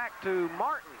go back to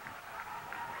Martin.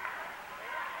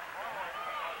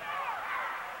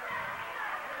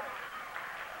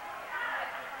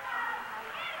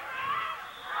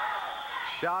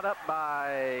 Shot up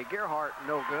by Gearhart,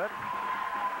 no good.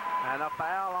 And a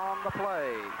foul on the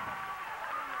play.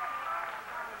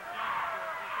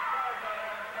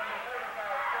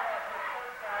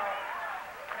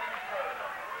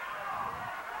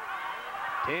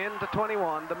 (10 to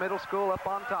 21), the middle school up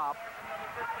on top.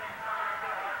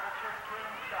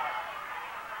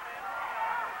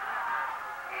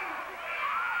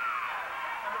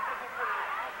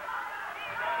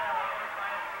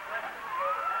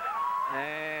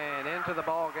 And into the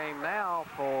ball game now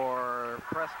for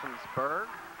Prestonsburg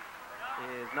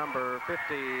is number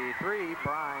 53,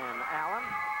 Brian Allen,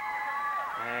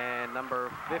 and number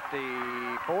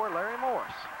 54, Larry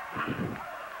Morris.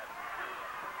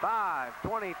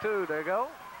 5:22 to go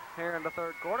here in the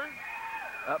third quarter.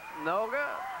 Up, no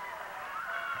good.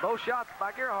 Both shots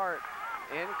by Gearhart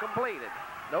incompleted,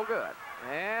 no good.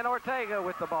 And Ortega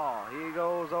with the ball. He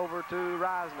goes over to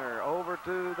Reisner, over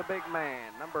to the big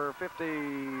man, number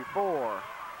 54,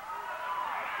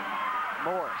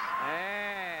 Morris.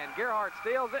 And Gearhart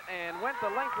steals it and went the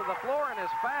length of the floor and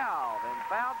is fouled. And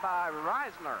fouled by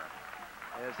Reisner,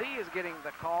 as he is getting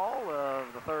the call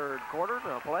of the third quarter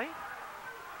to play.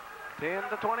 10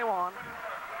 to 21.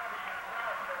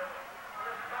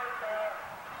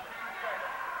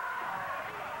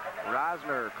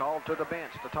 Reisner called to the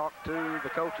bench to talk to the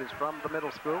coaches from the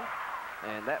middle school,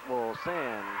 and that will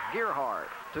send Gearhart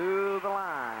to the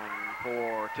line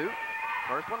for two.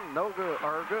 First one, no good,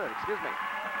 or good, excuse me.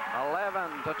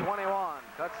 11 to 21,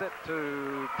 cuts it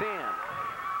to 10.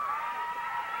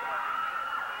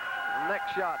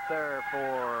 Next shot there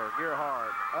for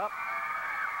Gearhart, up,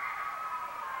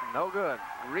 no good.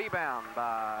 Rebound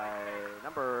by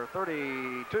number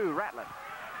 32, Ratliff.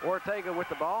 Ortega with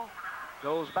the ball.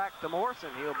 Goes back to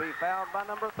Morrison. He'll be fouled by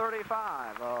number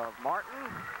 35 of Martin.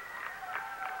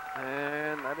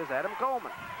 And that is Adam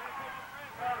Coleman.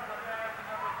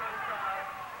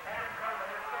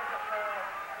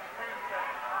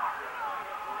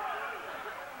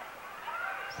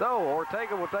 So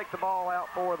Ortega will take the ball out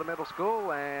for the middle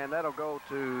school, and that'll go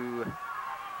to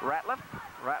Ratliff.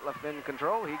 Ratliff in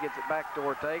control. He gets it back to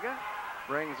Ortega.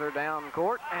 Brings her down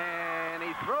court, and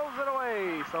he throws it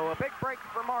away. So a big break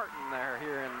for Martin there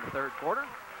here in the third quarter.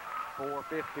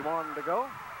 4:51 to go.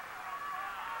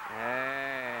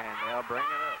 And they'll bring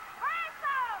it up.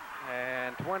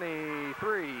 And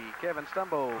 23, Kevin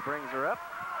Stumbo brings her up.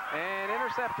 And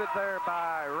intercepted there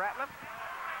by Ratliff.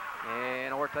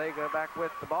 And Ortega back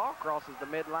with the ball, crosses the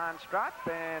midline stripe,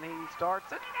 and he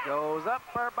starts it. Goes up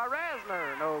by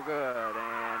Reisner, no good.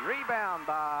 And rebound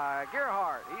by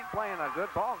Gearhart. He's playing a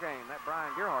good ball game, that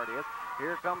Brian Gearhart is.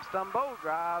 Here comes Stumbo,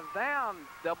 drives down,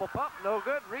 double pump, no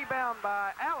good. Rebound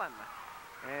by Allen.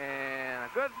 And a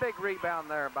good big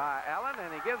rebound there by Allen,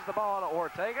 and he gives the ball to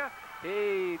Ortega.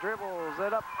 He dribbles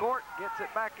it up court, gets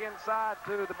it back inside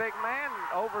to the big man,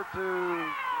 over to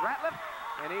Ratliff.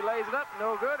 And he lays it up,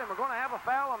 no good, and we're going to have a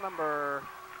foul on number,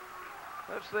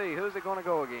 let's see, who's it going to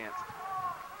go against?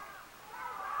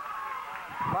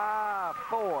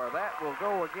 5-4, that will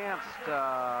go against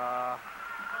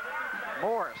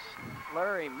Morris,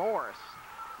 Larry Morris.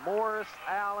 Morris,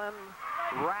 Allen,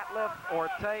 Ratliff,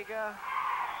 Ortega,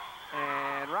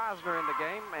 and Reisner in the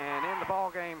game, and in the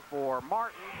ball game for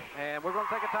Martin. And we're going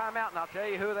to take a timeout, and I'll tell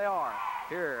you who they are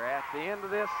here at the end of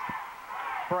this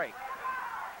break.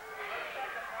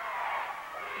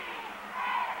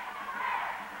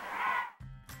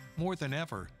 More than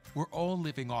ever, We're all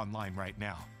living online right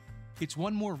now. It's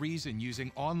one more reason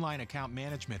using online account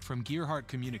management from Gearhart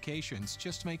Communications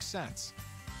just makes sense.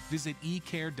 Visit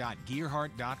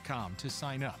ecare.gearhart.com to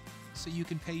sign up so you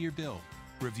can pay your bill,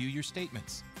 review your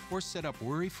statements, or set up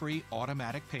worry-free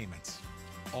automatic payments,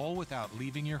 all without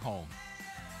leaving your home.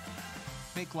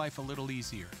 Make life a little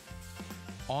easier.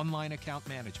 Online account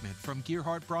management from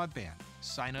Gearhart Broadband.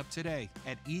 Sign up today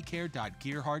at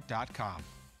ecare.gearhart.com.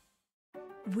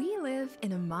 We live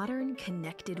in a modern,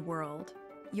 connected world.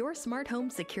 Your smart home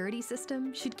security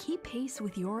system should keep pace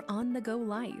with your on-the-go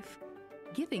life,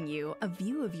 giving you a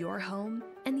view of your home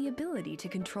and the ability to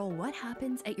control what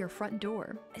happens at your front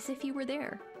door as if you were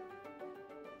there.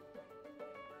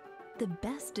 The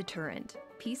best deterrent,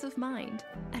 peace of mind,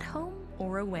 at home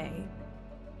or away.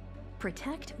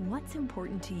 Protect what's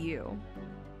important to you.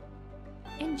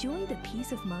 Enjoy the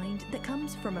peace of mind that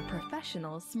comes from a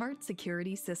professional smart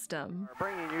security system. We're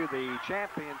bringing you the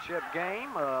championship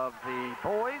game of the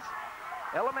boys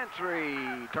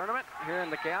elementary tournament here in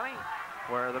the county,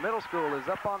 where the middle school is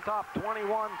up on top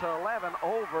 21-11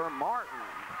 over Martin.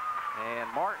 And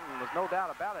Martin was no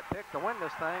doubt about it, picked to win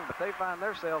this thing, but they find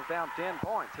themselves down 10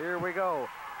 points. Here we go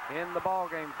in the ball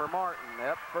game for Martin.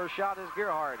 Up, first shot is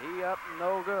Gearhart. He up,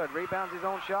 no good. Rebounds his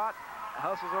own shot,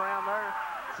 hustles around there.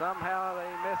 Somehow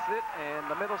they miss it, and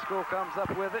the middle school comes up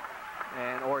with it,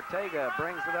 and Ortega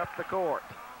brings it up the court.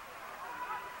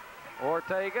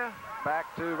 Ortega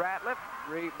back to Ratliff.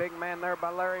 Big man there by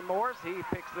Larry Morris. He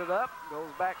picks it up,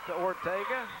 goes back to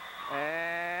Ortega,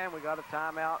 and we got a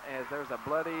timeout as there's a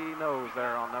bloody nose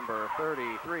there on number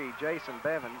 33, Jason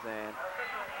Bevins, and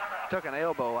took an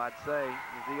elbow, I'd say.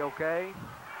 Is he okay?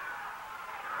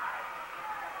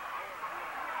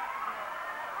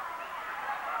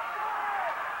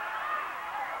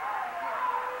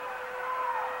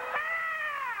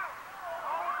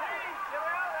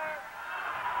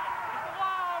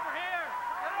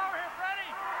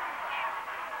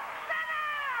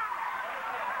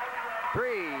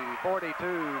 .42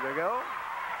 to go.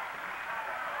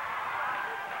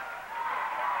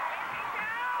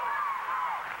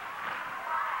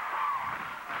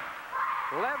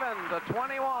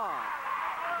 (11-21).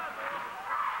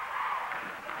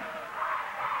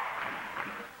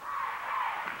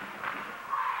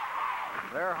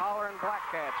 They're hollering Black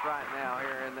Cats right now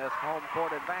here in this home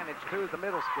court advantage to the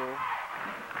middle school.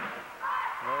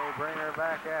 They bring her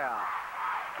back out.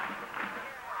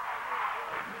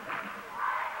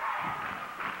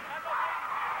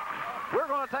 We're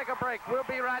going to take a break. We'll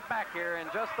be right back here in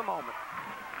just a moment.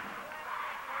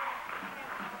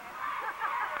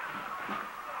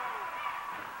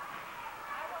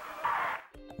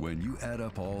 When you add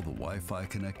up all the Wi-Fi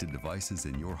connected devices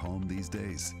in your home these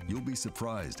days, you'll be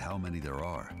surprised how many there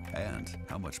are and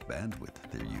how much bandwidth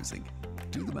they're using.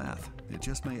 Do the math. It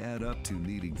just may add up to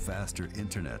needing faster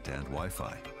internet and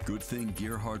Wi-Fi. Good thing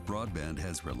Gearhart Broadband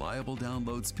has reliable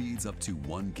download speeds up to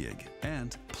 1 gig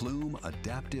and Plume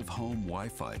Adaptive Home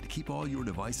Wi-Fi to keep all your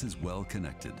devices well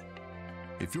connected.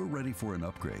 If you're ready for an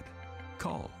upgrade,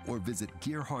 call or visit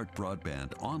Gearhart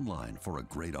Broadband online for a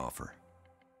great offer.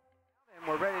 And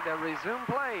we're ready to resume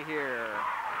play here.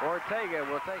 Ortega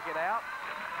will take it out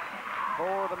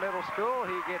for the middle school.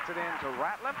 He gets it into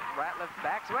Ratliff. Ratliff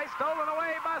backs away, stolen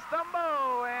away by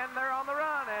Stumbo, and they're on the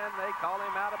run, and they call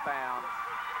him out of bounds.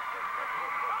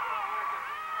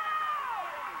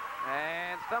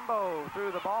 And Stumbo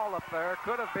threw the ball up there.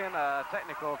 Could have been a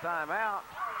technical timeout.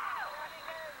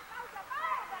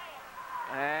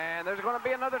 And there's going to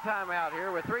be another timeout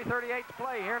here with 3:38 to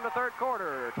play here in the third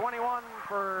quarter. 21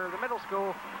 for the middle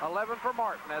school, 11 for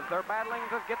Martin as they're battling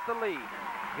to get the lead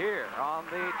here on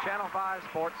the Channel 5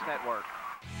 Sports Network.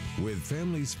 With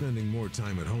families spending more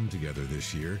time at home together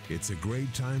this year, it's a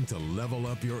great time to level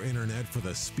up your internet for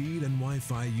the speed and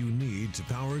Wi-Fi you need to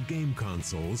power game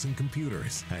consoles and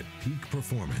computers at peak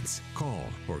performance. Call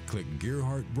or click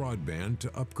Gearhart Broadband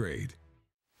to upgrade.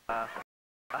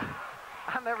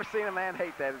 I've never seen a man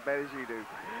hate that as bad as you do.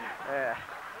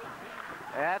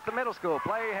 At the middle school,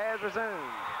 play has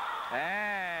resumed.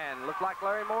 And looks like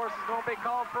Larry Morris is going to be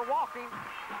called for walking.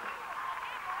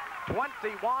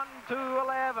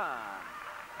 21-11.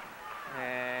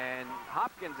 And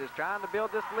Hopkins is trying to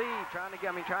build this lead, trying to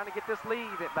get this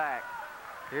lead back.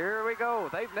 Here we go.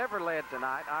 They've never led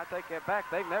tonight. I take that back.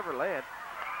 They've never led.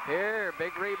 Here,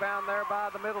 big rebound there by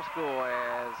the middle school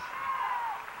as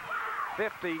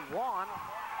 51.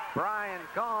 Brian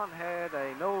Kahn had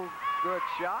a no good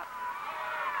shot.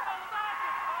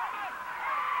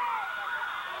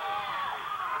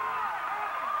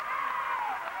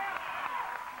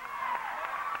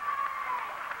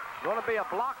 Going to be a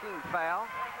blocking foul.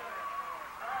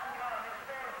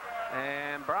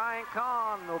 And Brian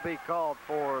Kahn will be called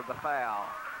for the foul.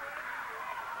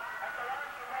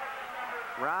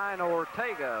 Ryan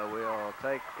Ortega will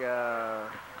take,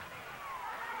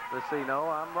 let's see, no,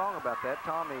 I'm wrong about that.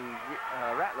 Tommy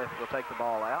Ratliff will take the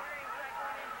ball out.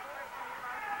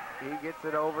 He gets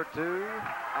it over to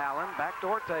Allen, back to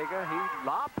Ortega. He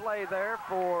lob play there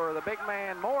for the big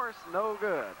man Morris, no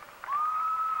good.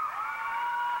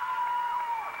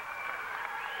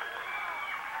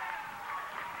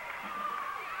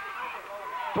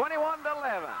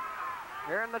 (21-11)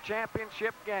 here in the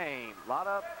championship game. A lot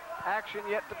of action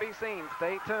yet to be seen.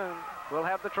 Stay tuned. We'll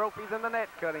have the trophies in the net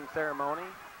cutting ceremony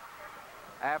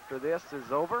after this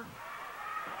is over.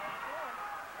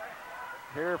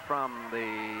 Here from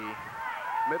the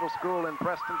middle school in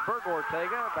Prestonsburg,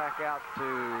 Ortega back out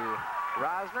to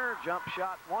Reisner. Jump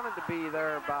shot wanted to be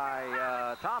there by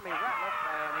Tommy Ratliff,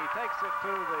 and he takes it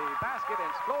to the basket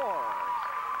and scores.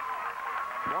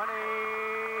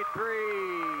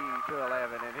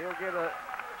 23-11, and he'll get a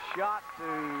shot to,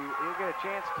 he'll get a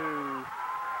chance to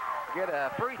get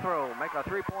a free throw, make a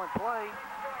three-point play.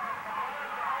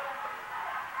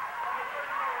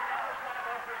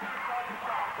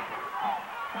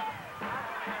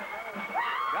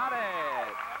 Got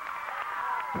it.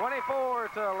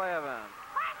 24-11.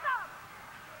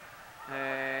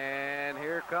 And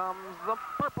here comes the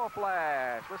purple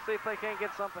flash. Let's see if they can't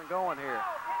get something going here.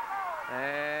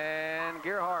 And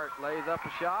Gerhardt lays up a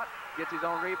shot, gets his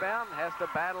own rebound, has to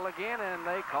battle again, and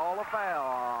they call a foul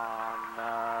on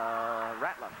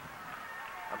Ratliff.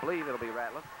 I believe it'll be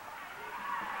Ratliff.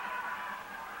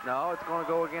 No, it's going to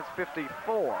go against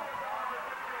 54.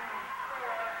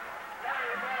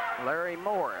 Larry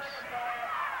Morris.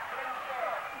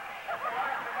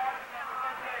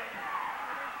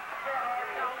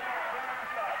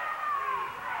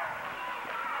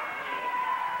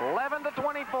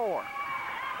 (11-24).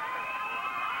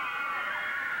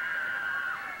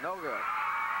 No good.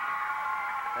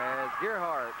 As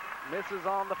Gerhardt misses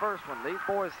on the first one. These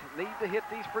boys need to hit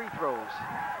these free throws.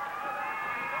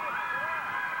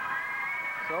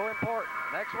 So important.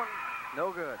 Next one,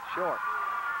 no good, short.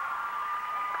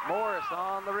 Morris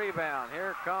on the rebound.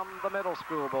 Here come the middle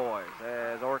school boys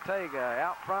as Ortega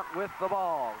out front with the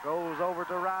ball. Goes over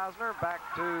to Reisner, back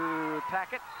to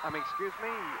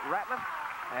Ratliff,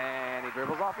 and he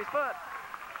dribbles off his foot.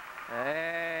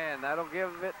 And that'll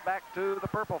give it back to the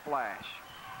purple flash.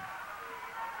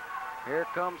 Here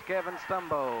comes Kevin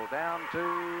Stumbo down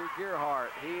to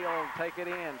Gerhardt. He'll take it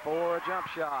in for a jump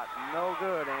shot. No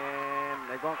good, and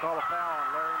they're going to call a foul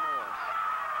on Larry Morris.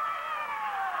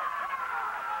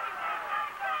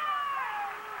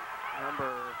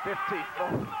 Number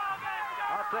 54.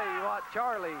 I'll tell you what,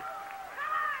 Charlie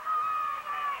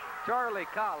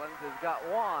Collins has got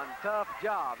one tough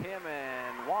job. Him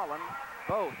and Wallen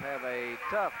both have a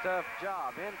tough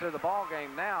job. Into the ball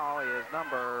game now is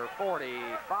number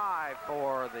 45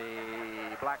 for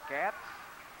the Black Cats,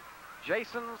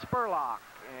 Jason Spurlock.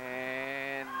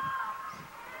 And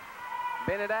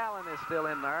Bennett Allen is still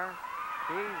in there.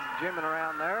 He's jimming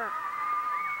around there.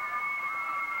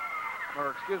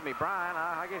 Or excuse me, Brian.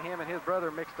 I get him and his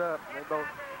brother mixed up. They both.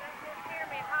 Hear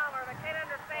me holler. They can't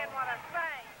understand what I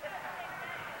say.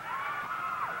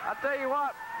 I tell you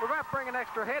what, we're going to bring an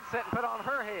extra headset and put on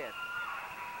her head.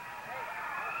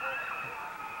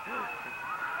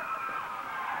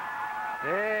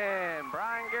 And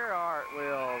Brian Gerhardt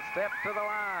will step to the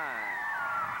line.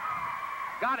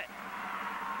 Got it.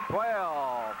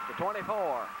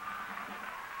 12-24.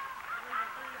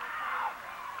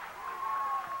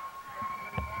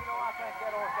 I think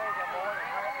that Ortega boy is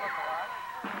right look-alike.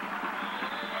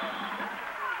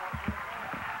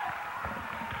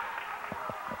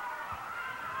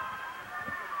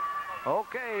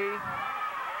 Okay.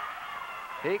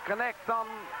 He connects on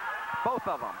both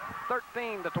of them.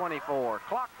 13-24.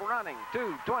 Clock running.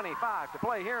 2:25 to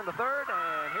play here in the third,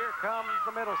 and here comes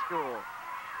the middle school.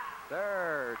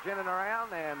 They're ginning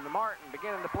around, and Martin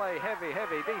beginning to play heavy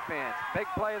defense. Big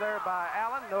play there by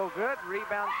Allen, no good.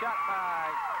 Rebound shot by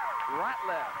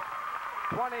Ratliff.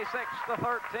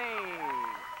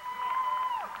 26-13.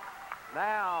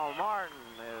 Now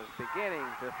Martin is beginning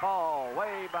to fall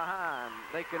way behind.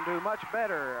 They can do much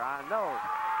better, I know.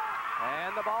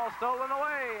 And the ball stolen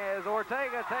away as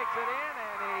Ortega takes it in,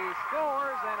 and he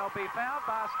scores, and he'll be fouled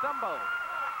by Stumbo.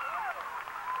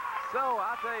 So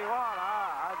I tell you what,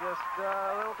 I just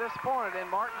a little disappointed in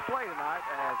Martin's play tonight,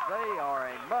 as they are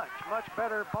a much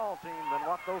better ball team than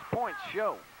what those points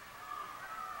show.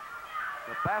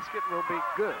 The basket will be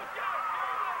good.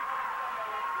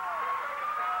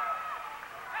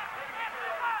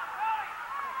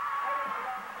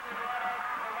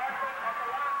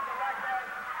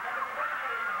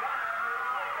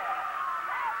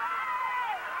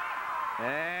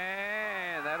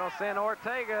 send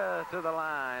Ortega to the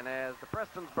line as the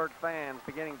Prestonsburg fans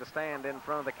beginning to stand in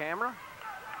front of the camera.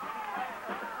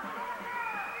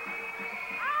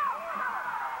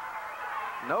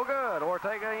 No good.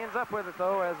 Ortega ends up with it,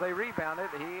 though, as they rebound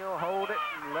it. He'll hold it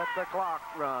and let the clock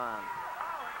run.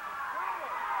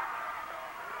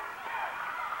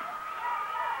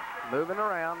 Moving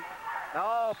around.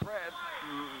 Oh,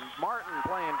 Martin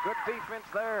playing good defense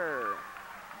there.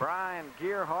 Brian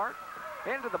Gearhart.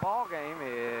 Into the ball game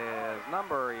is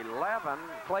number 11,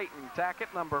 Clayton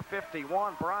Tackett, number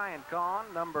 51, Brian Kahn,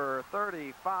 number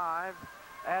 35,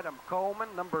 Adam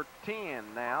Coleman, number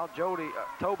 10 now,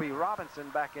 Toby Robinson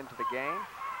back into the game.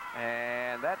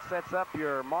 And that sets up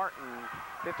your Martin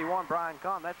 51, Brian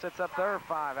Kahn. That sets up their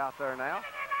 5 out there now.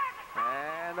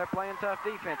 And they're playing tough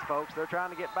defense, folks. They're trying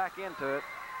to get back into it.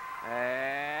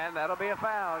 And that'll be a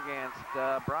foul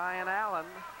against Brian Allen.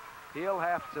 He'll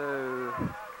have to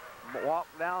walk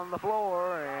down the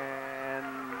floor and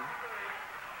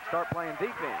start playing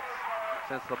defense,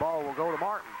 since the ball will go to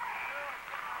Martin.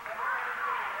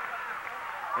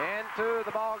 Into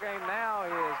the ball game now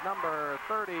is number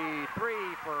 33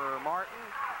 for Martin,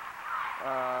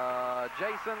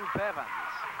 Jason Bevins.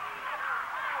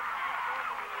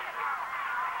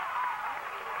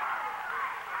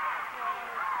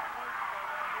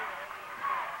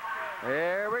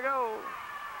 There we go.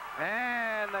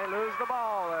 And they lose the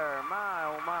ball there. My,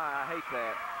 oh my, I hate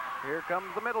that. Here comes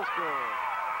the middle school.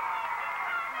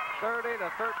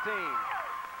 30-13.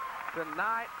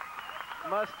 Tonight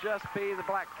must just be the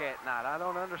Black Cat night. I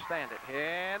don't understand it.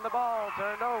 And the ball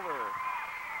turned over.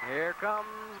 Here comes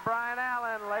Brian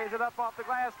Allen. Lays it up off the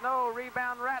glass. No,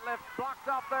 rebound Ratliff. Blocked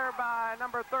off there by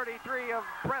number 33 of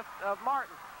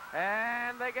Martin.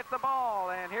 And they get the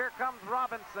ball. And here comes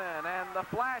Robinson. And the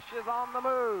Flash is on the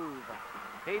move.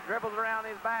 He dribbles around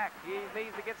his back. He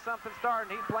needs to get something started.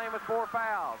 He's playing with 4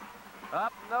 fouls.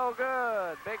 Up, no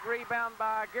good. Big rebound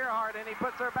by Gearhart, and he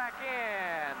puts her back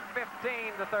in.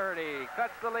 15-30.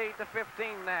 Cuts the lead to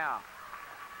 15 now.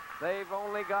 They've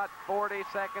only got 40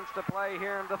 seconds to play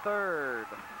here in the third.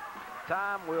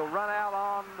 Time will run out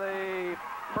on the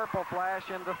Purple Flash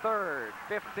in the third.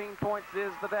 15 points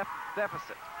is the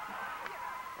deficit.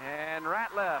 And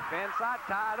Ratliff inside,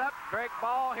 tied up, break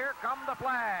ball, here come the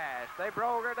Flash. They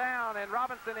broke her down, and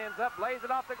Robinson ends up, lays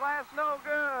it off the glass, no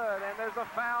good, and there's a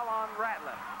foul on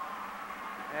Ratliff.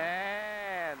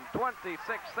 And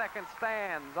 26 seconds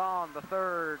stands on the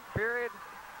third period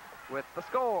with the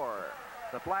score.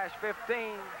 The Flash 15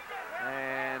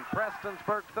 and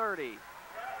Prestonsburg 30.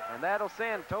 And that'll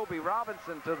send Toby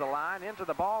Robinson to the line. Into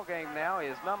the ball game now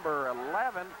is number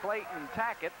 11, Clayton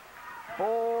Tackett,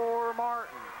 for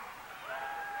Martin.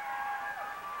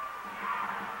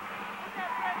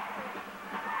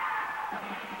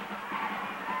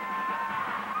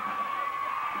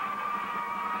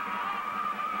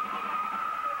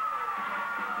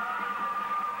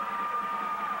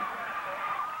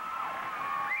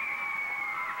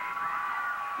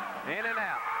 In and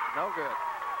out, no good.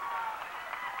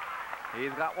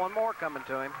 He's got one more coming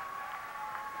to him.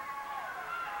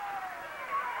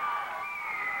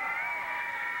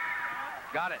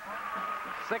 Got it.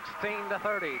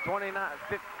 16-30,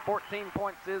 14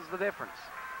 points is the difference.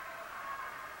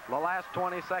 The last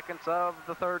 20 seconds of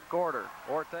the third quarter.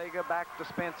 Ortega back to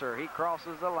Spencer. He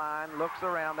crosses the line, looks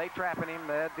around. They trapping him.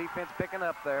 The defense picking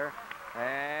up there.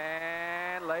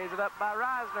 And lays it up by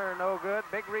Reisner. No good.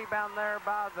 Big rebound there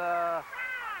by the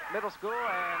middle school.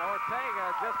 And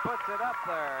Ortega just puts it up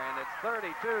there. And it's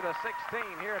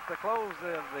 32-16 here at the close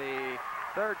of the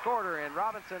third quarter. And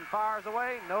Robinson fires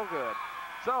away. No good.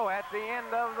 So at the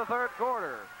end of the third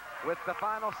quarter, with the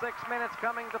final 6 minutes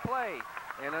coming to play,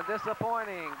 in a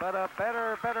disappointing but a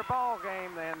better ball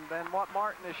game than what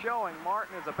Martin is showing.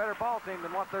 Martin is a better ball team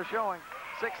than what they're showing.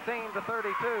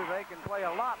 16-32, they can play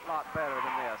a lot better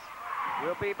than this.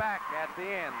 We'll be back at the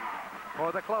end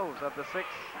for the close of the 6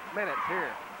 minutes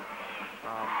here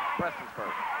from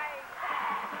Prestonsburg.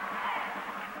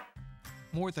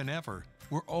 More than ever,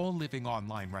 we're all living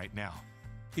online right now.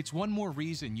 It's one more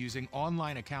reason using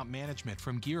online account management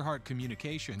from Gearhart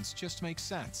Communications just makes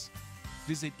sense.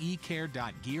 Visit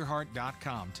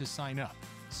ecare.gearhart.com to sign up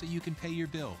so you can pay your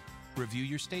bill, review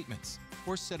your statements,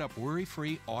 or set up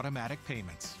worry-free automatic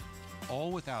payments,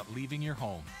 all without leaving your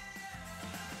home.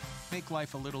 Make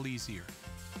life a little easier.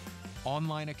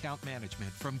 Online account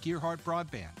management from Gearhart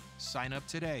Broadband. Sign up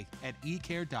today at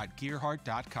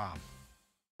ecare.gearhart.com.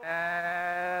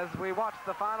 As we watch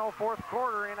the final fourth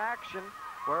quarter in action,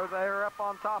 where they're up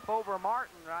on top over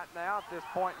Martin right now at this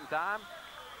point in time.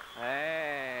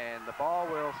 And the ball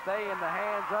will stay in the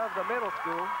hands of the middle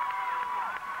school.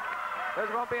 There's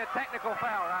going to be a technical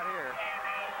foul right here.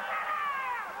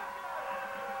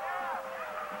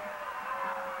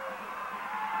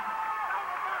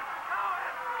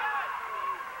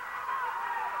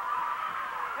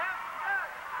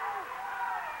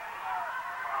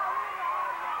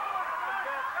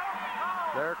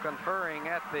 They're conferring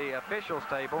at the officials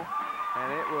table,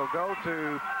 and it will go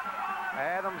to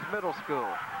Adams Middle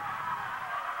School.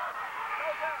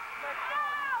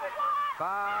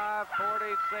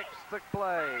 5:46 to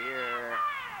play here.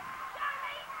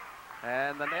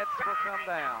 And the nets will come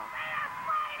down.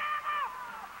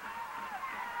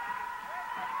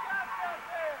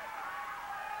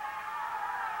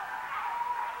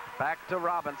 Back to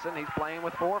Robinson. He's playing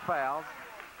with 4 fouls.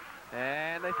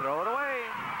 And they throw it away.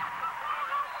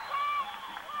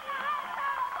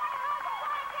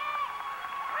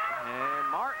 And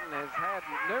Martin has had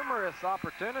numerous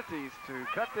opportunities to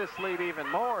cut this lead even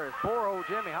more, as poor old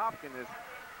Jimmy Hopkins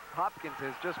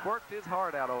has just worked his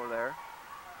heart out over there.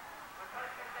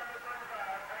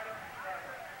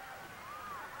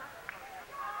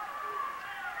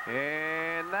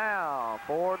 And now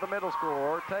for the middle school,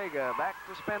 Ortega back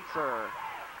to Spencer.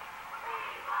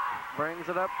 Brings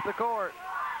it up the court.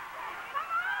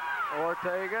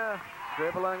 Ortega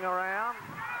dribbling around.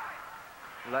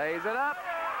 Lays it up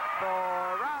for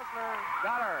Rosner.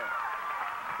 Got her.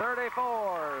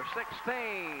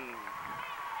 34-16.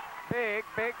 Big,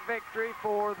 big victory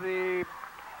for the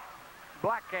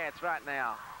Black Cats right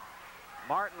now.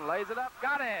 Martin lays it up.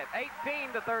 Got it.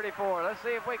 18-34. Let's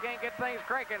see if we can't get things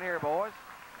cranking here, boys.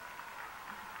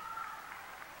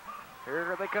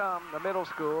 Here they come, the middle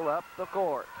school up the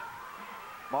court.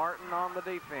 Martin on the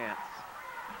defense.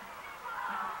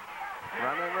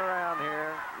 Running around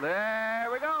here. There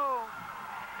we go.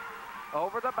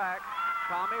 Over the back,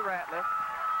 Tommy Ratliff.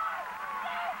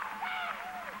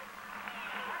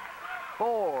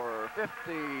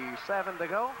 4:57 to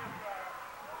go.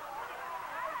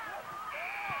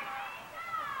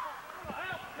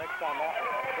 Next time out,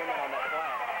 bring it on that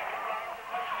flag.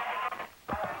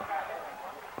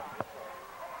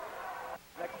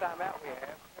 Next time out we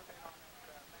have.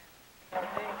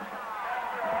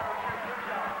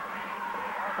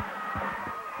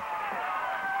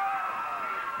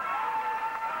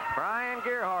 Brian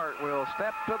Gearhart will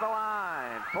step to the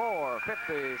line.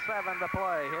 4:57 to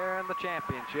play here in the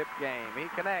championship game. He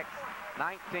connects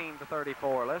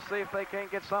 19-34. Let's see if they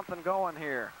can't get something going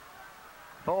here.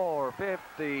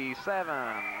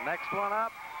 4:57. Next one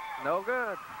up. No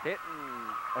good.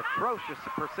 Hitting atrocious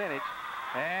percentage.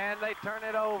 And they turn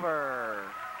it over.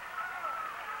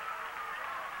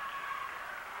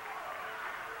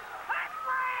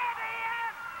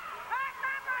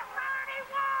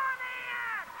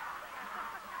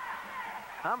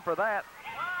 I'm for that.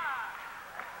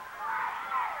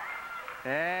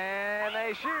 And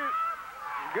they shoot.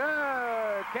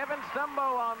 Good. Kevin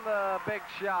Stumbo on the big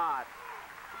shot.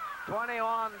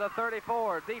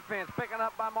 21-34. Defense picking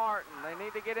up by Martin. They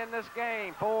need to get in this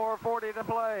game. 4:40 to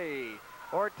play.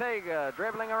 Ortega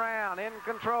dribbling around, in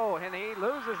control, and he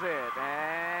loses it.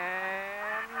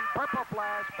 And Purple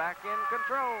Flash back in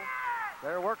control.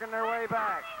 They're working their way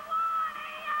back.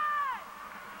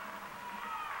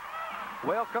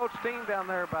 Well-coached team down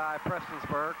there by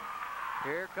Prestonsburg.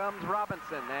 Here comes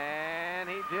Robinson, and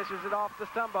he dishes it off to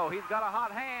Stumbo. He's got a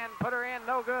hot hand, put her in,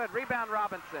 no good. Rebound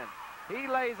Robinson. He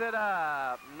lays it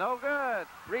up, no good.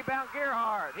 Rebound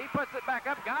Gearhart, he puts it back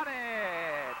up, got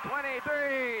it.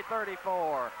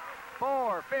 23-34,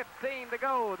 4:15 to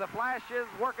go. The Flash is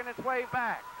working its way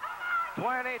back.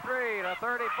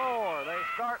 23-34, they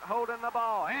start holding the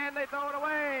ball, and they throw it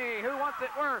away. Who wants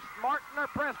it worse, Martin or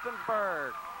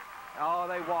Prestonsburg? Oh,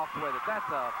 they walked with it.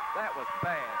 That was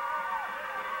bad.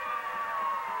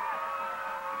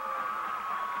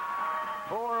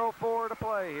 4:04 to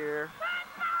play here.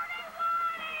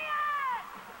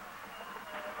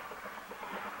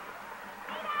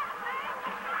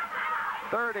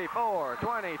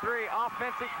 (34-23)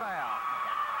 offensive foul.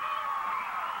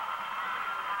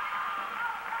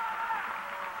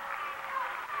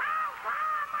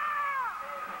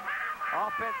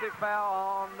 Offensive foul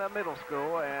on the middle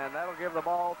school, and that'll give the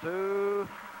ball to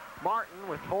Martin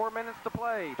with 4 minutes to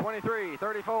play.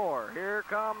 23-34. Here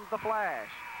comes the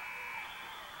Flash.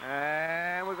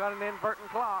 And we've got an inverting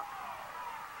clock.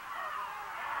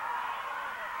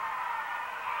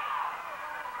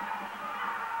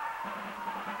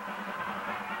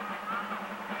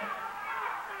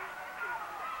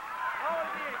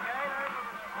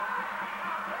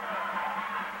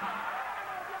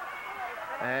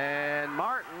 And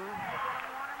Martin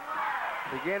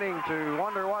beginning to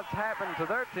wonder what's happened to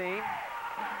their team.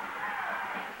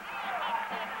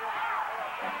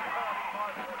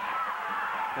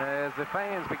 as the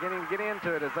fans beginning to get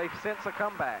into it as they sense a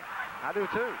comeback. I do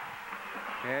too.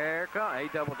 Here come, he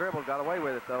double dribbled, got away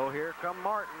with it though. Here come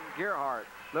Martin Gearhart.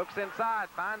 Looks inside,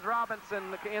 finds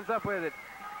Robinson, ends up with it.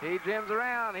 He jims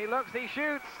around, he looks, he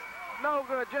shoots. No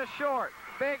good, just short.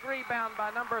 Big rebound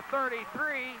by number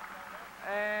 33.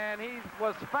 And he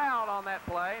was fouled on that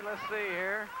play. Let's see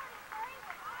here.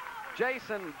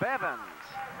 Jason Bevins.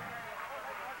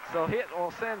 So hit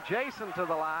will send Jason to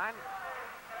the line.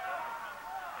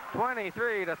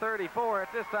 23-34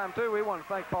 at this time too. We want to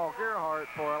thank Paul Gearhart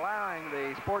for allowing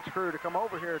the sports crew to come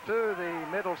over here to the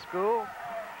middle school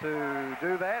to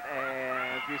do that.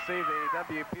 And you see the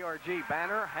WPRG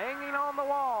banner hanging on the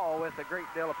wall with a great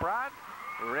deal of pride.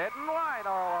 Red and white,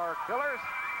 all our colors.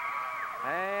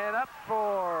 And up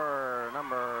for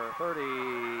number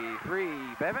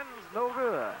 33, Bevins, no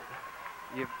good.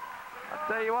 I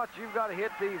tell you what, you've got to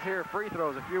hit these here free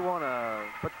throws if you want to.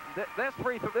 But this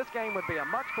game would be a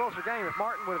much closer game if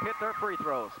Martin would have hit their free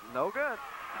throws. No good.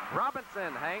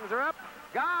 Robinson hangs her up.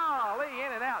 Golly,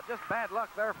 in and out. Just bad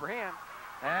luck there for him.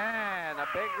 And a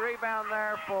big rebound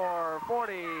there for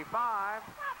 45.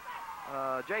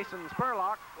 Jason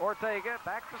Spurlock. Ortega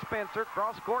back to Spencer.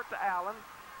 Cross court to Allen.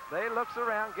 They looks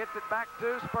around, gets it back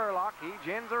to Spurlock. He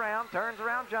gins around, turns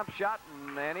around, jump shot,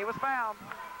 and then he was fouled.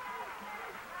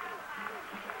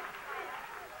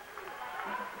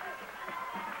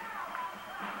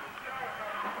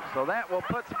 So that will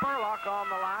put Spurlock on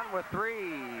the line with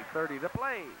 3:30 to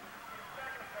play.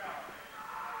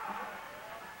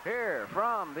 Here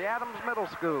from the Adams Middle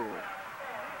School.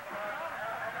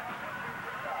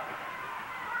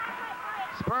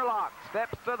 Spurlock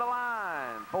steps to the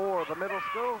line for the middle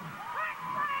school.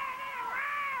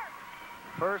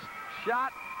 First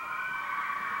shot,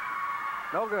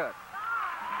 no good.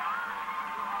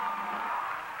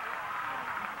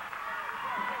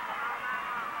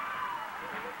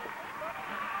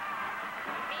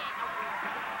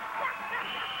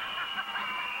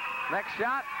 Next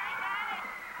shot,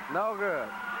 no good.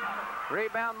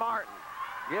 Rebound Martin,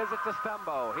 gives it to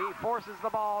Stumbo. He forces the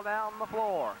ball down the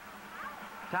floor.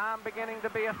 Time beginning to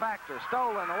be a factor.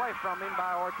 Stolen away from him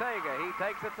by Ortega. He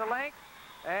takes it to length,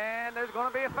 and there's going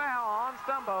to be a foul on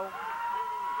Stumbo.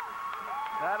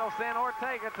 That'll send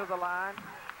Ortega to the line.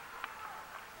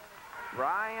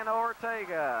 Brian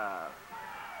Ortega.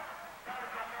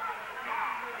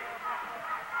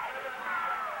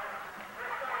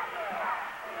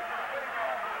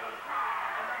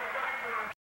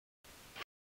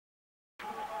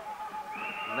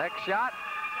 Next shot,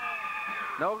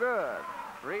 no good.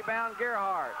 Rebound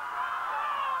Gearhart.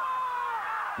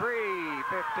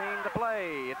 3:15 to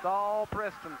play. It's all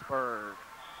Prestonsburg.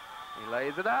 He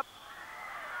lays it up.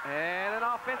 And an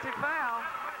offensive foul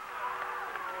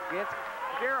against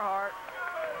Gearhart.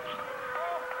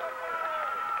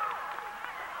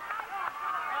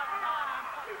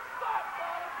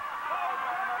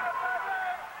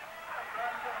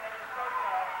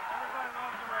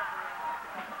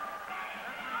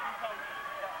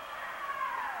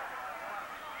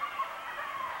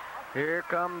 Here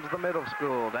comes the middle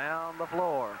school down the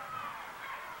floor.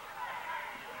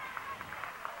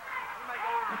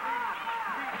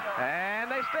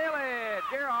 And they steal it.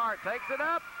 Gearhart takes it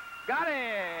up. Got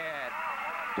it.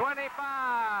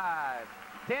 25.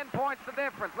 10 points the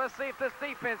difference. Let's see if this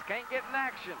defense can't get in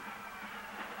action.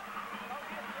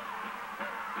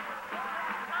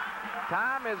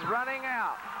 Time is running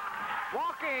out.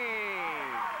 Walking.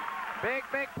 Big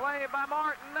play by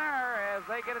Martin there as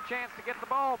they get a chance to get the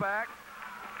ball back.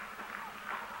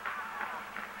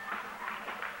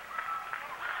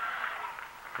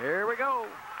 Here we go.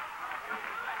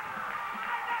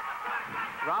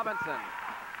 Robinson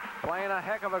playing a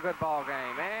heck of a good ball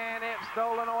game. And it's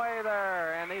stolen away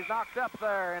there. And he's knocked up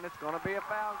there. And it's going to be a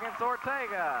foul against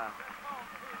Ortega.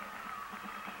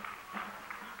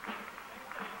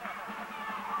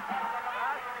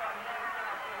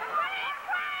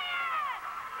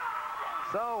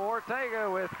 So Ortega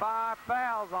with 5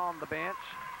 fouls on the bench.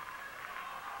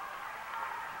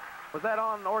 Was that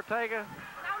on Ortega?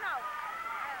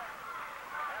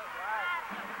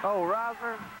 No. Oh,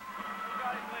 Rosner.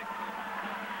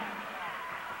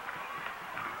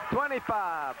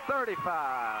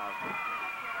 25-35.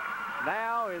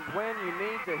 Now is when you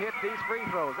need to hit these free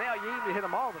throws. Now you need to hit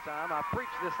them all the time. I preach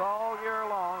this all year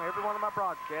long, every one of my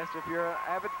broadcasts. If you're an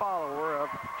avid follower of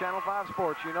Channel 5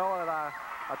 Sports, you know that I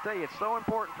tell you, it's so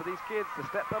important for these kids to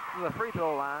step up to the free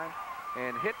throw line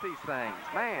and hit these things.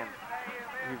 Man,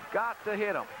 you've got to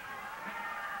hit them.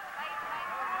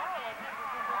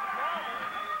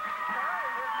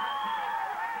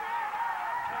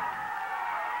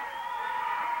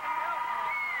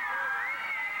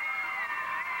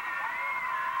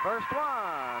 First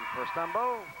one for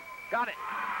Stumbo. Got it.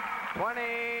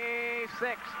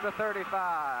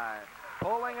 26-35.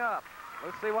 Pulling up.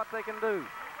 Let's see what they can do.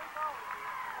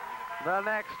 The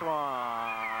next one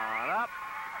up.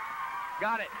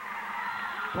 Got it.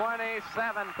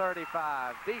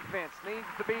 27-35. Defense needs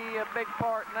to be a big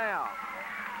part now.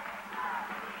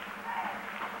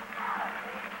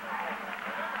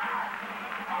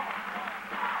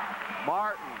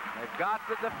 Martin, they've got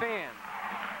to defend.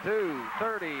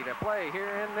 2:30 to play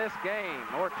here in this game.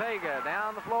 Ortega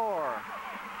down the floor.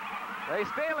 They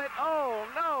steal it. Oh,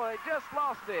 no, they just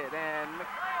lost it. And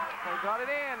they got it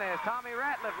in as Tommy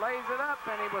Ratliff lays it up,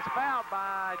 and he was fouled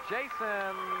by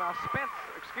Jason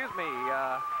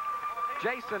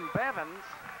Jason Bevins.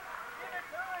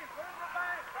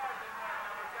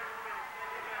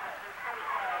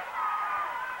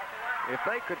 If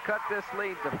they could cut this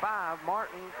lead to 5,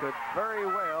 Martin could very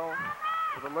well,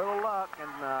 with a little luck and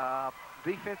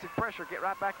defensive pressure, get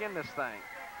right back in this thing.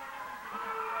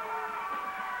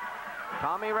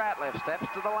 Tommy Ratliff steps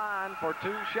to the line for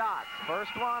 2 shots.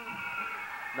 First one,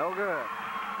 no good.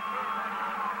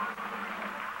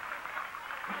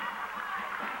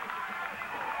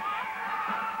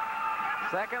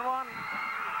 Second one,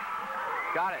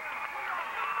 got it.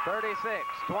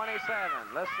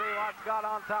 36-27. Let's see what's got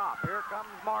on top. Here comes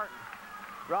Martin.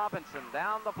 Robinson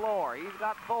down the floor. He's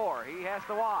got 4. He has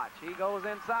to watch. He goes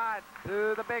inside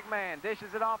to the big man.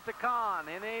 Dishes it off to Kahn,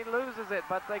 and he loses it,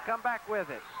 but they come back with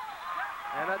it.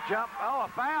 And a jump. Oh, a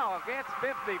foul against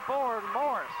 54,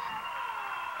 Morris.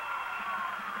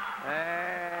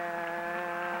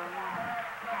 And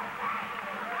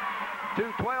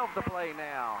 2:12 to play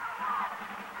now.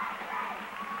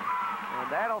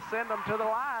 And that'll send them to the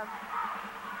line.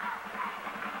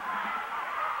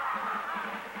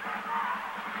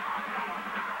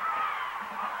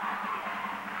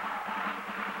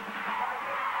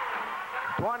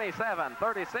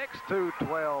 (27-36),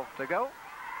 2:12 to go.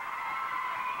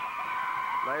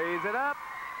 Lays it up.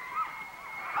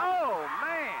 Oh,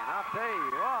 man, I'll tell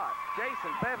you what.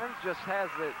 Jason Bevins just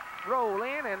has it roll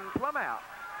in and plumb out.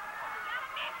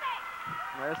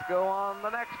 Let's go on the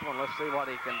next one. Let's see what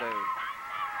he can do.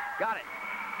 Got it.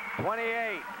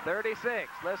 28-36.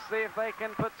 Let's see if they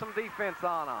can put some defense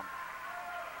on them.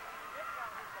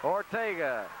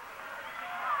 Ortega.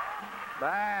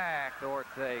 Back to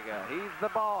Ortega. He's the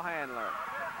ball handler.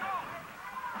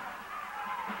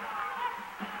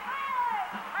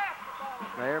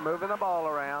 They're moving the ball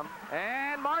around.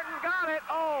 And Martin got it.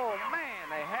 Oh, man,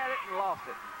 they had it and lost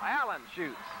it. Allen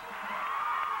shoots.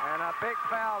 And a big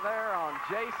foul there on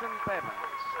Jason Bevins.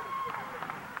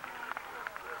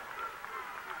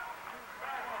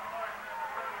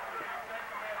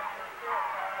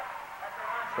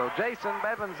 So Jason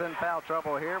Bevins in foul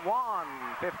trouble here.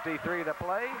 1:53 to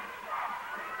play.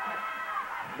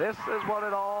 This is what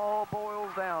it all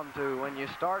boils down to when you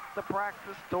start the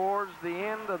practice towards the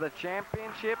end of the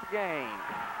championship game.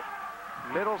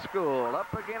 Middle school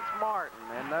up against Martin,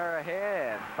 and they're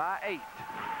ahead by 8.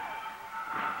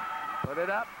 Put it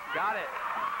up, got it.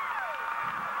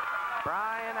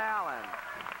 Brian Allen,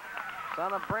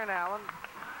 son of Brent Allen,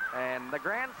 and the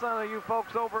grandson of you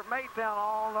folks over at Maytown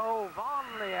all know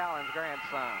Vonley Allen's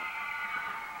grandson.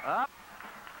 Up,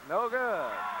 no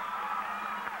good.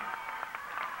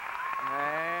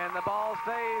 And the ball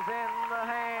stays in the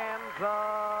hands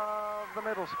of the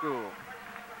middle school.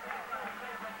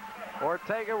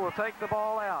 Ortega will take the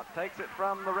ball out. Takes it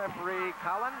from the referee,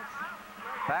 Collins.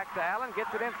 Back to Allen,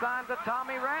 gets it inside to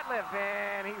Tommy Ratliff,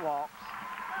 and he walks.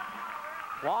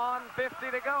 1:50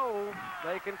 to go.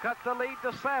 They can cut the lead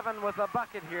to 7 with a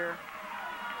bucket here.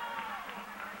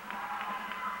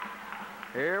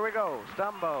 Here we go.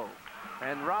 Stumbo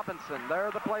and Robinson,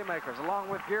 they're the playmakers, along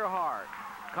with Gearhart,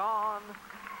 Kahn,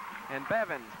 and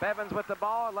Bevins. Bevins with the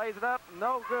ball, lays it up,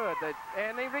 no good.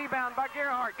 And the rebound by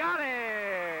Gearhart. Got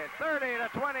it!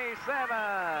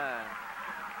 30-27.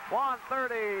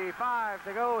 1:35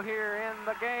 to go here in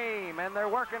the game, and they're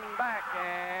working back,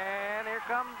 and here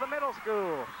comes the middle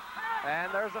school.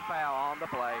 And there's a foul on the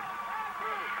play.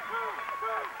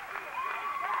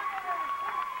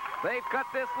 They've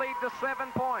cut this lead to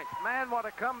 7 points. Man, what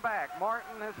a comeback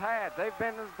Martin has had. They've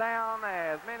been as down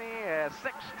as many as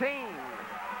 16,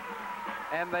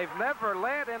 and they've never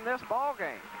led in this ball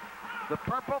game. The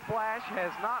Purple Flash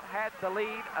has not had the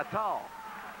lead at all,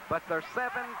 but they're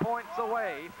 7 points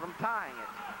away from tying it.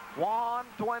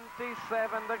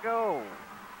 1:27 to go.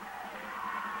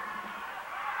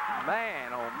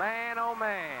 Man, oh man, oh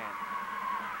man.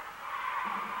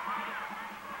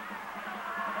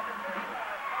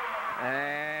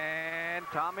 And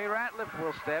Tommy Ratliff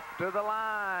will step to the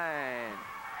line.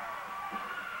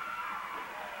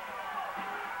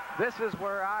 This is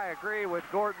where I agree with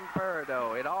Gordon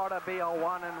Peridot. It ought to be a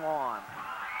 1-and-1.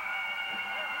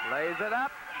 Lays it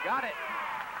up, got it.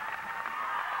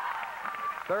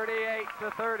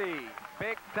 38-30.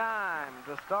 Big time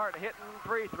to start hitting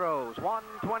free throws.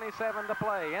 1:27 to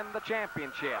play in the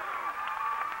championship.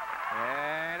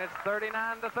 And it's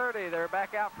 39-30. They're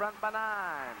back out front by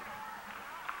 9.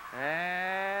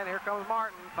 And here comes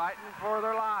Martin fighting for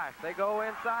their life. They go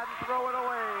inside and throw it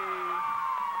away.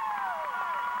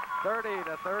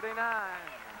 30-39.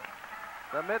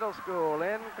 The middle school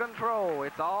in control.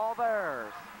 It's all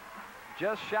theirs.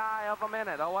 Just shy of a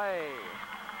minute away.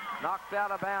 Knocked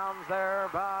out of bounds there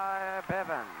by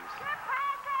Bevins.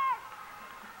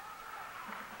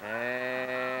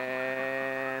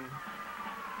 And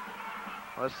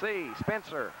let's see,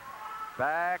 Spencer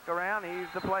back around.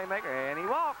 He's the playmaker, and he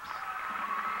walks.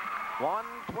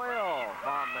 1:12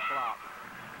 on the clock.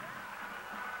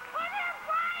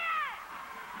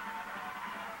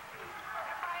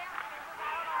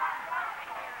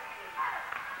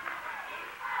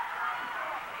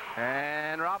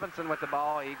 And Robinson with the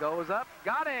ball. He goes up.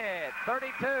 Got it.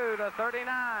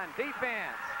 32-39.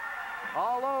 Defense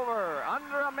all over.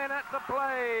 Under a minute to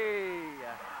play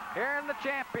here in the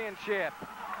championship.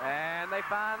 And they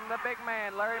find the big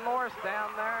man, Larry Morris,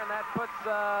 down there, and that puts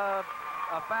a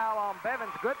foul on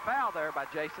Bevins. Good foul there by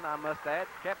Jason, I must add.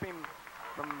 Kept him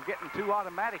from getting 2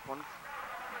 automatic ones.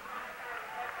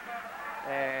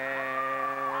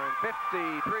 And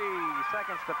 53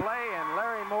 seconds to play, and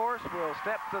Larry Morris will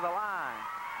step to the line.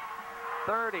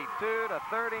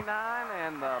 32-39,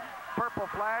 and the Purple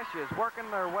Flash is working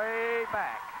their way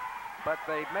back. But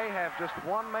they may have just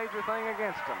one major thing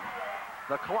against them.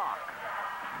 The clock.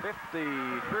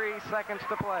 53 seconds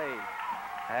to play.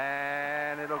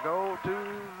 And it'll go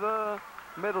to the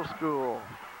middle school,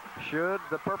 should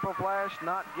the Purple Flash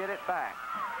not get it back.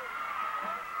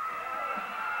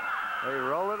 They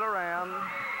roll it around.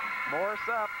 Morris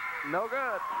up. No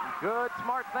good. Good,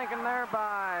 smart thinking there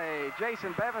by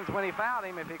Jason Bevins when he fouled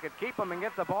him. If he could keep him and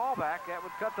get the ball back, that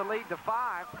would cut the lead to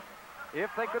 5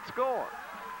 if they could score.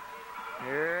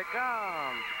 Here it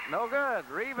comes. No good.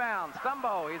 Rebound.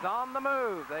 Stumbo. He's on the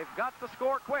move. They've got to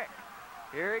score quick.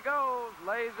 Here he goes.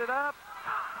 Lays it up.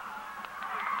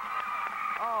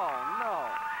 Oh, no.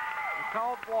 They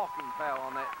called walking foul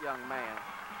on that young man.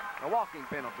 A walking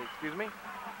penalty, excuse me.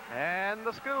 And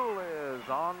the school is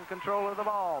on control of the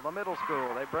ball. The middle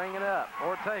school, they bring it up.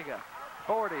 Ortega,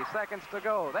 40 seconds to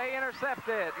go. They intercept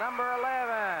it, number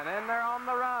 11, and they're on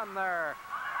the run there.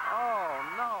 Oh,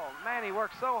 no. Man, he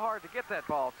worked so hard to get that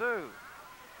ball, too.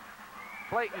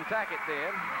 Clayton Tackett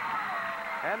did.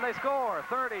 And they score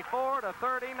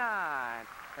 34-39.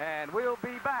 And we'll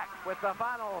be back with the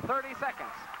final 30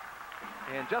 seconds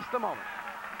in just a moment.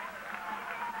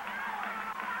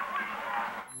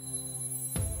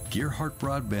 Gearhart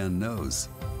Broadband knows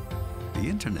the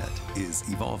internet is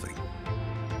evolving,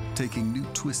 taking new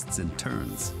twists and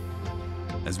turns.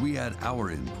 As we add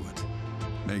our input,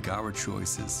 make our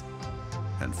choices,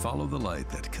 and follow the light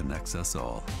that connects us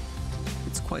all.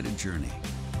 It's quite a journey,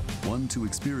 one to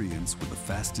experience with the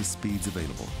fastest speeds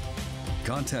available.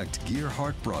 Contact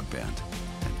Gearhart Broadband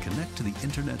and connect to the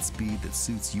internet speed that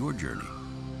suits your journey,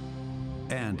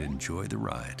 and enjoy the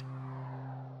ride.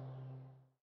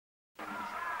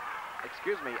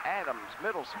 Excuse me, Adams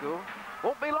Middle School.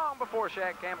 Won't be long before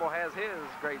Shaq Campbell has his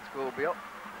grade school built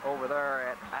over there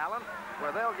at Allen,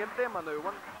 where they'll give them a new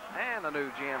one and a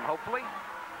new gym, hopefully.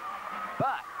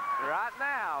 But right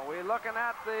now, we're looking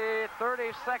at the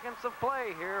 30 seconds of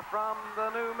play here from the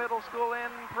new middle school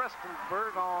in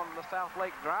Prestonsburg on the South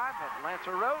Lake Drive at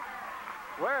Lancer Road,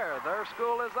 where their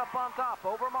school is up on top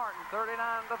over Martin,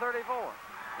 39-34.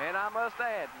 And I must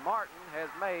add, Martin has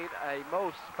made a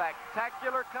most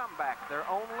spectacular comeback. They're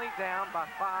only down by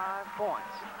 5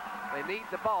 points. They need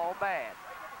the ball bad.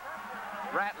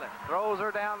 Ratlin throws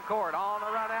her down court on a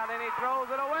run out, and he throws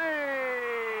it away.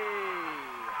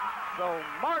 So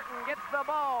Martin gets the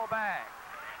ball back.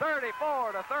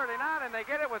 34-39, and they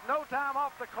get it with no time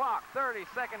off the clock. 30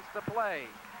 seconds to play.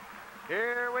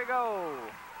 Here we go.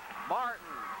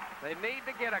 Martin, they need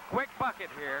to get a quick bucket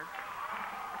here.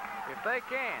 If they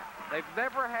can. They've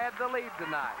never had the lead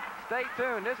tonight. Stay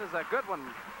tuned. This is a good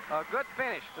one. A good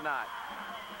finish tonight.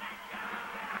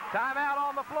 Timeout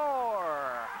on the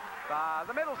floor by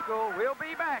the middle school. We'll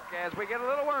be back as we get a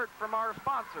little word from our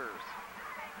sponsors.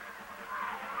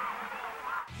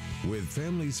 With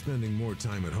families spending more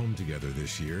time at home together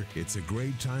this year, it's a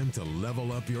great time to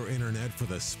level up your internet for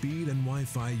the speed and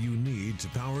Wi-Fi you need to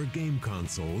power game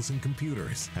consoles and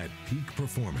computers at peak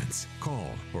performance.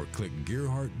 Call or click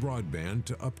Gearhart Broadband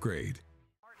to upgrade.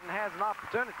 Martin has an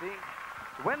opportunity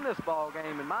to win this ball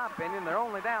game, in my opinion. They're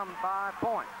only down 5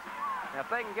 points. Now, if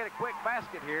they can get a quick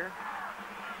basket here,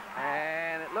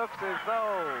 and it looks as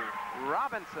though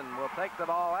Robinson will take the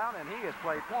ball out, and he has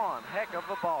played one heck of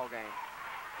a ball game.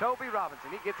 Toby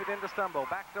Robinson, he gets it into Stumbo.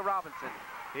 Back to Robinson.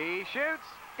 He shoots.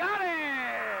 Got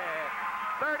it!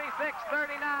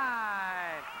 36-39.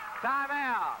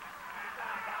 Timeout.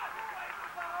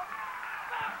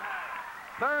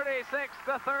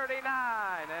 36-39,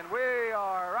 and we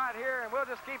are right here, and we'll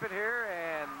just keep it here,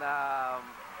 and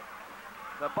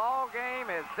the ball game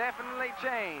has definitely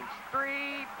changed.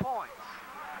 3 points,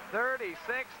 36-39,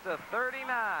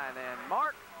 and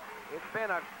Mark, it's been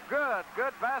a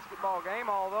good basketball game,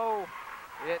 although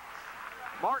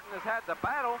Martin has had to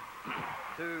battle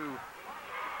to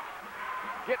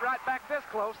get right back this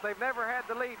close. They've never had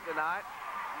the lead tonight,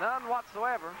 none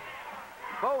whatsoever.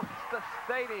 Both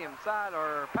stadium side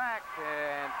are packed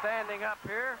and standing up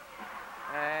here,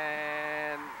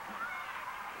 and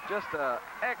just an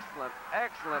excellent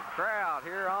crowd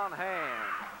here on hand.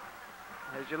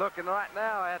 As you're looking right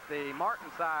now at the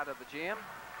Martin side of the gym,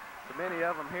 so many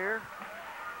of them here.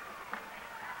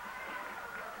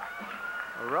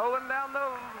 Rolling down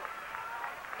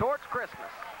towards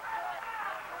Christmas.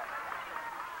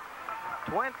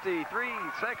 23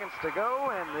 seconds to go,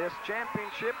 and this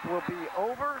championship will be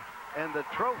over, and the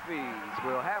trophies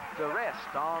will have to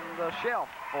rest on the shelf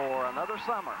for another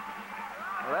summer.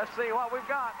 Let's see what we've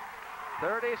got.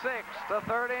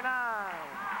 36-39.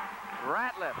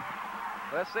 Ratliff.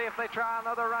 Let's see if they try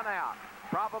another run out.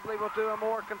 Probably will do a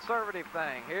more conservative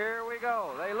thing. Here we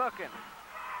go. They looking.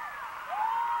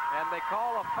 And they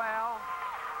call a foul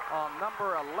on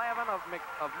number 11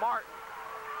 of Martin.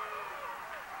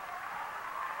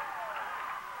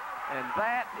 And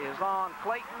that is on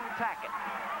Clayton Tackett.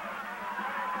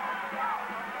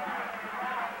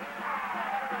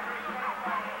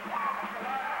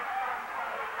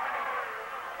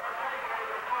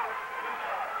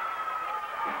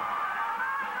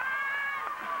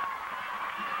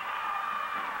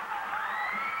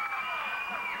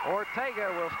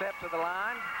 Ortega will step to the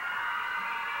line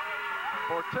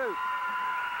for 2.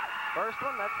 First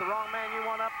one, that's the wrong man you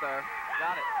want up there.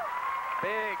 Got it.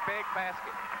 Big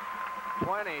basket.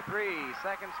 23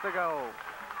 seconds to go.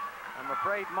 I'm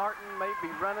afraid Martin may be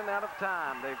running out of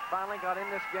time. They've finally got in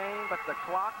this game, but the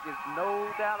clock is no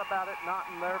doubt about it not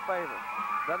in their favor.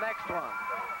 The next one,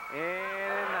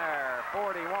 in there,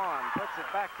 41, puts it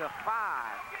back to 5.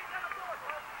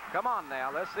 Come on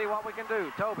now, let's see what we can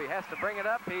do. Toby has to bring it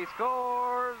up. He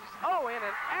scores. Oh, in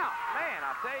and out. Man,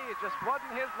 I tell you, it just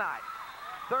wasn't his night.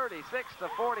 36-41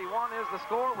 is the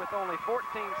score with only 14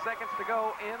 seconds to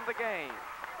go in the game.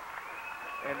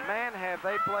 And man, have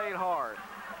they played hard.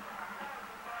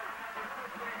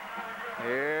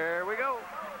 Here we go.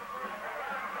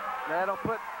 That'll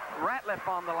put Ratliff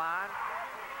on the line,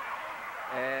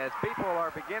 as people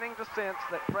are beginning to sense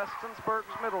that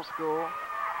Prestonsburg's Middle School,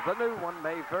 the new one,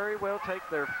 may very well take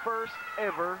their first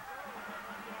ever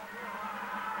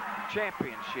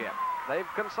championship. They've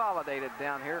consolidated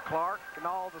down here, Clark and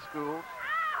all the schools.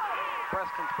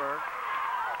 Prestonsburg.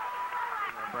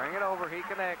 Bring it over, he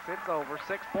connects, it's over.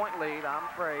 6-point lead, I'm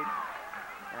afraid.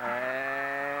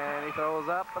 And he throws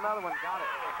up another one, got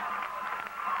it.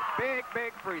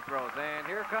 Big free throws, and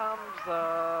here comes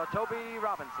Toby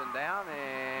Robinson down,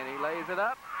 and he lays it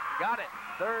up, got it.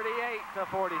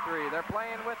 38-43, they're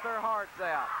playing with their hearts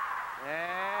out,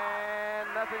 and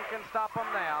nothing can stop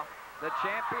them now. The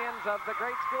champions of the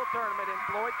grade school tournament in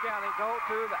Floyd County go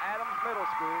to the Adams Middle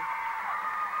School,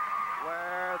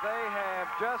 where they have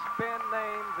just been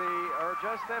named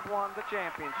just have won the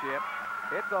championship.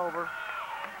 It's over.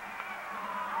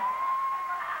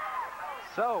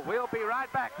 So we'll be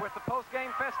right back with the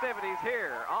post-game festivities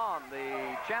here on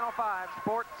the Channel 5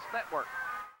 Sports Network.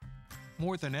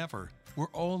 More than ever, we're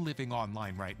all living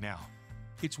online right now.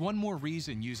 It's one more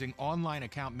reason using online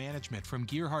account management from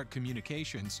Gearhart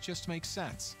Communications just makes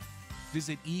sense.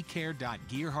 Visit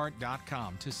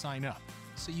ecare.gearhart.com to sign up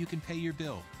so you can pay your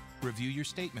bill, review your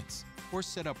statements, or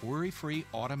set up worry-free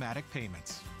automatic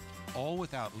payments, all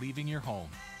without leaving your home.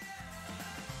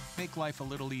 Make life a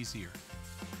little easier.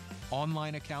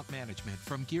 Online account management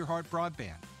from Gearhart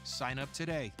Broadband. Sign up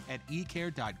today at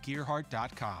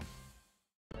ecare.gearhart.com.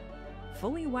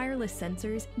 Fully wireless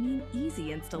sensors mean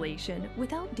easy installation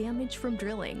without damage from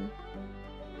drilling.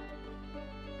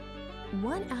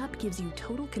 One app gives you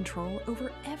total control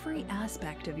over every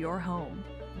aspect of your home.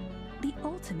 The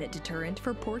ultimate deterrent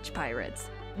for porch pirates.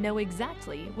 Know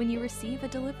exactly when you receive a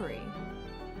delivery.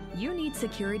 You need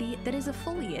security that is a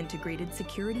fully integrated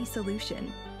security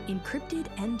solution. Encrypted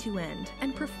end-to-end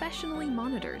and professionally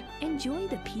monitored, enjoy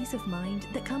the peace of mind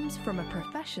that comes from a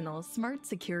professional smart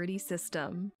security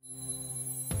system.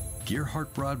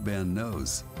 Gearhart Broadband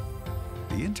knows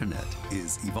the internet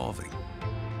is evolving,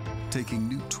 taking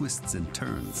new twists and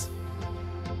turns.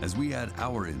 As we add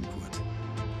our input,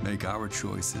 make our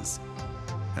choices,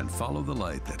 and follow the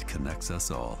light that connects us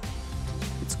all.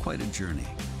 It's quite a journey,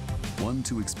 one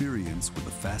to experience with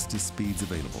the fastest speeds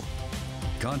available.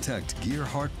 Contact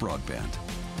Gearhart Broadband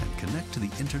and connect to the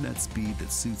internet speed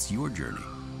that suits your journey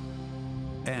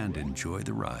and enjoy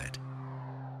the ride.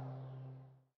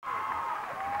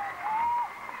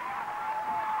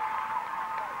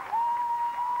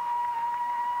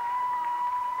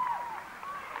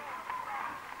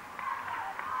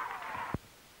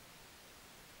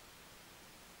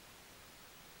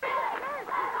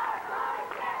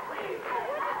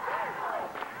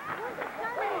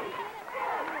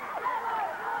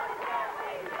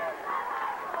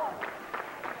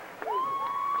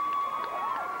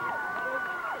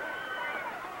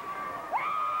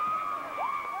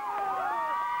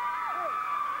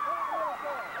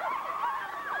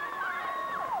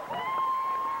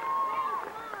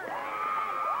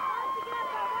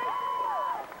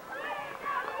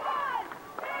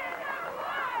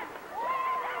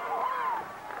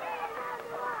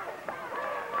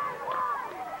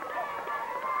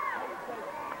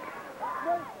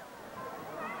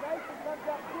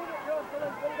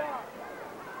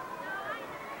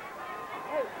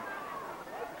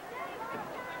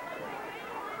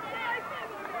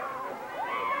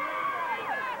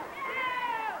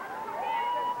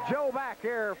 Joe back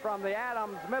here from the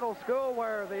Adams Middle School,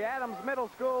 where the Adams Middle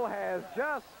School has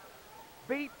just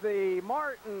beat the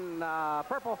Martin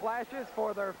Purple Flashes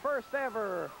for their first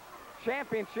ever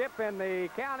championship in the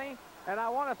county. And I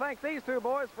want to thank these two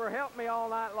boys for helping me all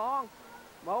night long.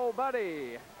 My old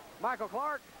buddy Michael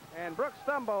Clark and Brooks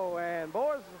Stumbo. And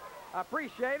boys, I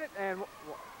appreciate it. And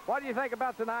what do you think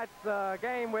about tonight's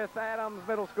game with Adams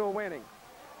Middle School winning?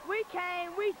 We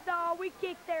came, we saw, we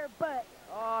kicked their butt.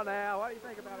 Oh, now, what do you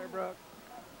think about her, Brooks?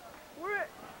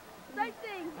 Same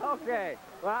thing. Okay.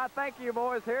 Well, I thank you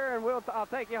boys here, and I'll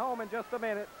take you home in just a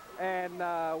minute. And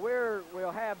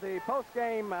we'll have the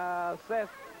post-game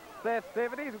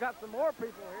festivities. We've got some more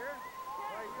people here.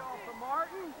 Are you all from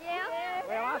Martin? Yeah.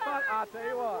 Well, I'll tell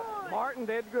you what, Martin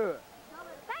did good.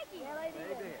 Thank you. Yeah,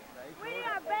 They did. We did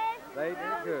our best. They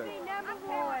did good. We'll be number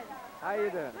one. How you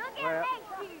doing? Look at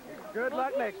next year. Good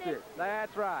luck next year.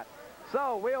 That's right.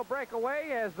 So we'll break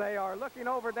away as they are looking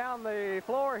over down the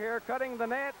floor here, cutting the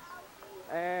nets.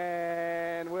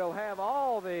 And we'll have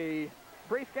all the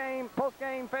pre-game,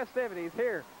 post-game festivities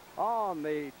here on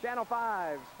the Channel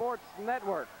 5 Sports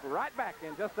Network. Right back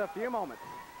in just a few moments.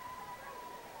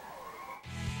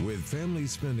 With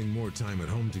families spending more time at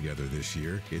home together this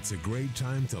year, it's a great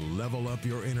time to level up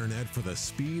your internet for the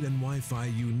speed and Wi-Fi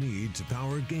you need to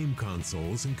power game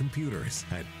consoles and computers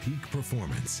at peak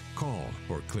performance. Call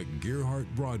or click Gearhart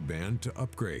Broadband to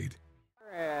upgrade.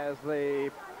 As the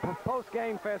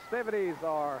post-game festivities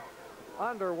are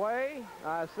underway,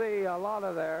 I see a lot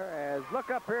of there. As look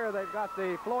up here, they've got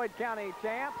the Floyd County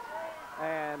champs.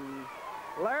 And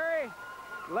Larry,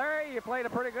 you played a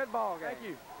pretty good ball game. Thank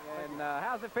you. And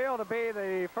how's it feel to be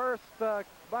the first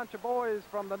bunch of boys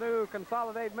from the new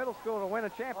Consolidated Middle School to win a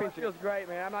championship? It feels great,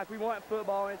 man. We want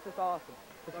football, and it's just awesome.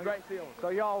 It's a great feeling. So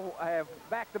y'all have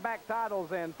back-to-back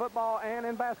titles in football and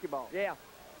in basketball. Yeah.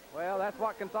 Well, that's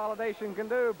what consolidation can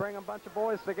do, bring a bunch of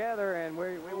boys together, and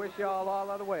we wish y'all all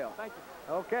of the well. Thank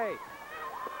you. Okay.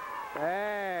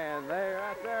 And they're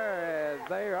right there, as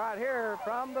they're right here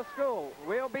from the school.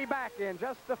 We'll be back in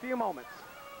just a few moments.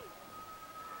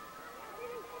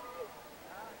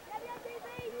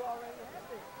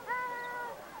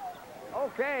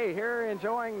 Okay, here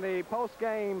enjoying the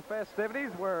post-game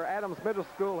festivities where Adams Middle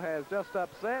School has just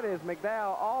upset is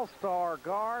McDowell All-Star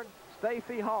guard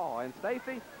Stacy Hall. And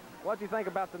Stacy, what do you think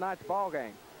about tonight's ball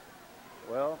game?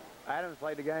 Well, Adams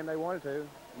played the game they wanted to.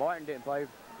 Martin didn't play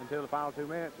until the final 2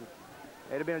 minutes.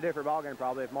 It'd have been a different ball game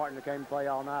probably if Martin came to play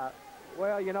all night.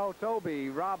 Well, you know, Toby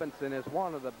Robinson is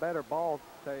one of the better ball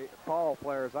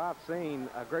players I've seen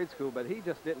at grade school, but he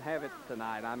just didn't have it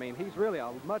tonight. I mean, he's really a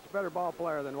much better ball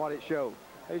player than what it showed.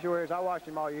 He sure is. I watched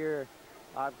him all year.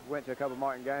 I went to a couple of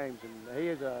Martin games, and he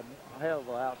is a hell of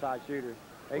an outside shooter.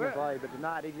 He can play, but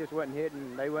tonight he just wasn't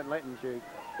hitting. They wasn't letting him shoot.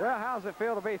 Well, how's it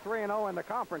feel to be 3-0 in the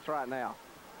conference right now?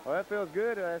 Well, that feels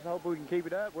good. Let's hope we can keep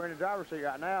it up. We're in the driver's seat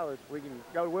right now. If we can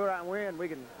go to Wheelwright and win, we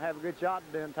can have a good shot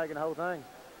at them taking the whole thing.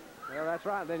 Well, that's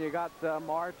right. Then you got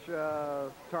March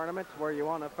tournaments where you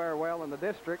want to fare well in the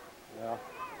district. Yeah.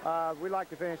 We like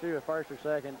to finish either first or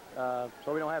second,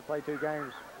 so we don't have to play 2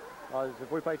 games.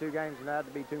 If we play 2 games, then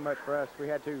that'd be too much for us. We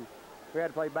had to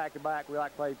play back-to-back. We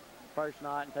like to play first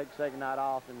night and take the second night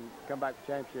off and come back to the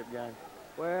championship game.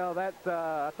 Well,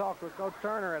 I talked with Coach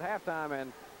Turner at halftime,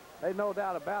 and there's no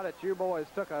doubt about it. You boys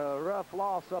took a rough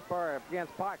loss up there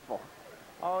against Pikeville.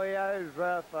 Oh yeah, it was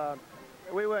rough.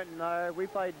 We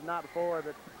played the night before,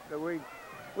 but we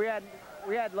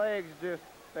had legs just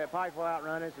that Pikeville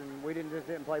outrun us, and we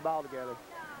didn't play ball together.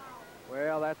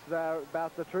 Well, that's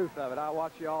about the truth of it. I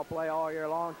watch you all play all year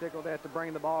long, tickled at to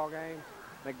bring the ball games.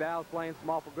 McDowell's playing some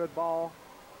awful good ball.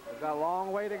 We've got a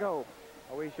long way to go.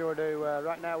 Oh, we sure do.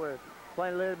 Right now we're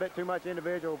playing a little bit too much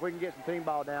individual. If we can get some team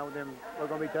ball down with them, we're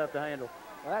going to be tough to handle.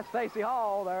 Well, that's Stacy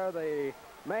Hall there, the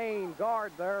main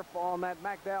guard there on that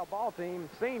McDowell ball team,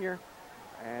 senior,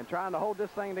 and trying to hold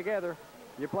this thing together.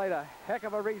 You played a heck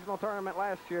of a regional tournament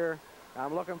last year.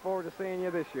 I'm looking forward to seeing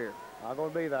you this year. I'm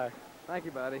going to be there. Thank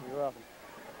you, buddy. You're welcome.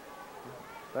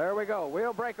 There we go.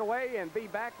 We'll break away and be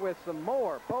back with some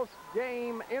more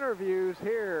post-game interviews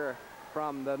here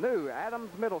from the new Adams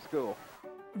Middle School.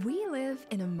 We live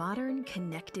in a modern,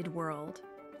 connected world.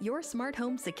 Your smart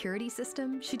home security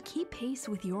system should keep pace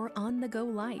with your on-the-go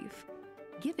life,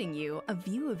 giving you a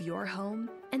view of your home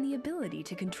and the ability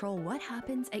to control what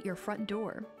happens at your front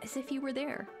door as if you were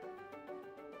there.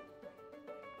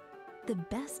 The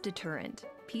best deterrent,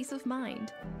 peace of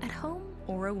mind, at home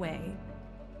or away.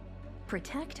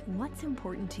 Protect what's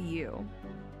important to you.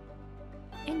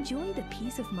 Enjoy the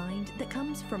peace of mind that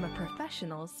comes from a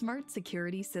professional smart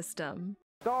security system.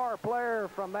 Star player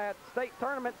from that state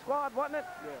tournament squad, wasn't it?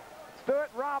 Yeah. Stuart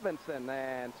Robinson.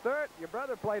 And Stuart, your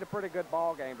brother played a pretty good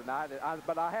ball game tonight,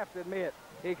 but I have to admit,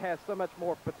 he has so much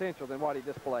more potential than what he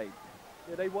displayed.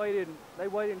 Yeah, they waited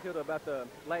until about the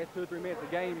last 2 or 3 minutes of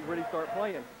the game to really start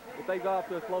playing. If they got off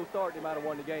to a slow start, they might have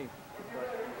won the game.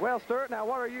 Well, Stuart, now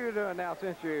what are you doing now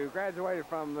since you graduated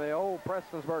from the old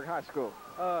Prestonsburg High School?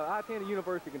 I attended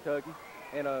University of Kentucky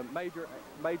and a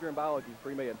major in biology,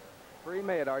 pre-med.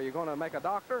 Pre-med. Are you going to make a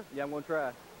doctor? Yeah, I'm going to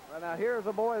try. Well, now here's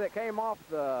a boy that came off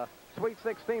the Sweet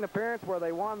 16 appearance where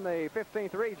they won the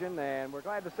 15th region, and we're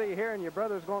glad to see you here, and your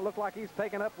brother's going to look like he's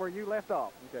taking up where you left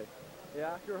off. Okay.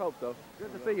 Yeah, I sure hope so.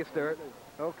 Good to see you, Stuart.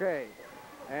 Okay.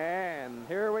 And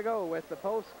here we go with the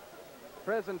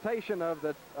post-presentation of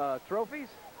the trophies.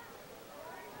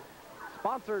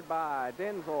 Sponsored by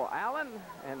Denzel Allen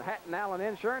and Hatton Allen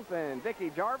Insurance and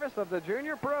Dickie Jarvis of the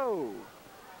Junior Pros.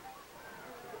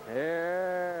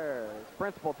 Here's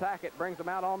Principal Tackett, brings them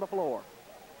out on the floor.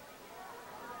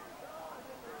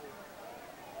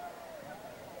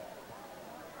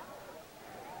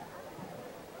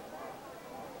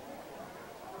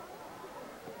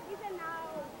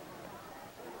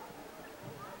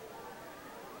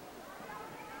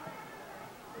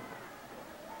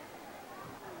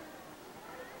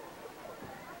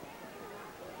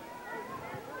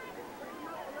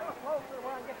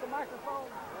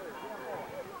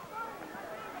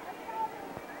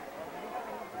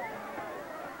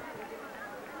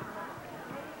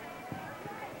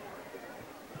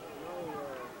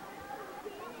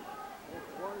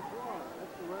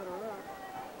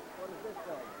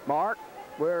 Mark,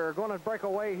 we're going to break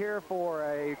away here for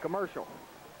a commercial.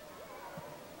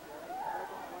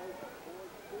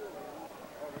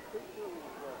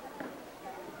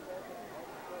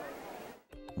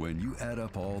 When you add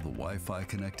up all the Wi-Fi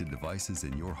connected devices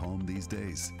in your home these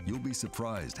days, you'll be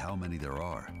surprised how many there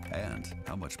are and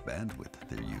how much bandwidth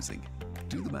they're using.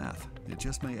 Do the math. It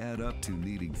just may add up to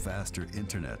needing faster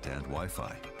internet and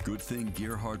Wi-Fi. Good thing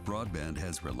Gearhart Broadband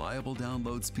has reliable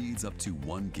download speeds up to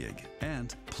 1 gig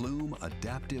and Plume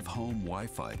Adaptive Home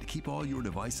Wi-Fi to keep all your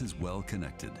devices well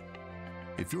connected.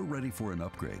 If you're ready for an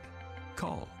upgrade,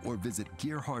 call or visit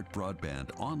Gearhart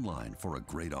Broadband online for a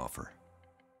great offer.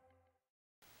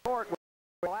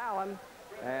 Will Allen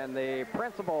and the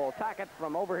Principal Tackett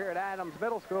from over here at Adams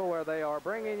Middle School, where they are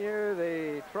bringing you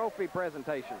the trophy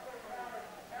presentation.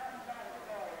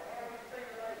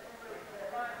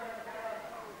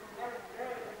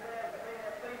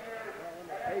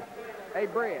 Hey,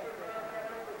 Brett.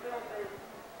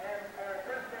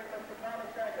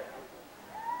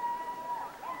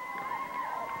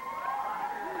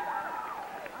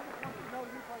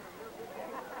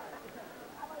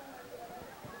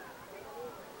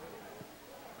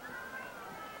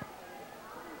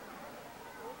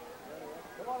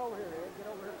 Come on over here, Ed. Get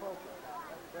over here closer.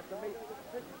 Get the media.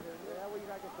 That way you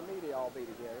gotta get the media all be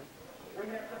together.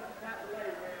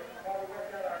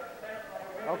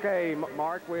 Okay,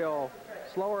 Mark, we'll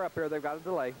slow her up here. They've got a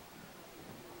delay.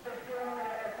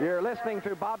 You're listening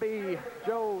to Bobby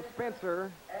Joe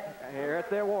Spencer here at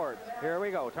the awards. Here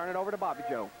we go. Turn it over to Bobby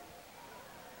Joe.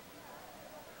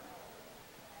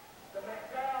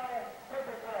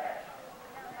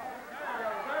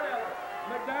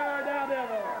 McDowell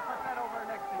Daredevil.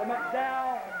 The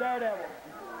McDowell Daredevil.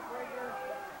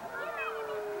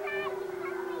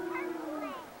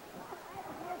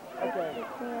 Okay.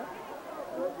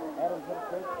 Adam's going to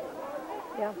coach.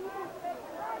 Yeah.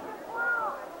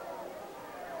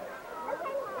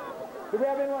 Do we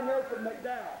have anyone here from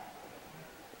McDowell?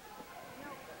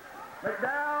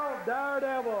 McDowell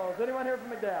Daredevils. Anyone here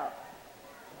from McDowell?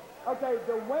 Okay,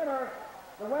 the winner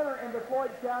in the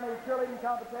Floyd County cheerleading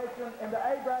competition in the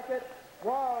A bracket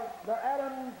was the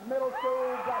Adams Middle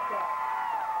School Blackjack.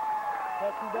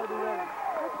 That's you better be ready.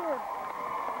 That's good.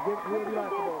 Who would you like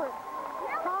to do?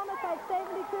 Thomas had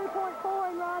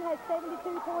 72.4 and Ron had 72.8.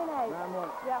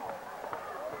 9-1. Yeah.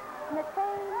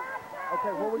 McCain.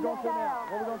 Okay, what are we going through now?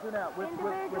 What are we going through now? With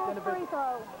Individual free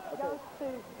throw Okay. goes to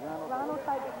Ronald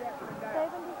Tate.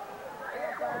 70.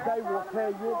 They will tell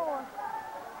you.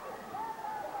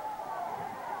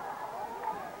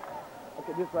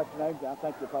 Okay, just write your names down. I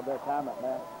think you'll probably have time right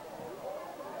now.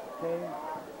 King.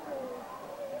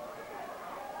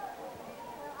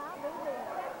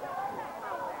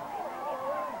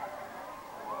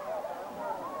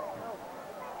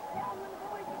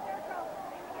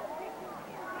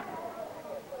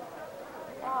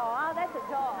 Oh, that's a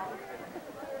dog.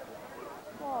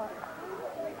 What?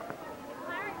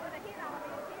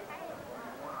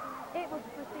 It was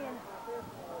within.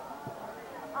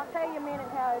 I'll tell you a minute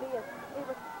how it is. It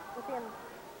was within.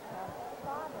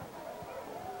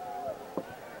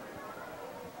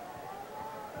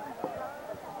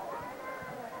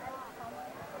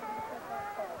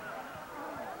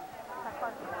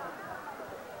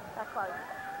 That's close.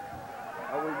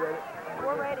 Are we ready?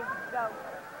 We're ready. Go.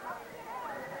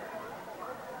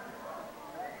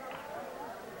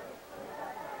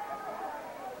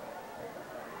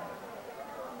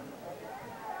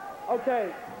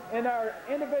 Okay, in our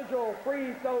individual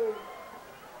free throw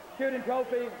shooting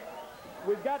trophy,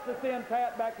 we've got to send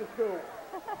Pat back to school.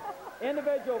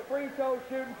 Individual free throw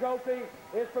shooting trophy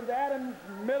is from the Adams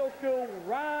Middle School,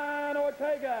 Ryan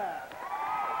Ortega.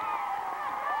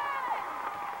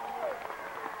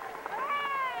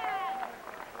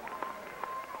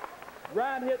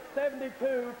 Ryan hit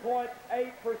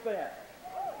 72.8%.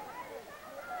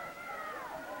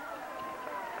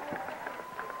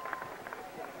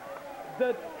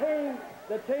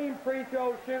 The team free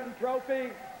throw shooting trophy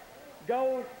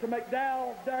goes to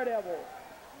McDowell Daredevils.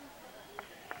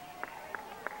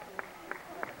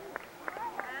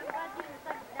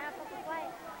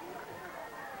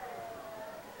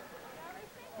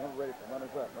 I'm ready for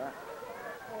runners up, right?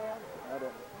 Yeah. I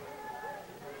don't.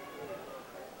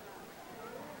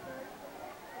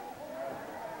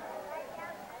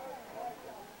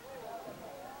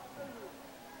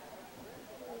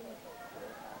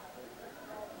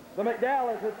 The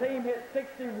McDowell as a team hit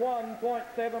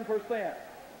 61.7%.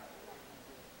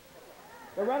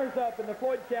 The runners-up in the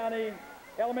Floyd County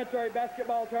Elementary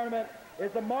Basketball Tournament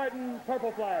is the Martin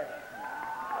Purple Flag.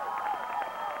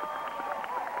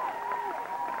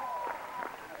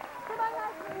 Somebody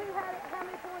asked me who had how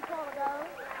many points a while ago.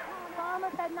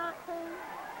 Thomas had 19.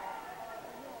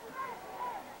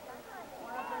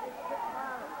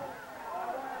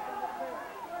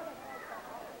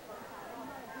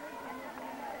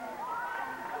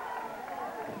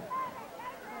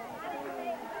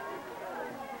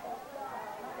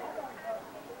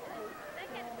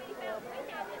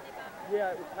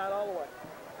 Yeah, it was tied all the way.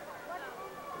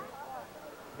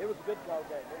 It was a good ball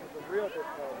game. It was a real good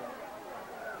ball game.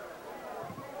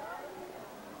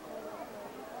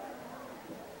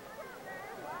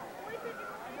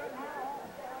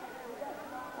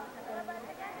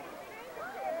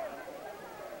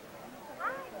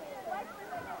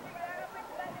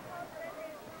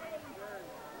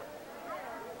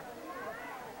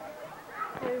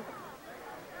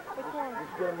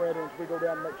 Just get them ready as we go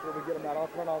down and make sure we get them out. I'll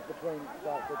turn off between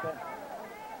shots, okay?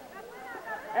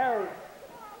 Arrows.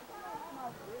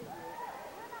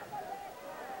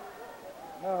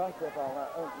 No, I said all right.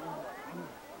 Oh,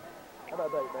 how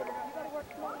about that, baby?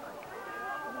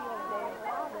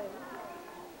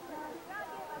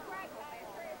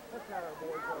 That's how our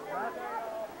boys go, right?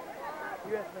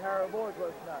 You asked me how our boys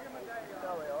was tonight. There they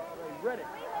are. Are they ready?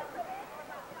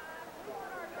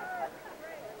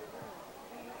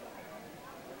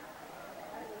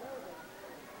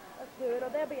 Good, or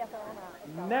they'll be up all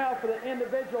night. Now for the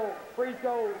individual free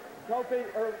throw trophy,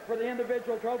 or for the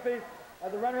individual trophies,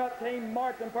 the runner-up team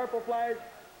marked in purple flags.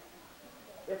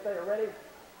 If they are ready,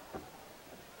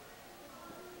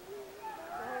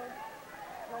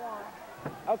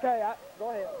 Okay, go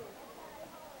ahead.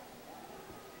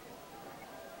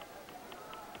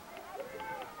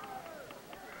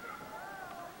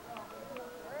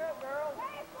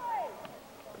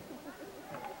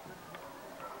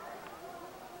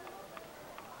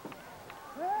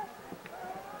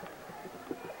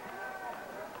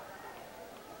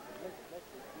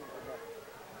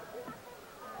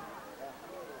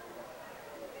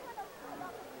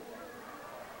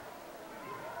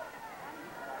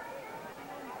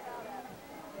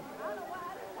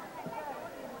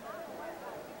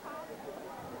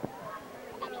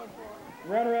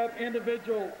 Runner-up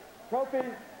individual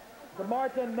trophies to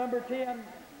Martin, number 10,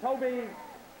 Toby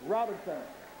Robinson.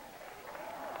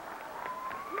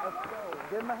 Let's go.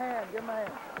 Give him a hand. Give him a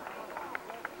hand.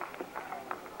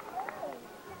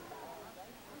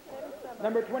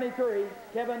 Number 23,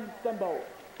 Kevin Stumbo.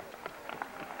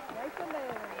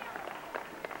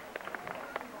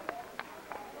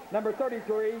 Number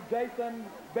 33, Jason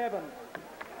Bevan.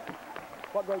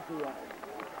 What grade are you in?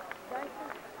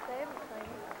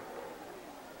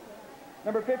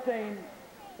 Number 15,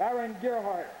 Aaron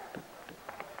Gerhardt.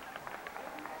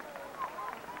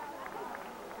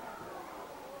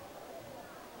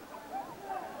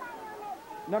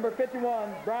 Number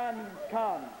 51, Brian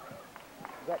Kahn.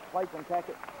 Is that Clayton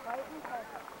Tackett?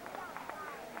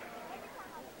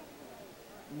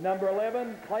 Number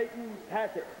 11, Clayton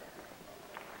Tackett.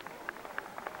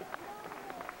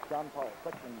 John Paul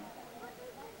Sexton.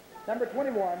 Number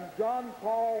 21, John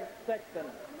Paul Sexton.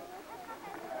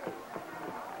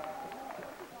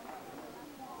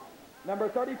 Number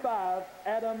 35,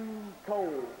 Adam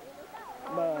Coleman.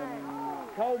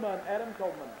 Adam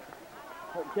Coleman.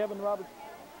 Kevin Robinson.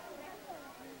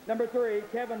 Number 3,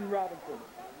 Kevin Robinson.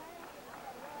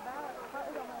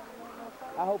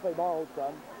 I hope they borrowed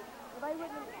some.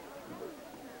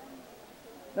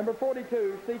 Number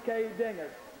 42, C.K.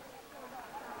 Dingus.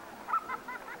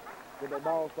 Did they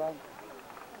borrow some?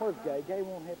 Where's Gay? Gay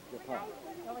won't have to punt.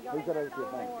 Who's that other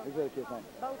kid's name? Who's that other kid's name?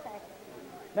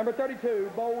 Number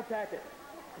 32, Bo Tackett.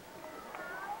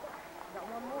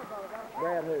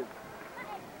 Brad who?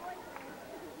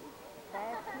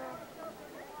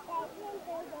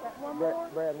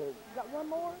 Brad who? Got one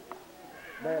more?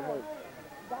 Brad who?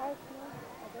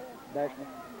 Dashner.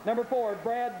 Number 4,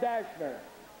 Brad Dashner.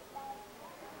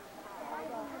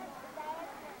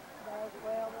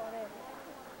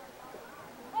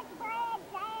 It's Brad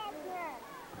Dashner.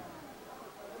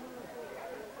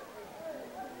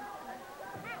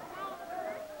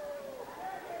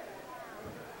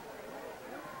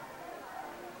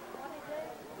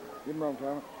 Give him wrong,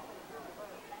 Thomas.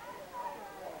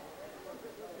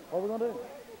 What are we going to do?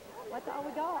 That's all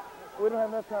we got. We don't have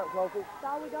enough time to trophies.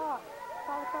 That's all we got. That's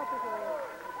all the trophies are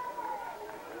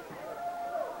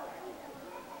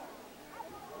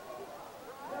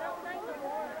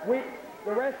in.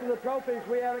 The rest of the trophies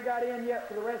we haven't got in yet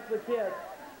for the rest of the kids.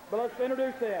 But let's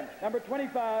introduce them. Number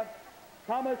 25,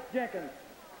 Thomas Jenkins.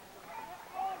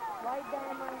 Right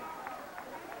down there.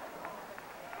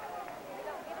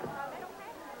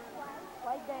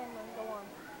 Right down there. Go on.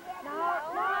 No.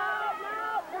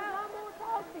 There's no more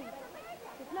trophies.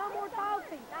 There's no more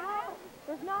trophies.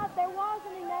 There's not. There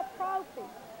wasn't enough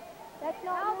trophies. That's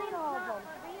not one of them.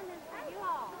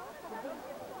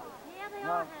 Yeah, they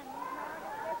all have.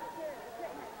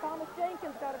 Thomas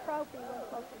Jenkins got a trophy he wasn't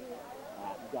supposed to get.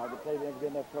 God, but they didn't get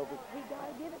enough trophies. He got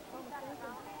to give it to Thomas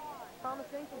Jenkins. Thomas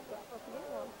Jenkins got supposed to get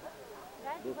one.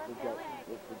 This is the joke.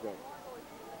 This is the joke.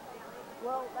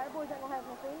 Well, that boys ain't going to have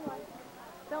enough anyway.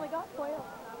 They only got 12.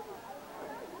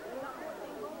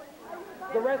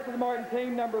 The rest of the Martin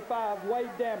team, number 5, Wade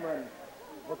Dameron.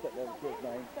 What's that other kid's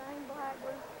name? Shane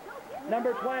Blackburn.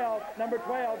 Number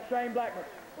 12, Shane Blackman.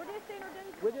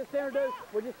 We just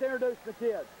introduced the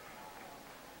kids.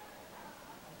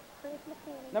 Chris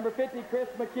McKinney. Number 50, Chris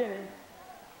McKinney.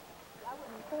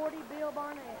 40, Bill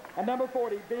Barnett. And number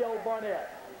 40, Bill Barnett.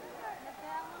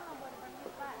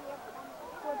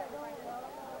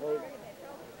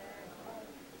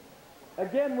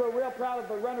 Again, we're real proud of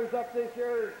the runners-up this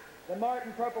year, the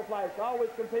Martin Purple Flash,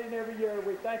 always competing every year.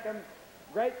 We thank them.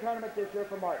 Great tournament this year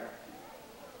for Martin.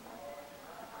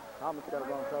 Thomas got a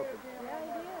wrong trophy. Yeah, he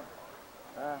did.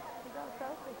 He got a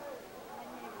trophy.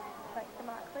 Thanks to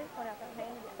Mike Cliff when I got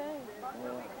handed it to him.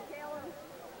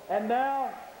 Yeah. And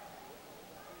now,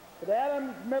 for the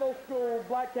Adams Middle School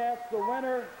Black Cats, the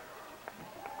winner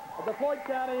of the Floyd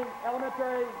County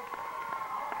Elementary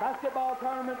Basketball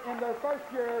Tournament in their first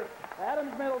year,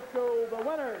 Adams Middle School, the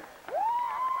winners.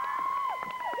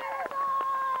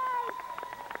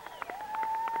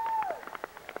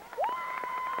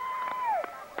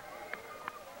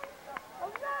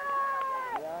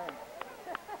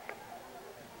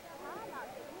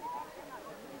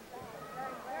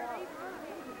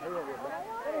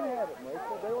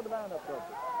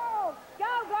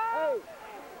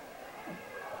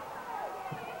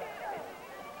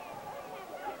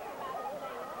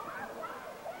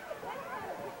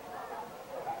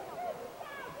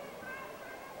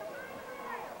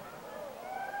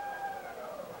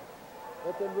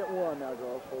 Let them get one now,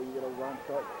 girls, before you get over and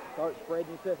start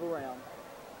spreading yourself around.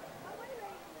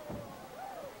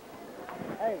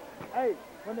 Hey,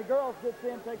 when the girls gets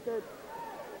in, take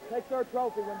their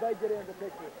trophy when they get in the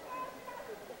picture.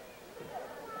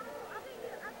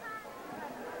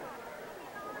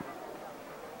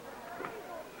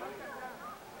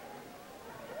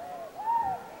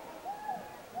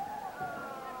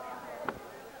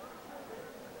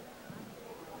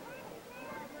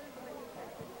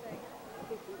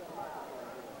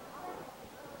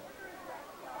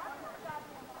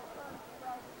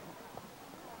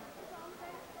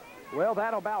 Well,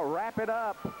 that'll about wrap it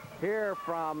up here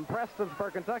from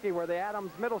Prestonsburg, Kentucky, where the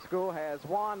Adams Middle School has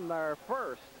won their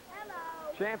first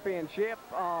championship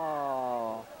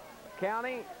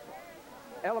county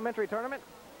elementary tournament.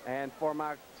 And for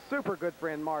my super good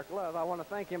friend Mark Love, I want to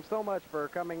thank him so much for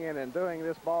coming in and doing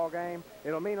this ball game.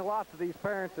 It'll mean a lot to these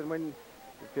parents, and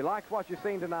if you liked what you've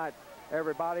seen tonight,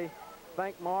 everybody,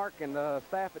 thank Mark and the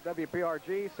staff at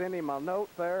WPRG. Send him a note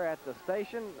there at the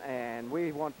station. And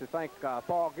we want to thank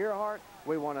Paul Gearhart.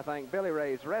 We want to thank Billy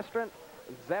Ray's Restaurant,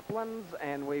 Zeppelin's,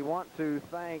 and we want to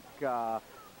thank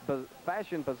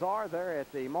Fashion Bazaar there at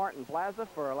the Martin Plaza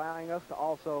for allowing us to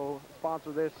also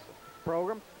sponsor this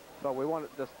program. So we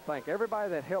want to just thank everybody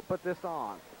that helped put this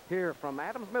on. Here from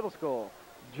Adams Middle School,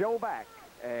 Joe Back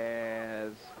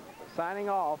is signing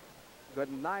off.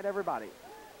 Good night, everybody.